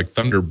it like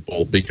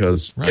Thunderbolt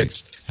because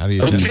it's how do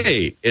you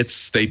okay.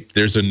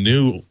 There's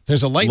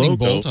a lightning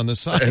logo bolt on the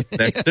side.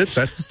 That's it.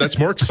 That's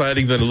more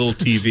exciting than a little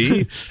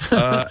TV.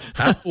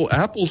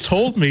 Apple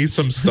told me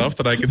some stuff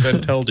that I can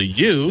then tell to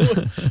you.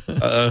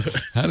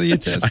 How do you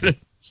test it?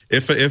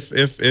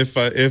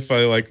 If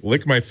I like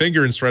lick my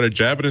finger and try to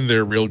jab it in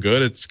there real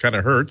good, it's kind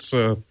of hurts.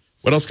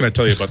 What else can I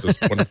tell you about this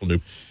wonderful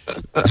new?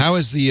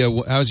 How's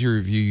your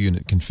review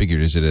unit configured?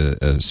 Is it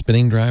a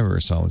spinning drive or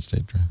a solid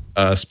state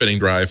drive? Spinning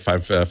drive,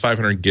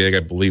 500 gig.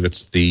 I believe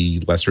it's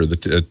the lesser of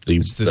the.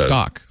 It's the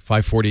stock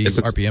 540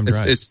 RPM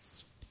drive.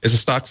 It's a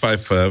stock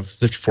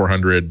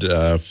 5400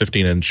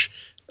 15-inch,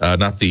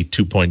 not the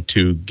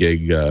 2.2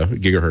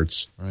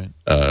 gigahertz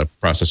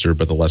processor,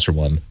 but the lesser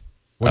one.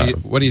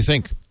 What do you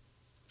think?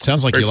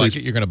 Sounds like you like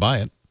it. You're going to buy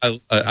it.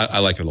 I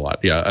like it a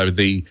lot. Yeah,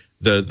 the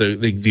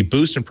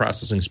boost in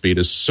processing speed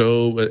is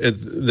so.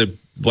 The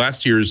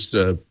last year's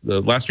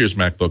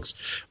MacBooks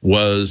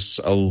was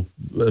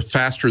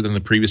faster than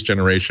the previous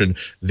generation.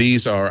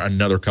 These are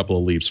another couple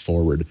of leaps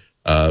forward.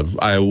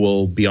 I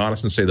will be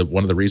honest and say that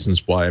one of the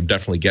reasons why I'm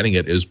definitely getting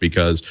it is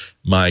because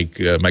my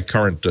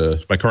current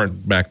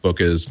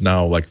MacBook is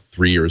now like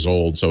 3 years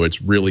old, so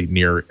it's really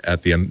near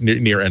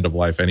end of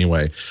life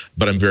anyway.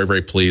 But I'm very,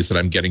 very pleased that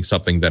I'm getting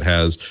something that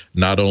has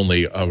not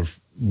only a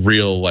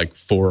real like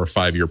 4 or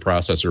 5 year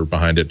processor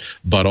behind it,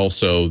 but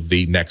also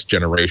the next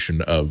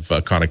generation of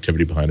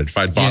connectivity behind it. If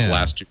I'd bought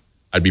last year,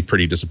 I'd be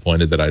pretty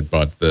disappointed that I'd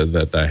bought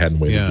that I hadn't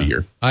waited a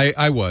year.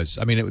 I was.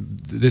 I mean,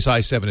 this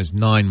i7 is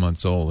 9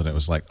 months old, and it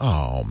was like,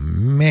 oh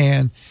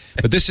man.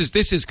 But this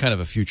is kind of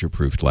a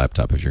future-proofed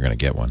laptop if you're going to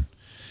get one.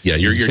 Yeah,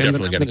 you're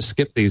definitely I'm going to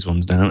skip these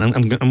ones down.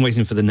 I'm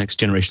waiting for the next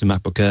generation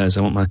of MacBook Airs.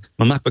 I want my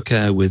MacBook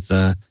Air with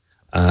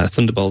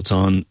Thunderbolt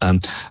on.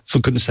 For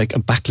goodness sake, a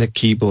backlit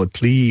keyboard,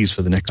 please,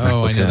 for the next MacBook Air.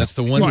 Oh, I know. That's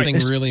the one thing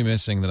really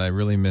missing that I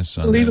really miss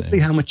on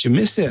Unbelievably how much you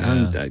miss it.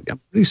 Yeah. I'm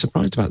really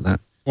surprised about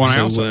that. Well,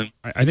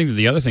 I think that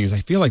the other thing is I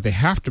feel like they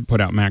have to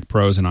put out Mac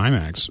Pros and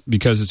iMacs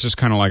because it's just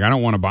kind of like I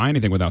don't want to buy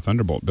anything without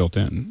Thunderbolt built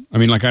in. I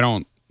mean, I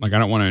don't want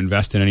to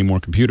invest in any more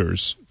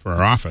computers for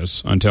our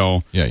office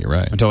until you're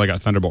right. Until I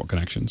got Thunderbolt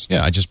connections.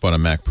 Yeah, I just bought a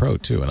Mac Pro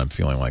too, and I'm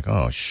feeling like,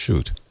 oh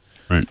shoot.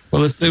 Right.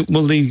 Well, the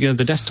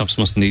desktops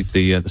must need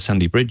the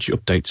Sandy Bridge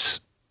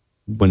updates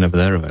whenever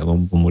they're available.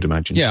 One would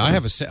imagine. Yeah,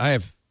 so.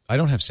 I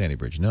don't have Sandy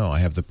Bridge. No, I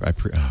have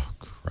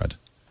crud.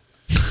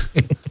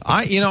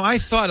 I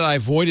thought I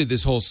avoided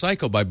this whole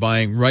cycle by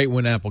buying right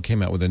when Apple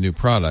came out with a new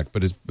product,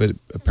 but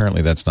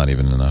apparently that's not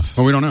even enough.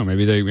 Well, we don't know.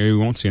 Maybe we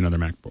won't see another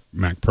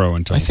Mac Pro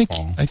until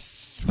fall.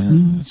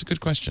 That's a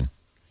good question.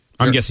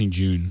 I'm guessing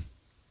June.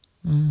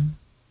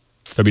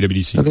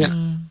 WWDC.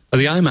 Are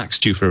the iMacs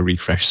due for a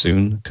refresh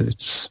soon? Because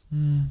it's.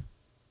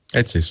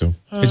 I'd say so.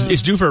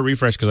 It's due for a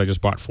refresh because I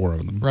just bought 4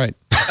 of them. Right.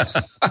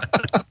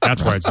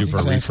 That's why it's due for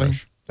a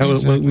refresh. Well,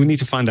 we need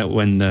to find out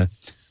when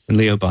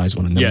Leo buys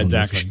one. And then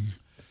exactly.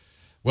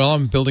 Well,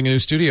 I'm building a new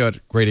studio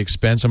at great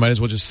expense. I might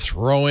as well just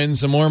throw in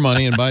some more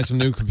money and buy some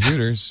new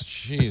computers.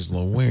 Jeez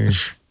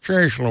Louise.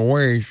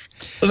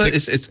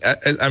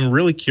 I'm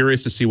really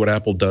curious to see what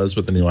Apple does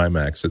with the new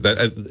iMacs.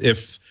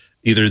 If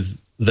either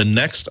the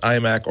next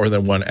iMac or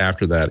the one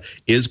after that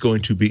is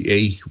going to be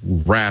a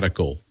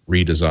radical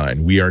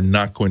redesign. We are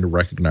not going to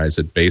recognize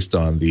it based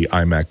on the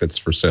iMac that's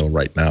for sale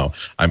right now.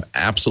 I'm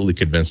absolutely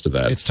convinced of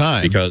that. It's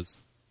time. Because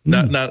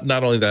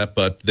not only that,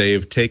 but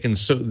they've taken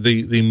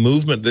the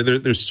movement.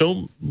 There's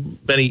so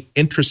many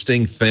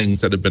interesting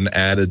things that have been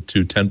added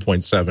to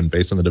 10.7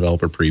 based on the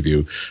developer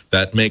preview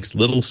that makes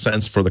little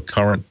sense for the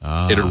current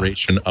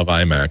iteration of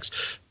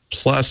iMacs.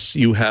 Plus,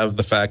 you have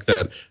the fact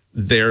that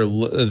they're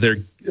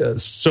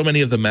so many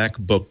of the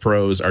MacBook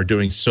Pros are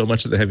doing so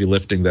much of the heavy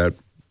lifting that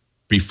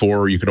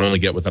before you could only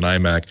get with an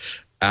iMac.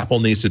 Apple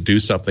needs to do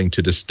something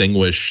to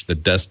distinguish the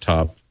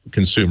desktop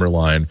consumer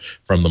line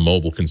from the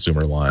mobile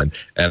consumer line,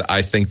 and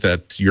I think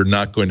that you're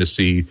not going to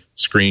see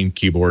screen,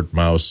 keyboard,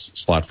 mouse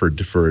slot for a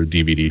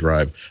DVD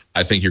drive.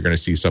 I think you're going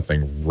to see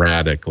something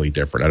radically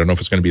different. I don't know if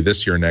it's going to be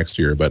this year or next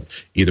year, but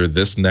either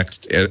this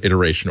next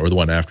iteration or the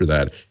one after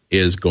that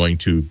is going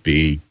to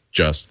be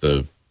just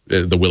the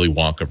Willy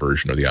Wonka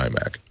version of the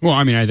iMac. Well,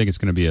 I mean, I think it's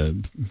going to be a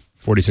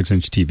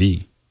 46-inch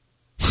TV.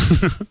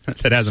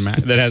 that has a Mac,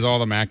 that has all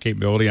the Mac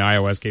capability,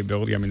 iOS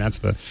capability. I mean, that's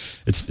the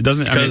it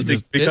doesn't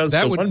because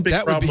the one big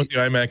problem with the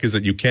iMac is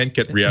that you can't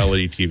get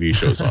reality TV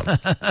shows on it.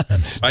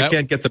 If I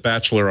can't get The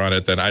Bachelor on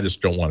it, then I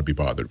just don't want to be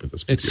bothered with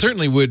this computer. It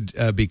certainly would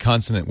be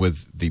consonant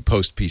with the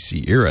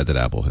post-PC era that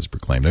Apple has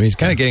proclaimed. I mean, it's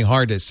kind of getting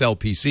hard to sell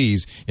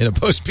PCs in a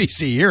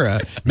post-PC era.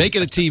 Make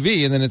it a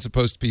TV, and then it's a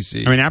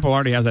post-PC. I mean, Apple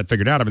already has that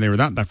figured out. I mean, they were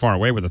not that far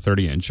away with a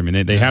 30-inch. I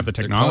mean, they have the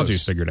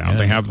technologies figured out.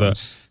 They have the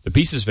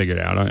pieces figured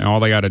out. All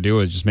they got to do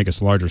is just make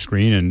a larger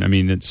screen, and I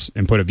mean,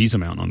 and put a Visa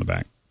mount on the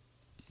back.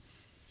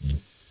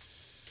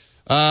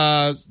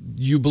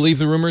 You believe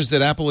the rumors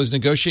that Apple is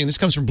negotiating? This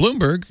comes from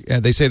Bloomberg.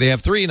 They say they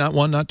have three, not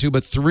one, not two,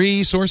 but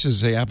three sources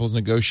say Apple's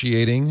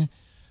negotiating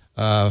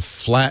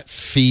flat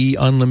fee,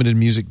 unlimited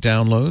music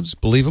downloads.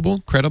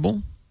 Believable?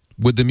 Credible?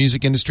 Would the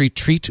music industry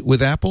treat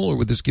with Apple, or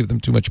would this give them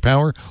too much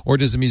power, or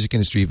does the music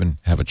industry even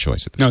have a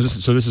choice at this point?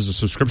 So this is a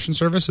subscription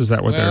service? Is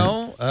that what they're...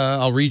 Well,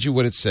 I'll read you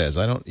what it says.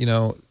 I don't,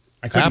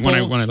 I couldn't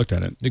Apple, when I looked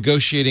at it.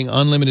 Negotiating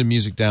unlimited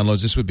music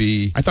downloads. This would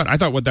be... I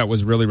thought what that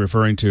was really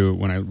referring to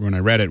when I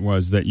read it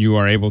was that you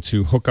are able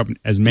to hook up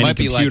as many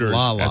computers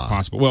as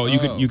possible. Well,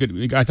 you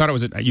could. I thought it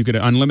was you could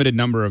an unlimited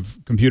number of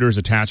computers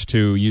attached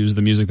to use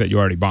the music that you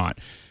already bought.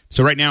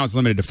 So right now it's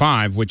limited to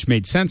 5, which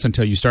made sense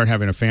until you start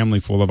having a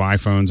family full of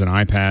iPhones and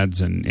iPads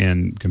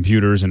and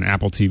computers and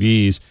Apple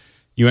TVs.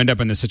 You end up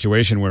in this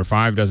situation where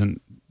 5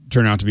 doesn't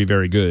turn out to be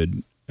very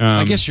good.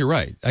 I guess you're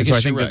right. I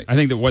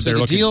think that what they're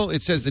looking...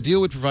 It says the deal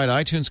would provide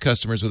iTunes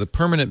customers with a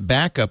permanent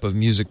backup of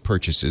music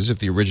purchases if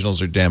the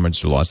originals are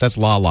damaged or lost. That's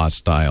La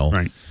style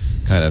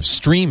kind of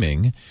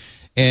streaming.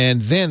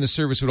 And then the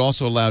service would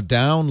also allow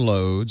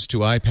downloads to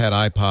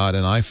iPad, iPod,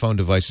 and iPhone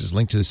devices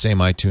linked to the same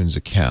iTunes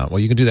account. Well,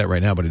 you can do that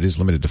right now, but it is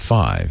limited to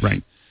 5.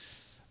 Right.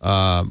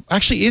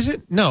 Actually, is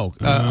it? No.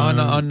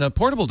 On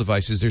portable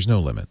devices, there's no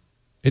limit.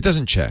 It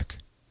doesn't check.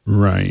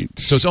 Right.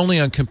 So it's only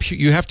on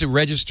computer. You have to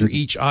register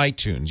each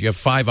iTunes. You have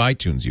 5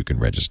 iTunes you can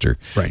register.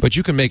 Right. But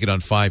you can make it on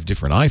 5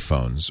 different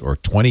iPhones or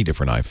 20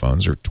 different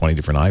iPhones or 20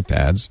 different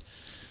iPads.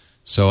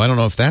 So I don't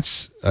know if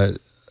that's...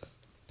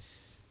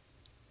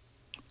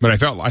 But I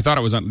thought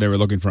it was they were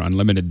looking for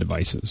unlimited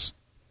devices.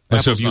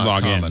 Apple's so if you not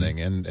log commenting,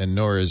 in, and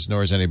nor is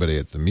anybody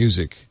at the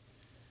music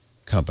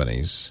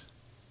companies.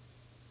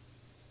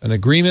 An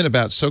agreement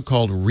about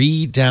so-called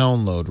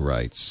re-download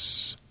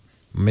rights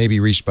may be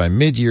reached by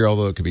mid-year,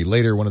 although it could be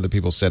later. One of the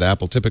people said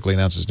Apple typically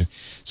announces new.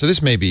 So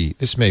this may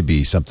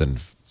be something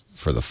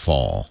for the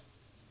fall.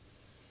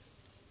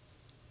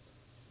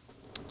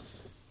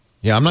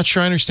 Yeah, I'm not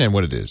sure I understand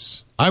what it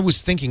is. I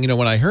was thinking,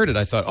 when I heard it,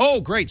 I thought, oh,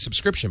 great,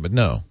 subscription, but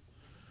no.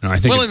 No, I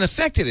think in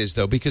effect it is,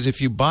 though, because if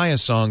you buy a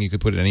song, you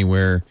could put it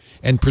anywhere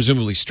and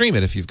presumably stream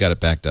it if you've got it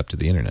backed up to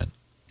the internet.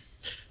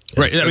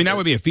 Right. I mean, that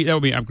would be a fee. That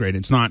would be an upgrade.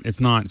 It's not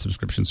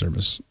subscription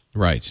service.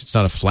 Right. It's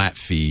not a flat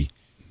fee.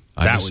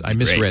 I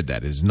misread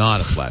that. It is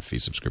not a flat fee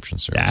subscription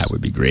service. That would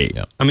be great.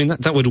 Yeah. I mean,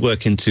 that would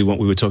work into what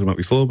we were talking about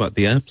before about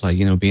the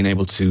AirPlay, being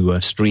able to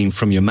stream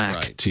from your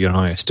Mac to your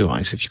iOS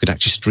device. If you could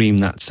actually stream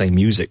that same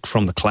music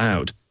from the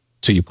cloud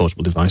to your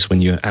portable device when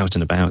you're out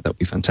and about, that would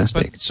be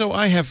fantastic. But, so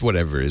I have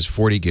whatever it is,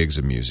 40 gigs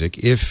of music.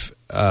 If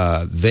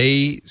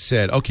they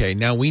said, okay,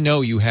 now we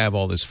know you have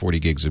all this 40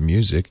 gigs of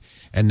music,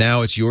 and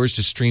now it's yours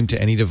to stream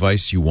to any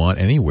device you want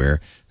anywhere,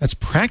 that's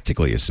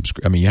practically a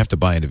subscription. I mean, you have to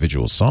buy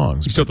individual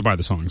songs. You still have to buy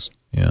the songs.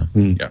 Yeah.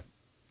 Yeah.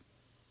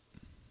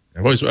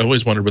 I've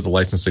always wondered what the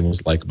licensing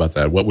was like about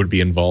that. What would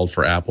be involved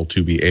for Apple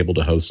to be able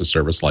to host a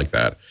service like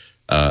that?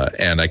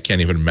 And I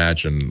can't even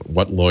imagine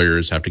what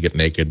lawyers have to get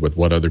naked with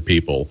what other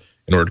people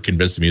in order to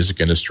convince the music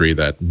industry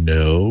that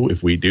no,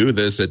 if we do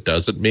this, it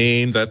doesn't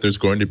mean that there's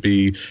going to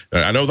be.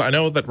 I know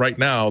that right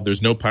now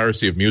there's no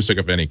piracy of music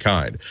of any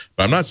kind,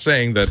 but I'm not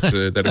saying that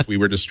that if we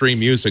were to stream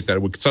music, that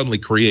it would suddenly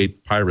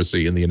create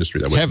piracy in the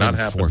industry. That would not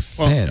happen.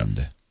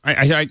 Forfend.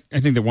 I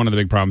think that one of the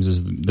big problems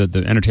is that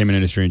the entertainment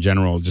industry in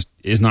general just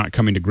is not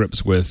coming to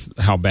grips with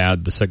how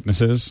bad the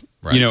sickness is.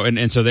 Right.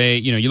 And so they,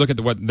 you look at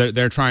what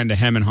they're trying to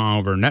hem and haw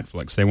over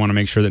Netflix. They want to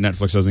make sure that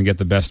Netflix doesn't get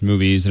the best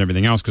movies and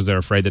everything else because they're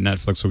afraid that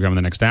Netflix will become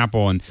the next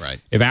Apple. And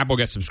if Apple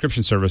gets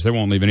subscription service, they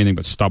won't leave anything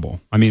but stubble.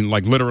 I mean,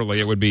 like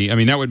literally, it would be. I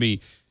mean, that would be,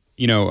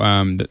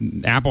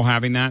 Apple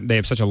having that. They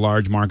have such a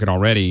large market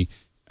already.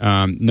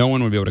 No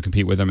one would be able to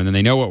compete with them, and then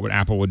they know what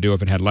Apple would do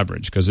if it had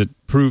leverage because it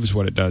proves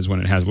what it does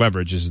when it has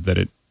leverage is that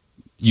it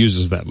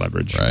uses that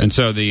leverage. Right. And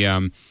so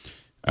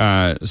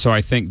so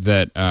I think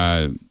that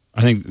I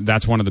think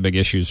that's one of the big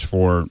issues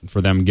for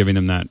them giving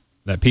them that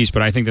piece.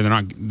 But I think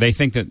that they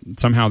think that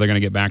somehow they're going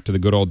to get back to the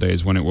good old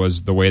days when it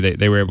was the way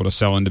they were able to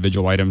sell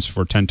individual items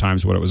for 10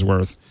 times what it was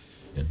worth.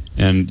 Yeah.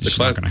 And it's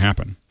not going to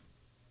happen.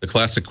 The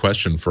classic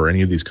question for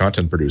any of these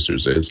content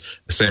producers is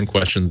the same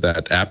question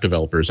that app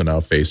developers are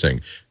now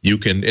facing. You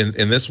can,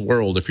 in this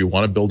world, if you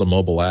want to build a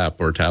mobile app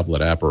or a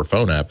tablet app or a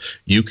phone app,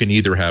 you can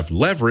either have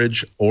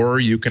leverage or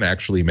you can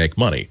actually make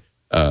money.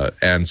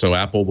 And so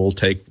Apple will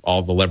take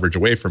all the leverage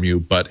away from you,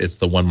 but it's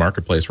the one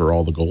marketplace where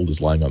all the gold is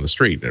lying on the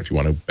street. And if you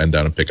want to bend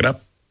down and pick it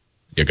up,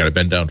 you got to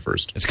bend down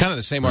first. It's kind of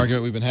the same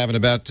argument we've been having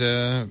about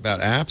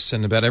apps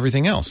and about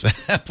everything else.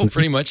 Apple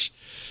pretty much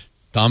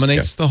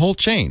dominates the whole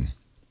chain.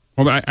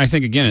 Well, but I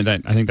think again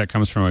that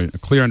comes from a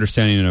clear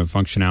understanding of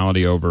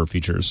functionality over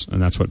features,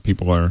 and that's what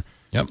people are.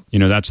 Yep.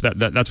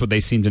 That's what they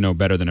seem to know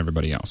better than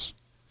everybody else.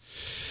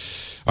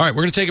 All right,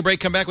 we're going to take a break.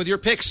 Come back with your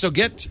picks. So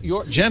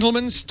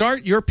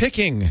start your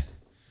picking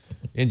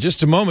in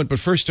just a moment. But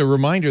first, a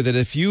reminder that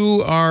if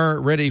you are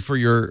ready for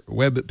your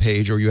web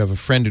page, or you have a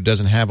friend who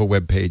doesn't have a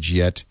web page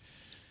yet,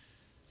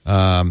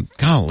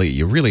 golly,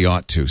 you really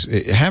ought to.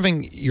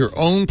 Having your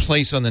own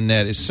place on the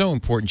net is so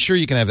important. Sure,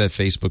 you can have that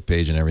Facebook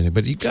page and everything,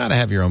 but you got to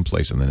have your own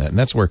place on the net, and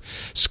that's where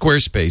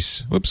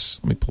Squarespace.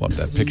 Whoops, let me pull up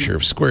that picture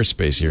of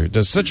Squarespace here. It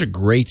does such a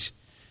great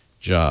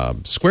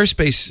job.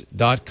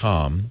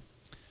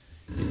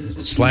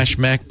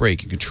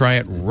 Squarespace.com/MacBreak. You can try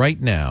it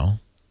right now.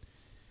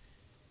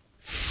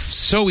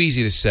 So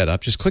easy to set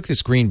up. Just click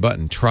this green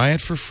button. Try it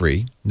for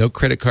free. No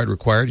credit card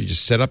required. You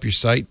just set up your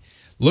site.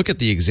 Look at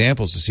the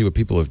examples to see what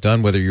people have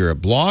done, whether you're a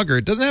blogger.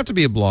 It doesn't have to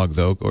be a blog,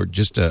 though, or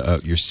just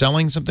you're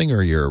selling something,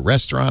 or you're a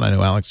restaurant. I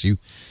know, Alex,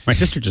 My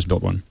sister just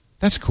built one.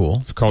 That's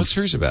cool. It's called What's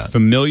hers about?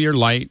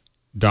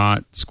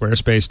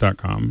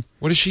 familiarlight.squarespace.com.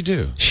 What does she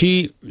do?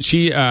 She's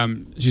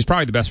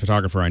probably the best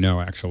photographer I know,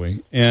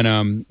 actually.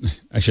 And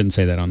I shouldn't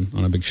say that on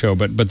a big show,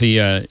 but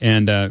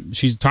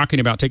she's talking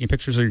about taking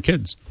pictures of your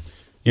kids.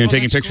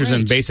 Taking pictures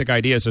and basic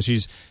ideas. So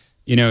she's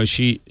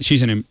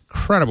an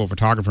incredible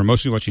photographer.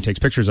 Mostly what she takes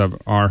pictures of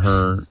are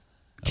her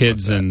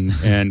kids,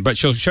 but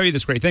she'll show you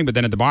this great thing. But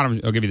then at the bottom,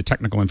 it'll give you the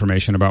technical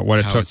information about what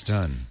it took. How it's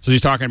done. So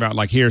she's talking about,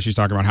 like here, she's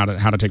talking about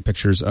how to take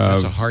pictures of.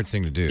 That's a hard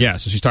thing to do. Yeah.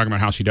 So she's talking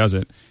about how she does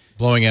it.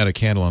 Blowing out a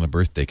candle on a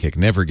birthday cake.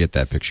 Never get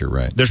that picture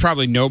right. There's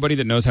probably nobody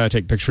that knows how to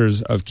take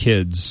pictures of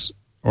kids,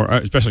 or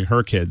especially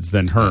her kids,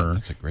 than her.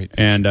 That's a great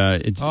picture. And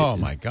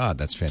my God,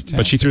 that's fantastic.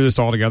 But she threw this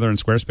all together in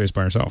Squarespace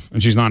by herself,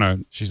 and she's not a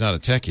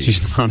techie.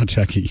 She's not a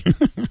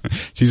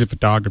techie. She's a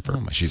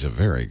photographer. She's a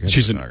very good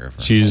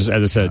photographer. As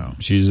I said,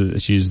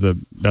 she's the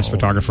best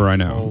photographer I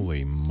know.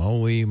 Holy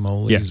moly,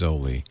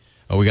 zoli!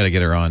 Oh, we got to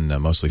get her on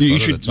mostly. Photo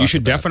You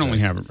should definitely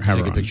have her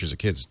taking on. pictures of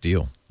kids.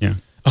 Deal. Yeah.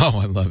 Oh,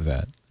 I love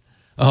that.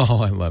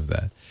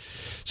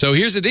 So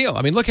here's the deal.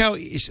 I mean, look how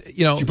she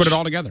put it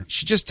all together.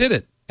 She just did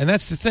it. And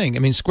that's the thing. I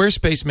mean,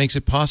 Squarespace makes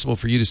it possible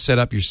for you to set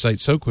up your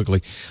site so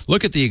quickly.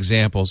 Look at the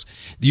examples.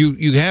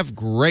 You have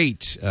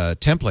great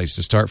templates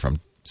to start from.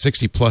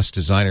 60-plus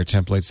designer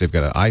templates. They've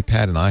got an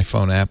iPad and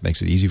iPhone app.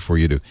 Makes it easy for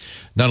you to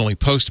not only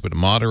post, but to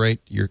moderate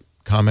your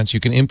comments.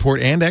 You can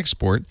import and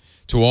export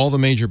to all the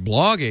major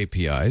blog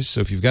APIs.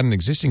 So if you've got an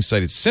existing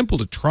site, it's simple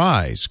to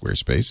try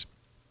Squarespace.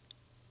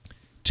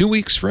 2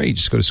 weeks free.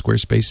 Just go to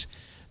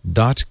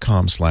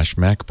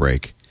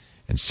squarespace.com/MacBreak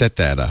and set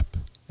that up.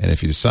 And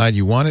if you decide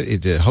you want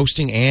it,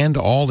 hosting and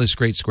all this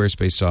great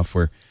Squarespace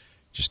software,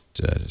 just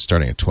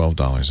starting at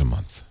 $12 a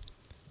month.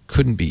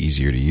 Couldn't be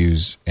easier to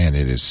use, and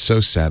it is so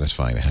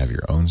satisfying to have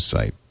your own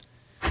site.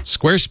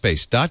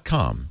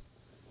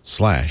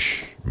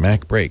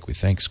 Squarespace.com/MacBreak. We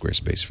thank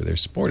Squarespace for their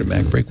support of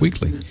MacBreak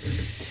Weekly.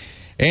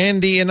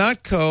 Andy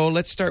Anatko,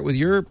 let's start with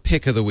your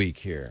pick of the week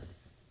here.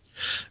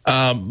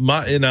 I'm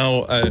one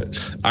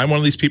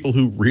of these people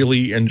who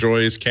really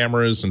enjoys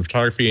cameras and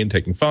photography and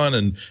taking fun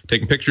and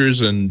taking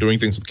pictures and doing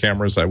things with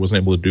cameras I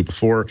wasn't able to do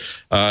before.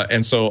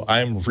 And so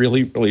I'm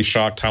really, really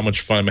shocked how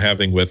much fun I'm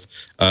having with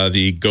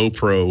the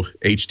GoPro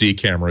HD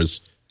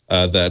cameras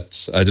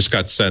that I just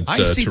got sent.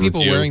 I see to people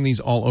review. Wearing these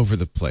all over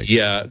the place.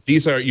 Yeah,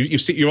 these are you've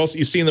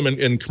seen them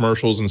in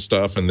commercials and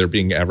stuff, and they're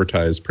being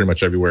advertised pretty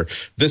much everywhere.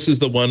 This is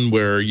the one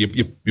where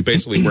you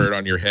basically wear it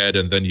on your head,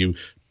 and then you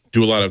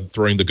do a lot of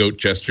throwing the goat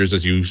gestures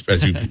as you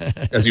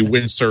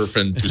windsurf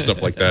and do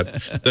stuff like that.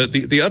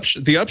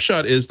 The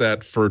upshot is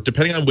that for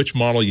depending on which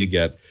model you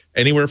get,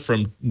 anywhere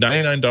from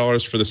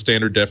 $99 for the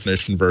standard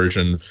definition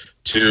version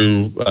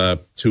to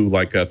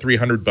like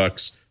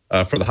 $300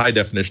 for the high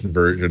definition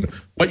version,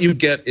 what you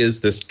get is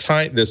this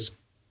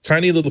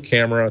tiny little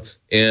camera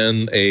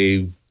in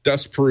a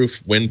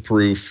dustproof,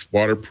 windproof,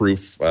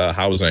 waterproof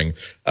housing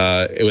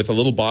with a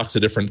little box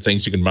of different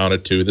things you can mount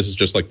it to. This is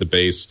just like the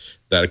base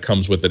that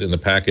comes with it in the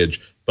package.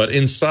 But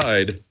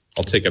inside,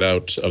 I'll take it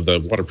out of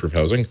the waterproof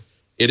housing.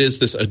 It is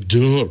this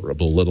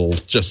adorable little,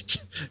 just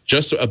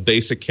a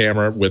basic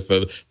camera with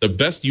the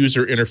best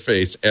user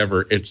interface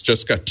ever. It's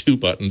just got two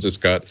buttons. It's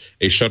got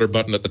a shutter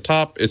button at the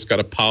top. It's got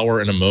a power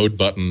and a mode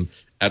button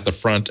at the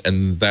front,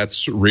 and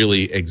that's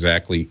really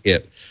exactly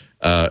it.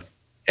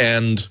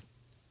 And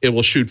it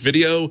will shoot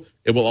video.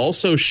 It will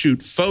also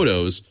shoot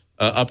photos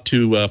up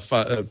to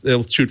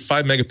it'll shoot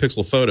 5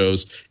 megapixel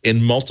photos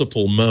in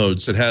multiple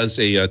modes. It has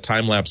a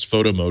time-lapse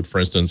photo mode, for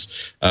instance,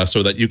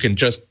 so that you can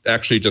just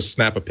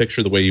snap a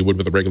picture the way you would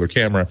with a regular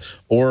camera,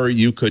 or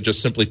you could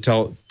just simply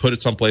put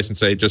it someplace and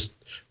say, just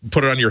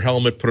put it on your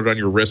helmet, put it on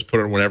your wrist, put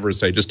it on whatever, and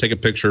say, just take a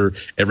picture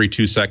every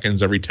 2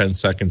 seconds, every 10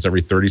 seconds,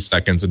 every 30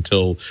 seconds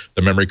until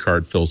the memory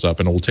card fills up,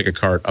 and it will take a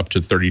card up to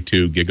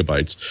 32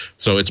 gigabytes.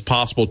 So it's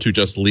possible to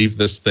just leave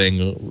this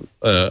thing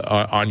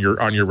on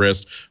your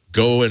wrist,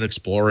 go and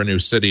explore a new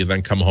city, and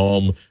then come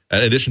home.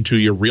 In addition to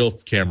your real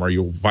camera,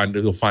 you'll find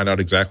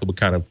out exactly what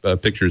kind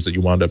of pictures that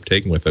you wound up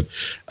taking with it.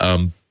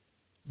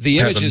 The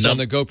images on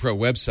the GoPro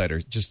website are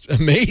just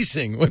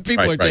amazing. What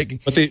people are taking,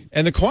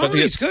 and the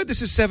quality is good.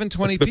 This is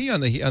 720p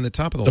on the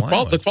top of the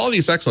line. The quality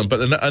is excellent, but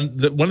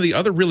one of the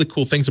other really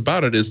cool things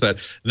about it is that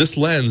this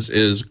lens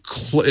is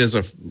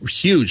a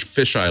huge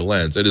fisheye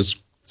lens. It is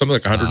something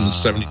like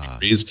 170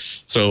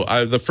 degrees. So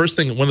one of the first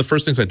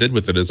things I did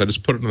with it is I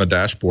just put it on the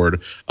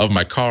dashboard of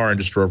my car and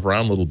just drove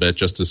around a little bit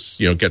just to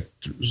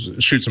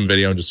shoot some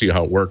video and just see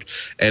how it worked.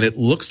 And it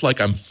looks like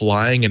I'm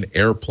flying an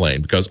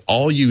airplane because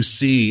all you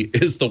see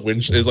is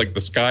like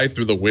the sky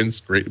through the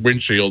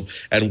windshield,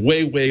 and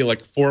way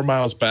like 4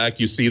 miles back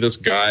you see this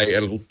guy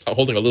and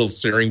holding a little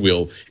steering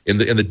wheel in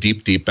the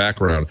deep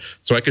background.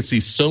 So I could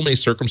see so many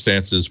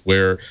circumstances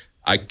where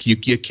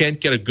you can't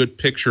get a good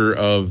picture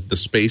of the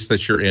space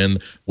that you're in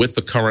with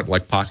the current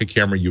pocket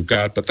camera you've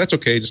got, but that's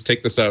okay. Just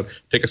take this out,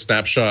 take a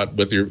snapshot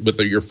with your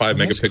 5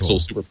 megapixel cool.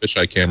 super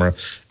fisheye camera.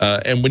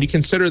 And when you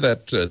consider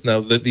that now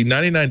the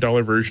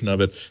 $99 version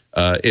of it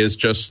is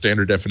just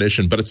standard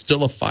definition, but it's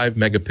still a 5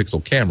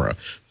 megapixel camera.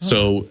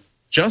 So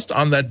just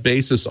on that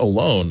basis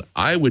alone,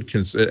 I would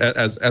consider,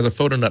 as a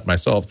photo nut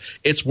myself,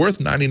 it's worth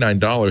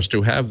 $99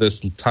 to have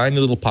this tiny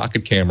little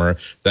pocket camera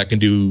that can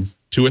do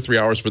 2 or 3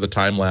 hours worth of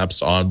time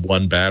lapse on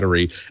one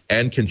battery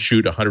and can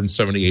shoot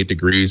 178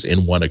 degrees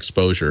in one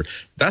exposure.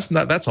 That's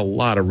a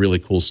lot of really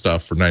cool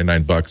stuff for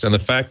 $99. And the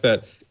fact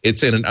that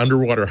it's in an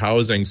underwater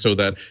housing, so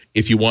that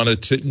if you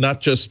wanted to, not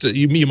just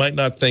you might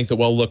not think that,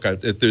 well, look,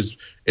 there's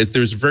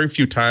very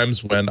few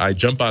times when I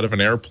jump out of an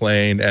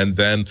airplane and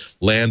then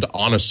land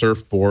on a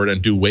surfboard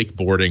and do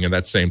wakeboarding and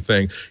that same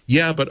thing.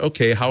 Yeah, but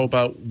okay, how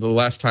about the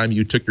last time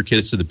you took your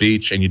kids to the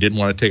beach and you didn't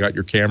want to take out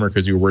your camera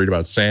because you were worried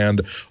about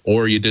sand,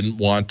 or you didn't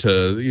want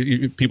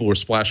to, people were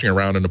splashing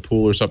around in a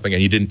pool or something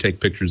and you didn't take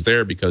pictures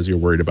there because you're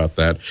worried about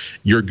that.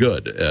 You're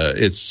good.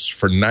 It's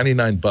for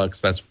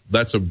 $99.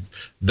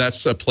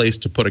 That's a place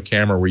to put a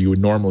camera where you would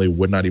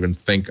not even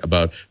think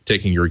about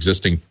taking your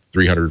existing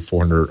 $300,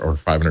 $400, or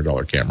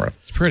 $500 camera.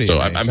 It's pretty. So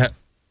nice.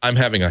 I'm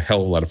having a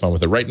hell of a lot of fun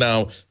with it right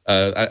now.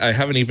 I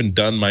haven't even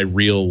done my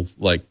real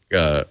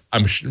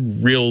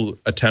real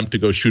attempt to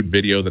go shoot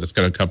video that is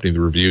going to accompany the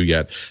review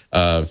yet.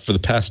 For the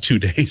past 2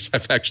 days,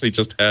 I've actually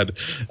just had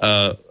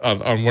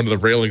on one of the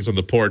railings on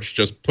the porch,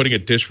 just putting a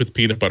dish with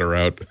peanut butter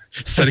out,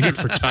 setting it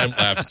for time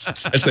lapse,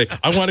 and say,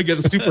 I want to get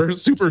a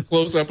super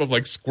close up of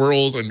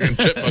squirrels and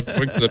chipmunks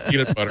going to the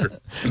peanut butter.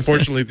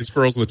 Unfortunately, the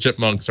squirrels and the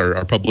chipmunks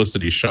are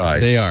publicity shy.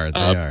 They are.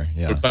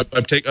 Yeah. But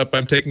I'm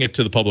taking it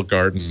to the public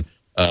garden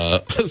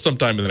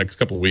sometime in the next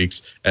couple of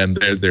weeks, and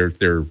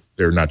they're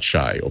not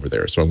shy over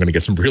there. So I'm going to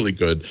get some really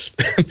good,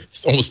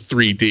 almost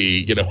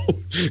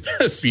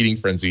 3D, feeding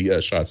frenzy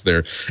shots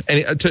there.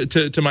 And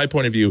to my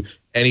point of view,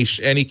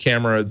 any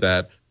camera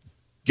that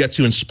gets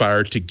you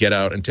inspired to get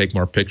out and take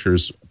more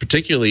pictures,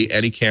 particularly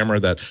any camera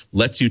that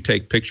lets you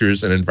take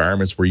pictures in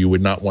environments where you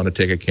would not want to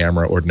take a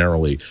camera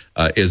ordinarily,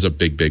 is a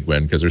big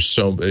win, because there's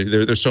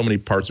so many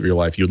parts of your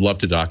life you'd love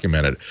to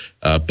document it,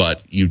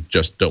 but you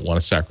just don't want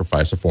to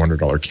sacrifice a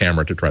 $400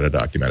 camera to try to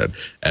document it.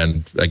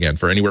 And again,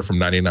 for anywhere from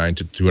 $99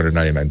 to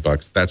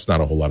 $299, that's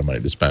not a whole lot of money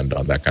to spend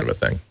on that kind of a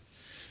thing.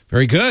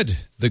 Very good.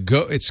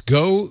 It's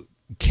GoCam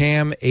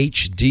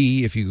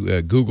HD. If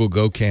you Google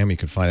GoCam, you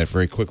can find it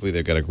very quickly.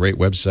 They've got a great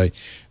website,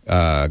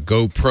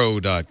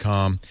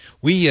 GoPro.com.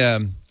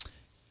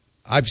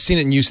 I've seen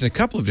it in use in a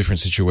couple of different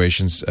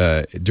situations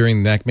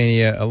during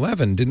MacMania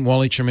 11. Didn't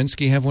Wally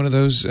Cherminsky have one of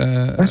those?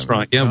 That's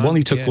right. Yeah,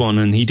 Wally took one,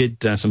 and he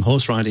did some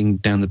horse riding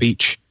down the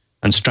beach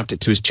and strapped it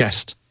to his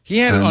chest. He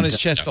had it on his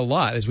chest a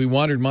lot. As we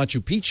wandered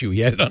Machu Picchu,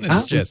 he had it on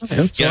his chest.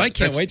 Okay. So I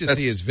can't wait to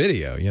see his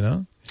video,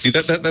 See,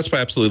 that's what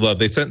I absolutely love.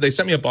 They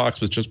sent me a box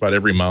with just about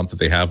every mount that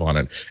they have on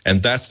it,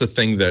 and that's the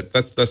thing that's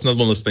another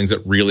one of those things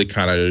that really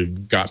kind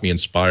of got me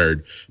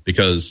inspired,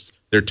 because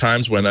there are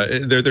times when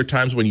there are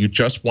times when you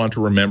just want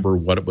to remember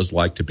what it was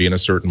like to be in a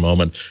certain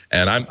moment.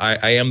 And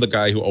I am the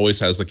guy who always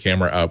has the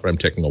camera out when I'm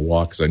taking a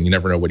walk, because you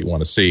never know what you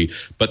want to see.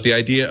 But the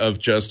idea of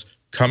just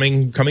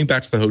coming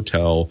back to the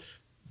hotel,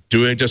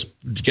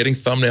 getting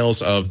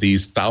thumbnails of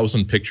these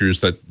 1,000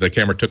 pictures that the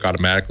camera took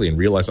automatically, and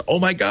realize, oh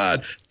my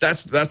God,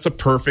 that's a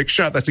perfect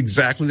shot. That's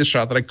exactly the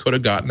shot that I could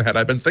have gotten had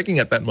I been thinking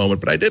at that moment,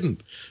 but I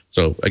didn't.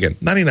 So again,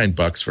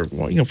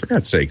 $99 for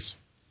God's sakes.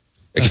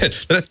 Again,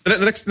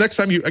 the next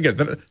time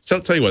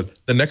tell you what,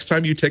 the next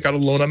time you take out a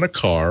loan on a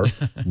car,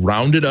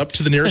 round it up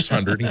to the nearest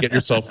 100 and get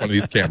yourself one of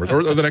these cameras,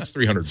 or the next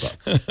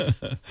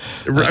 $300.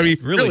 I mean,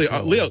 really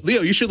cool.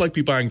 Leo, you should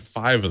be buying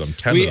 5 of them,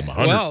 10 of them,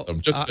 100 of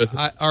them, just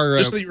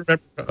so you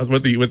remember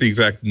what the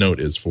exact note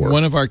is for.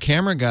 One of our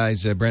camera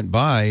guys, Brent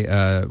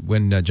Bai,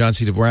 when John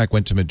C. Dvorak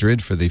went to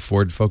Madrid for the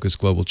Ford Focus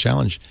Global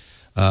Challenge,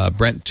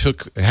 Brent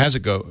has a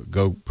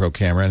GoPro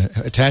camera and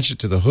attached it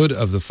to the hood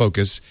of the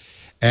Focus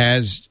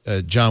as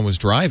John was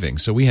driving.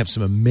 So we have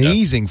some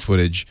amazing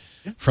footage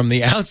from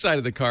the outside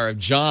of the car of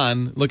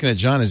John, looking at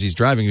John as he's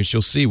driving, which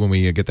you'll see when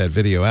we get that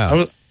video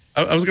out.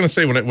 I was going to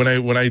say,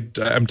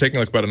 I'm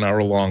taking about an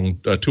hour-long,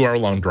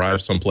 2-hour-long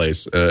drive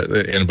someplace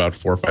in about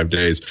 4 or 5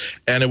 days,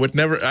 and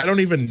I don't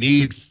even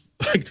need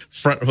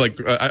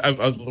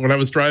when I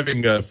was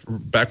driving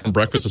back from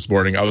breakfast this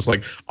morning, I was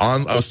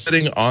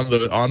sitting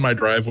on my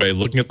driveway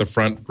looking at the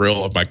front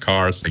grill of my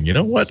car saying, you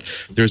know what,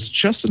 there's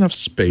just enough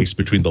space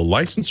between the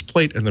license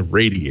plate and the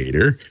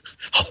radiator.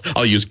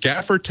 I'll use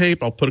gaffer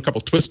tape, I'll put a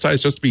couple twist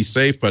ties just to be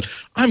safe, but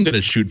I'm going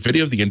to shoot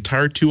video of the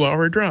entire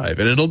 2-hour drive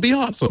and it'll be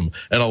awesome,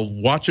 and I'll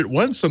watch it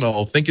once and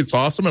I'll think it's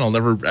awesome and I'll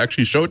never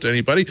actually show it to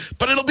anybody,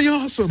 but it'll be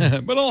awesome.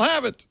 But I'll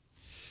have it.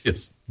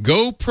 Yes.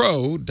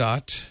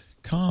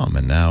 GoPro.com.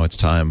 And now it's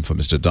time for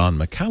Mr. Don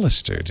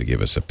McAllister to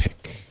give us a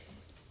pick.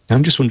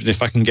 I'm just wondering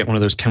if I can get one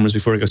of those cameras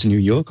before I go to New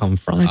York on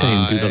Friday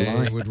and do the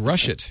live. I would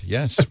rush it.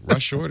 Yes,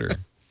 rush order.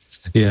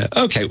 Yeah.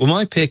 Okay. Well,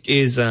 my pick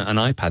is an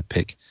iPad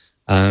pick.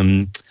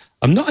 I'm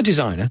not a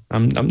designer.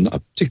 I'm not a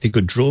particularly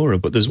good drawer,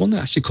 but there's one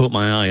that actually caught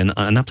my eye,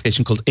 an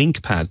application called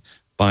InkPad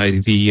by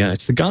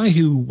it's the guy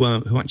who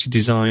actually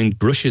designed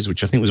Brushes,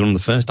 which I think was one of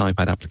the first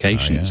iPad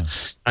applications.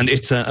 And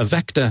it's a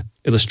vector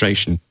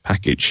illustration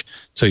package.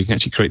 So you can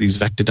actually create these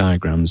vector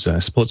diagrams,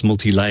 supports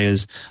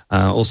multi-layers,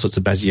 all sorts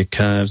of Bezier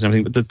curves and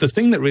everything. But the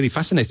thing that really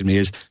fascinated me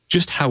is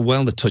just how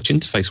well the touch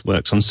interface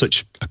works on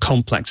such a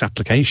complex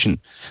application.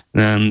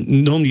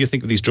 Normally you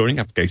think of these drawing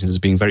applications as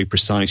being very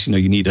precise.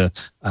 You need a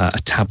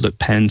tablet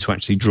pen to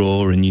actually draw,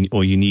 or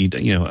you need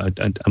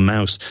a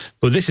mouse.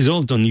 But this is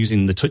all done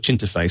using the touch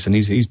interface, and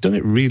he's done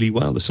it really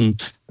well. There's some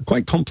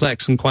quite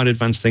complex and quite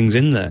advanced things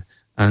in there.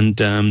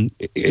 And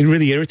it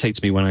really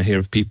irritates me when I hear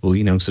of people,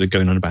 sort of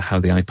going on about how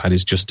the iPad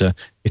is just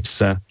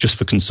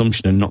for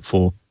consumption and not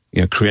for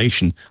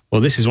creation.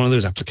 Well, this is one of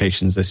those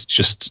applications that's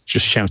just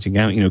shouting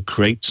out,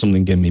 create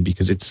something in me,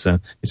 because it's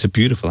a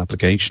beautiful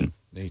application.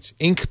 Neat.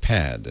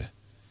 InkPad.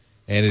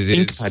 And it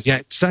InkPad, is. yeah,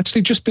 it's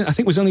actually just been. I think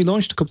it was only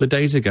launched a couple of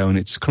days ago, and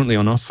it's currently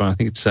on offer. I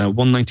think it's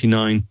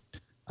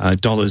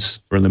 $199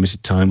 for a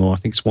limited time, or I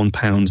think it's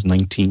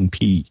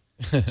 £1.19.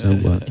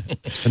 So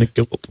it's going to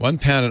go up.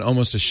 £1 and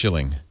almost a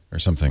shilling. Or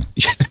something.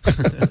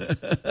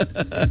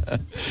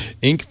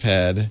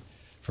 InkPad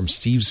from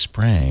Steve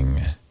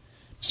Sprang.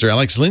 Mr.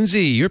 Alex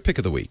Lindsay, your pick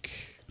of the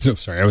week. So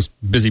sorry, I was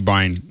busy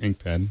buying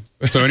InkPad.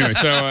 So anyway,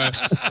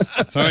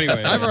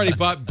 I've already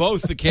bought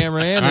both the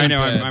camera and I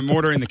know. InkPad. I'm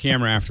ordering the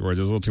camera afterwards.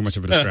 It was a little too much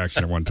of a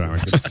distraction at one time.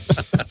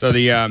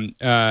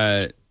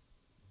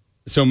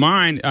 So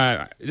mine.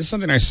 This is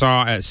something I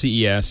saw at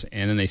CES,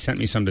 and then they sent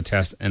me some to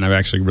test, and I've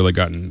actually really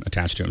gotten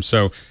attached to them.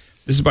 So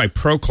this is by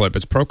ProClip.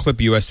 It's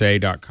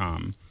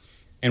ProClipUSA.com.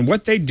 And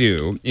what they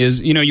do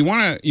is, you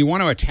want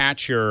to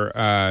attach your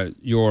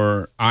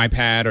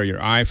iPad or your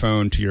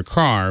iPhone to your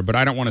car, but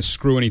I don't want to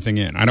screw anything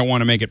in. I don't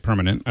want to make it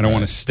permanent. I don't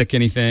want to stick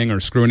anything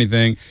or screw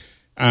anything.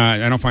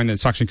 I don't find that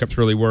suction cups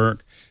really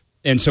work.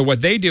 And so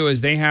what they do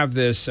is they have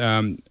this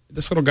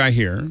little guy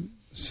here.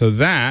 So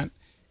that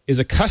is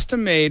a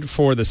custom made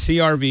for the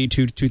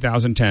CRV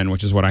 2010,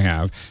 which is what I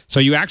have. So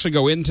you actually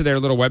go into their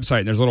little website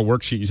and there's a little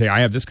worksheet. You say, I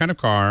have this kind of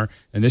car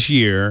and this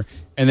year,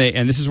 and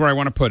this is where I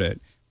want to put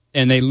it.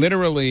 And they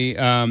literally,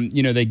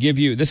 they give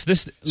you this.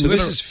 So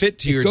this is fit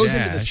to your dash. It goes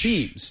into the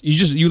seams.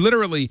 You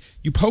literally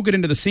poke it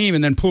into the seam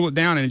and then pull it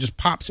down, and it just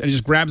pops and it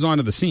just grabs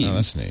onto the seam. Oh,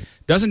 that's neat.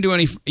 Doesn't do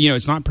any.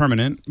 It's not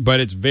permanent, but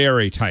it's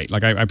very tight.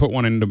 Like I put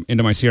one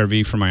into my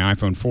CRV for my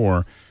iPhone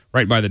 4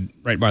 right by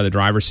the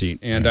driver's seat,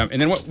 and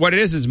then what it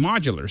is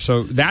modular.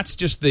 So that's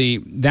just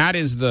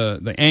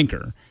the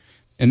anchor,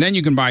 and then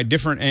you can buy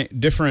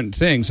different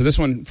things. So this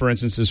one, for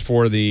instance, is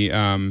for the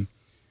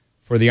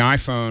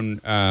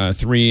iPhone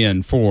 3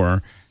 and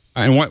 4,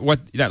 and what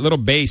that little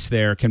base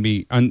there can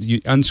be,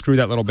 you unscrew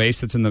that little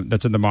base that's in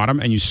the bottom,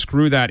 and you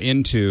screw that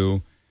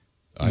into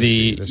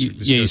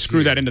you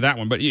screw that into that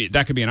one. But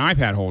that could be an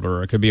iPad holder,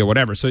 or it could be a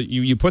whatever. So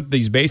you put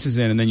these bases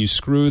in, and then you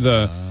screw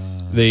the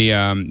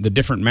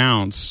different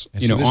mounts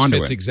so this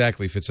onto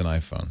fits an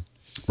iPhone.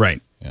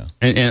 Right. Yeah.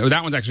 And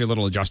that one's actually a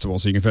little adjustable,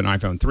 so you can fit an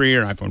iPhone 3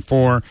 or iPhone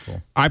 4.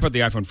 Cool. I put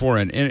the iPhone 4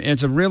 in, and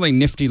it's a really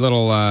nifty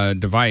little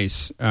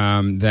device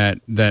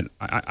that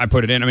I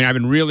put it in. I mean, I've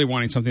been really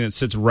wanting something that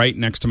sits right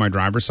next to my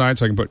driver's side,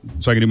 so I can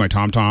do my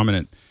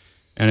TomTom,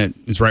 and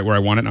it's right where I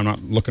want it. And I'm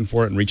not looking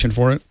for it and reaching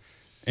for it.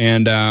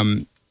 And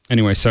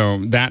anyway, so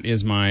that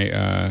is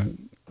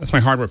that's my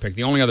hardware pick.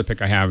 The only other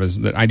pick I have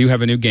is that I do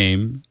have a new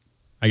game.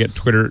 I get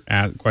Twitter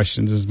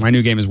questions. My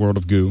new game is World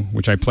of Goo,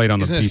 which I played on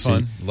the PC. Isn't it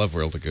fun? Love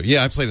World of Goo.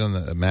 Yeah, I played it on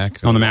the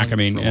Mac. On the Mac, I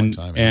mean,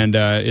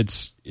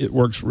 it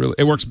works really.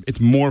 It works. It's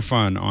more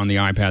fun on the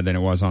iPad than it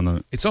was on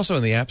the. It's also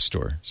in the App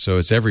Store, so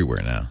it's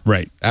everywhere now.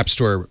 Right. App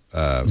Store,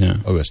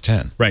 OS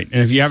 10. Right,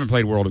 and if you haven't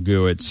played World of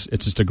Goo, it's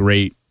just it's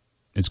great.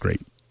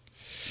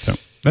 So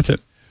that's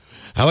it.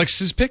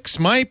 Alex's picks.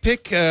 My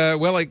pick,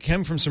 it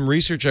came from some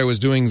research I was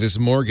doing this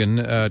morning,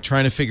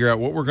 trying to figure out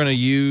what we're going to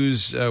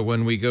use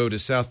when we go to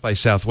South by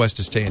Southwest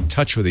to stay in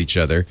touch with each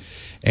other.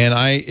 And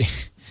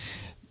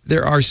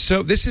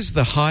this is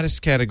the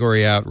hottest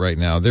category out right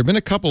now. There have been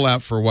a couple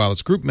out for a while.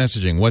 It's group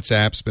messaging.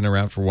 WhatsApp's been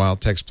around for a while,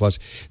 Text Plus.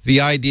 The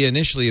idea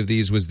initially of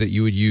these was that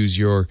you would use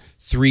your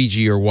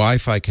 3G or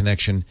Wi-Fi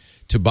connection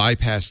to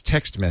bypass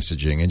text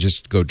messaging and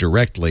just go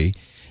directly.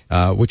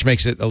 Which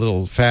makes it a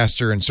little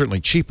faster and certainly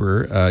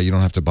cheaper. You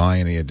don't have to buy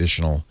any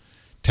additional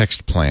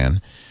text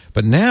plan.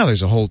 But now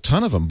there's a whole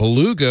ton of them.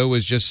 Beluga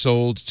was just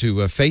sold to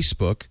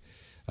Facebook,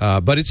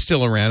 but it's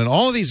still around. And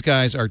all of these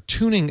guys are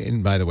tuning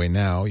in. By the way,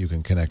 now you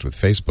can connect with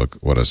Facebook.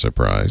 What a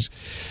surprise.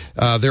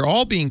 They're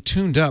all being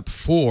tuned up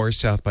for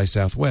South by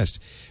Southwest.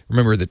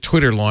 Remember that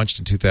Twitter launched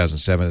in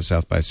 2007 at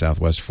South by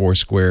Southwest,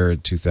 Foursquare in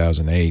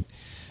 2008.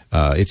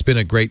 It's been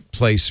a great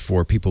place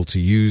for people to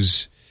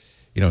use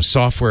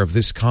software of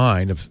this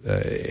kind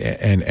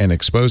and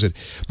expose it.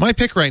 My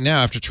pick right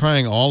now, after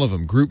trying all of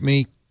them,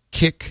 GroupMe,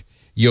 Kik,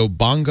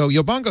 Yobongo.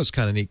 Yobongo's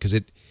kind of neat because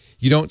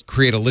you don't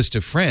create a list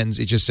of friends.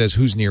 It just says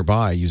who's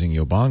nearby using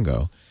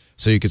Yobongo.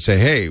 So you could say,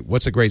 hey,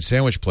 what's a great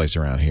sandwich place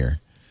around here?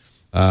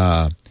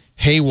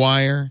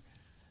 Haywire,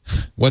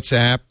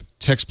 WhatsApp,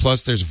 Text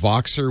Plus. There's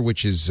Voxer,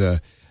 which is an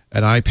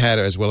iPad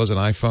as well as an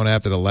iPhone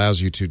app that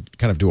allows you to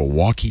kind of do a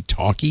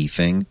walkie-talkie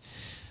thing.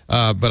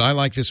 But I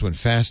like this one,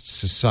 Fast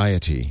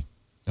Society.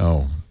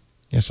 Oh,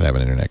 yes, I have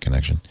an internet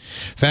connection.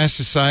 Fast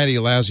Society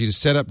allows you to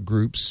set up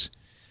groups.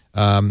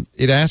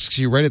 It asks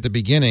you right at the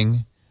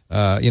beginning,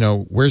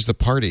 where's the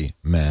party,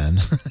 man?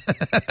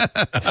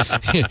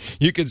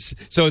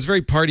 So it's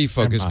very party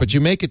focused, but you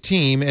make a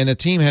team, and a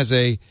team has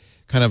a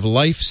kind of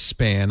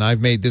lifespan. I've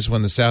made this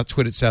one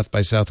Twit at South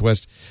by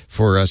Southwest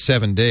for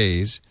 7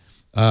 days,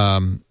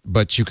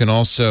 but you can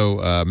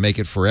also make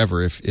it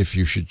forever if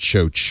you should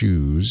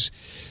choose.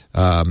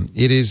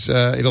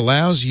 It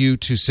allows you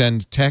to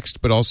send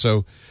text, but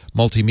also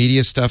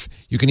multimedia stuff.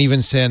 You can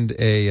even send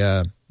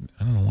I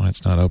don't know why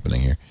it's not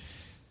opening here.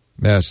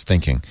 I was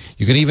thinking.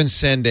 You can even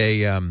send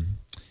a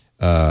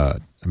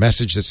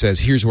message that says,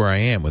 here's where I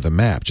am, with a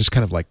map, just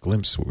kind of like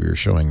glimpse what we were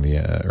showing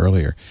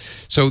earlier.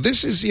 So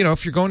this is,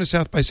 if you're going to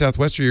South by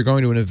Southwest or you're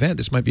going to an event,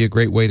 this might be a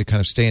great way to kind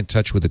of stay in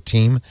touch with a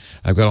team.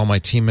 I've got all my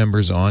team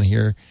members on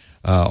here.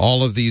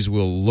 All of these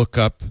will look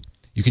up.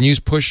 You can use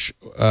push,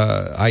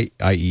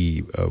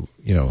 i.e.,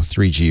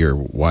 3G or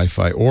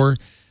Wi-Fi, or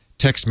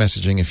text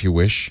messaging if you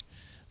wish.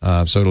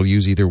 So it'll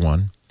use either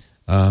one.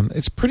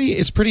 It's pretty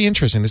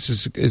interesting.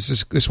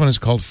 This one is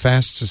called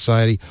Fast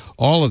Society.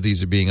 All of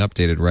these are being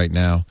updated right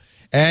now,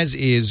 as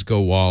is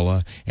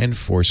Gowalla and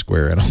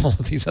Foursquare and all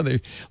of these other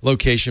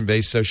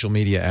location-based social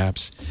media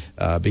apps,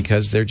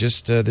 because they're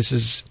just this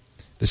is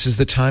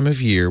the time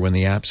of year when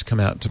the apps come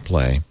out to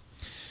play.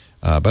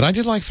 But I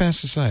did like Fast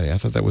Society. I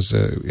thought that was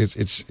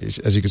it's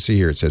as you can see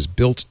here, it says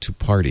built to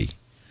party,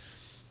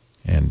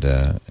 and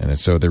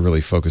so they're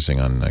really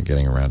focusing on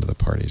getting around to the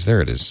parties. There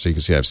it is. So you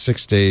can see I have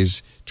 6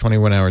 days,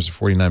 21 hours, and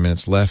 49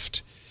 minutes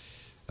left.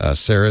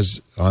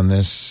 Sarah's on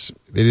this.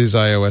 It is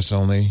iOS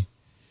only.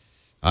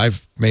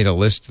 I've made a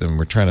list, and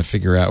we're trying to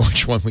figure out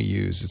which one we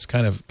use. It's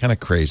kind of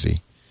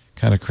crazy,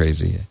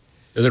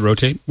 Does it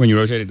rotate? When you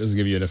rotate it, does it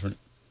give you a different?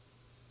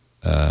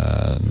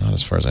 Not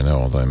as far as I know,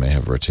 although I may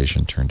have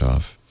rotation turned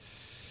off.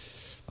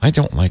 I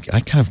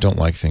kind of don't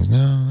like things.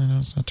 No,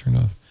 it's not turned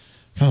off.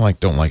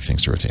 Don't like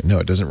things to rotate. No,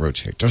 it doesn't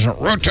rotate. It doesn't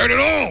rotate at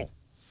all.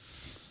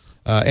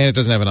 And it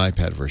doesn't have an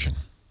iPad version.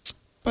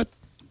 But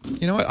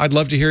you know what? I'd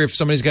love to hear if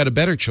somebody's got a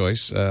better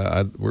choice.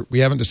 We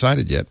haven't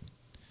decided yet.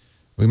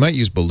 We might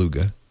use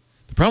Beluga.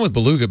 The problem with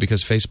Beluga,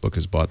 because Facebook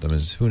has bought them,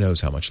 is who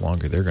knows how much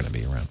longer they're going to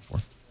be around for.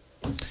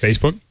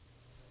 Facebook?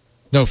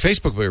 No,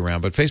 Facebook will be around,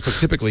 but Facebook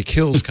typically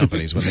kills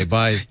companies when they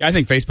buy. I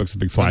think Facebook's a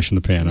big flash in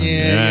the pan.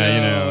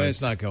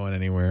 It's not going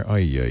anywhere.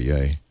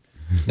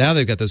 Now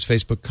they've got those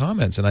Facebook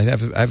comments, and I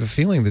have a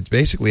feeling that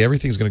basically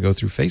everything's going to go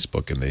through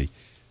Facebook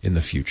in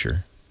the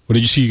future. Well,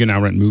 did you see you can now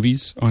rent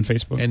movies on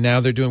Facebook? And now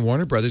they're doing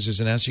Warner Brothers is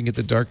announcing you can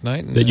get The Dark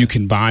Knight that you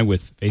can buy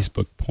with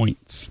Facebook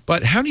points.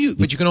 But But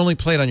you can only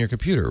play it on your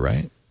computer,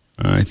 right?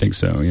 I think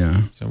so.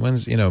 Yeah. So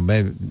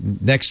maybe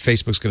next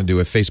Facebook's going to do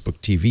a Facebook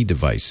TV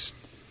device,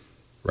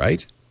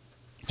 right?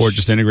 Or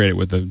just integrate it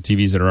with the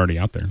TVs that are already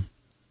out there.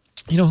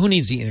 Who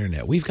needs the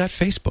internet? We've got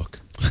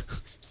Facebook.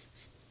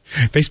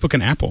 Facebook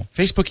and Apple.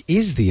 Facebook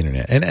is the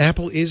internet, and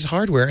Apple is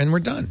hardware, and we're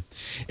done.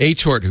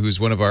 Atort, who's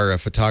one of our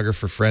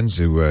photographer friends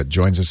who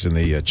joins us in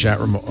the chat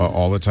room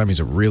all the time, he's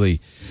a really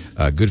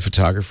good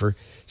photographer,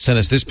 sent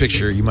us this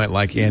picture. You might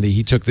like, Andy.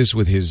 He took this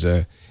with his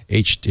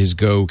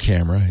Go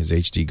camera, his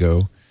HD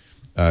Go,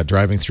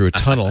 driving through a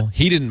tunnel.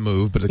 He didn't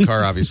move, but the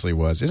car obviously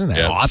was. Isn't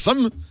that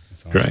awesome?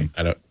 That's awesome. Great.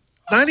 I don't.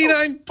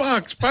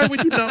 $99. Why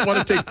would you not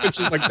want to take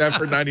pictures like that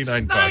for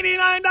 $99?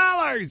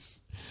 $99.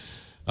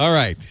 All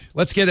right,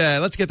 let's get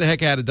the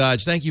heck out of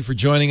Dodge. Thank you for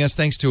joining us.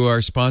 Thanks to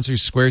our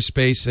sponsors,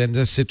 Squarespace and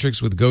Citrix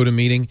with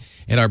GoToMeeting,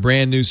 and our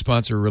brand new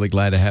sponsor. We're really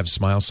glad to have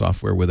Smile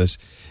Software with us.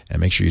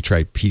 And make sure you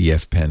try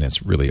PDF Pen.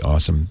 It's really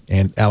awesome.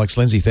 And Alex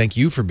Lindsay, thank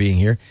you for being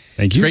here.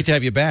 Thank you. It's great to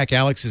have you back.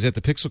 Alex is at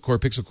the Pixel Corps,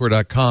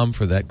 pixelcorps.com,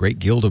 for that great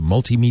guild of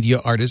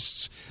multimedia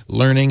artists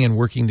learning and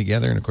working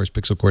together. And, of course,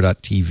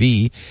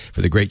 pixelcorps.tv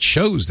for the great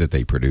shows that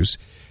they produce.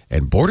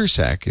 And Border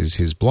Sack is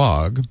his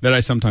blog. That I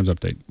sometimes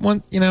update.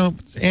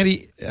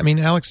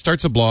 Alex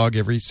starts a blog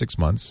every 6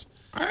 months,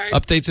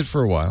 updates it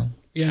for a while.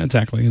 Yeah,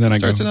 exactly. And then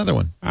starts another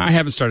one. I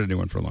haven't started a new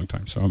one for a long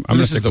time, so I'm going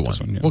to stick with this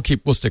one. Yeah.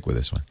 We'll stick with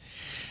this one.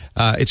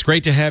 It's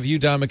great to have you,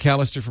 Don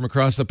McAllister, from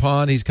across the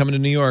pond. He's coming to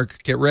New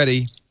York. Get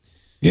ready.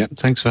 Yeah,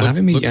 thanks for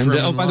having me. And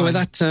by the way,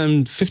 that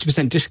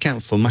 50%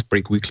 discount for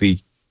MacBreak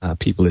Weekly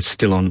people is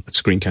still on at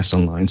Screencast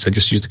Online. So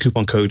just use the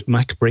coupon code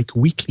MacBreak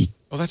Weekly.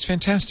 Oh, that's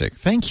fantastic.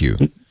 Thank you.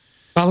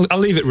 I'll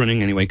leave it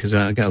running anyway because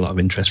I get a lot of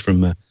interest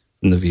from the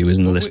viewers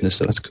and the listeners,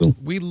 so that's cool.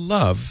 We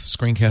love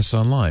Screencasts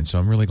Online, so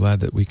I'm really glad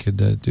that we could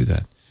do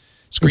that.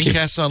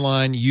 Screencasts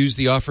Online, use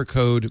the offer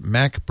code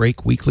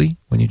MacBreakWeekly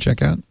when you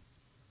check out.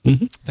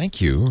 Mm-hmm.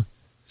 Thank you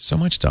so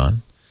much,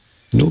 Don.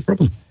 No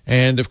problem.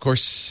 And, of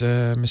course,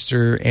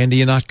 Mr. Andy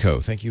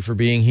Ihnatko, thank you for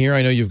being here.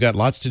 I know you've got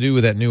lots to do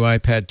with that new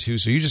iPad 2,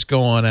 so you just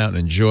go on out and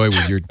enjoy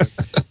with your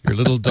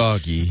little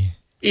doggy.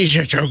 No,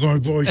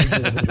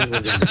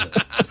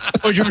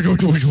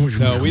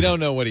 we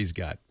don't know what he's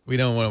got. We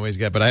don't know what he's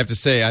got. But I have to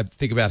say, I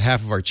think about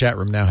half of our chat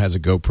room now has a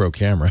GoPro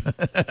camera.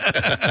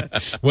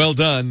 Well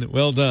done.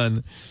 Well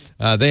done.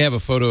 They have a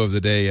photo of the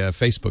day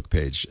Facebook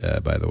page,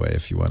 by the way,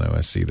 if you want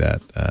to see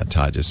that.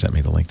 Todd just sent me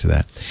the link to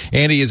that.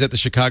 Andy is at the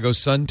Chicago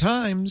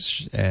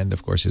Sun-Times. And,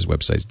 of course, his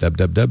website's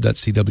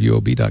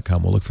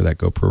www.cwob.com. We'll look for that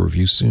GoPro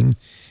review soon.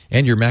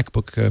 And your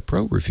MacBook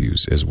Pro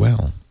reviews as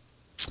well.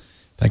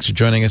 Thanks for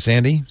joining us,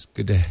 Andy. It's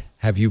good to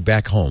have you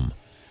back home.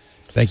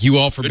 Thank you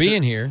all for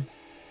being here.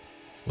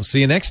 We'll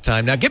see you next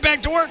time. Now get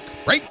back to work.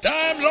 Break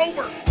time's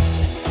over.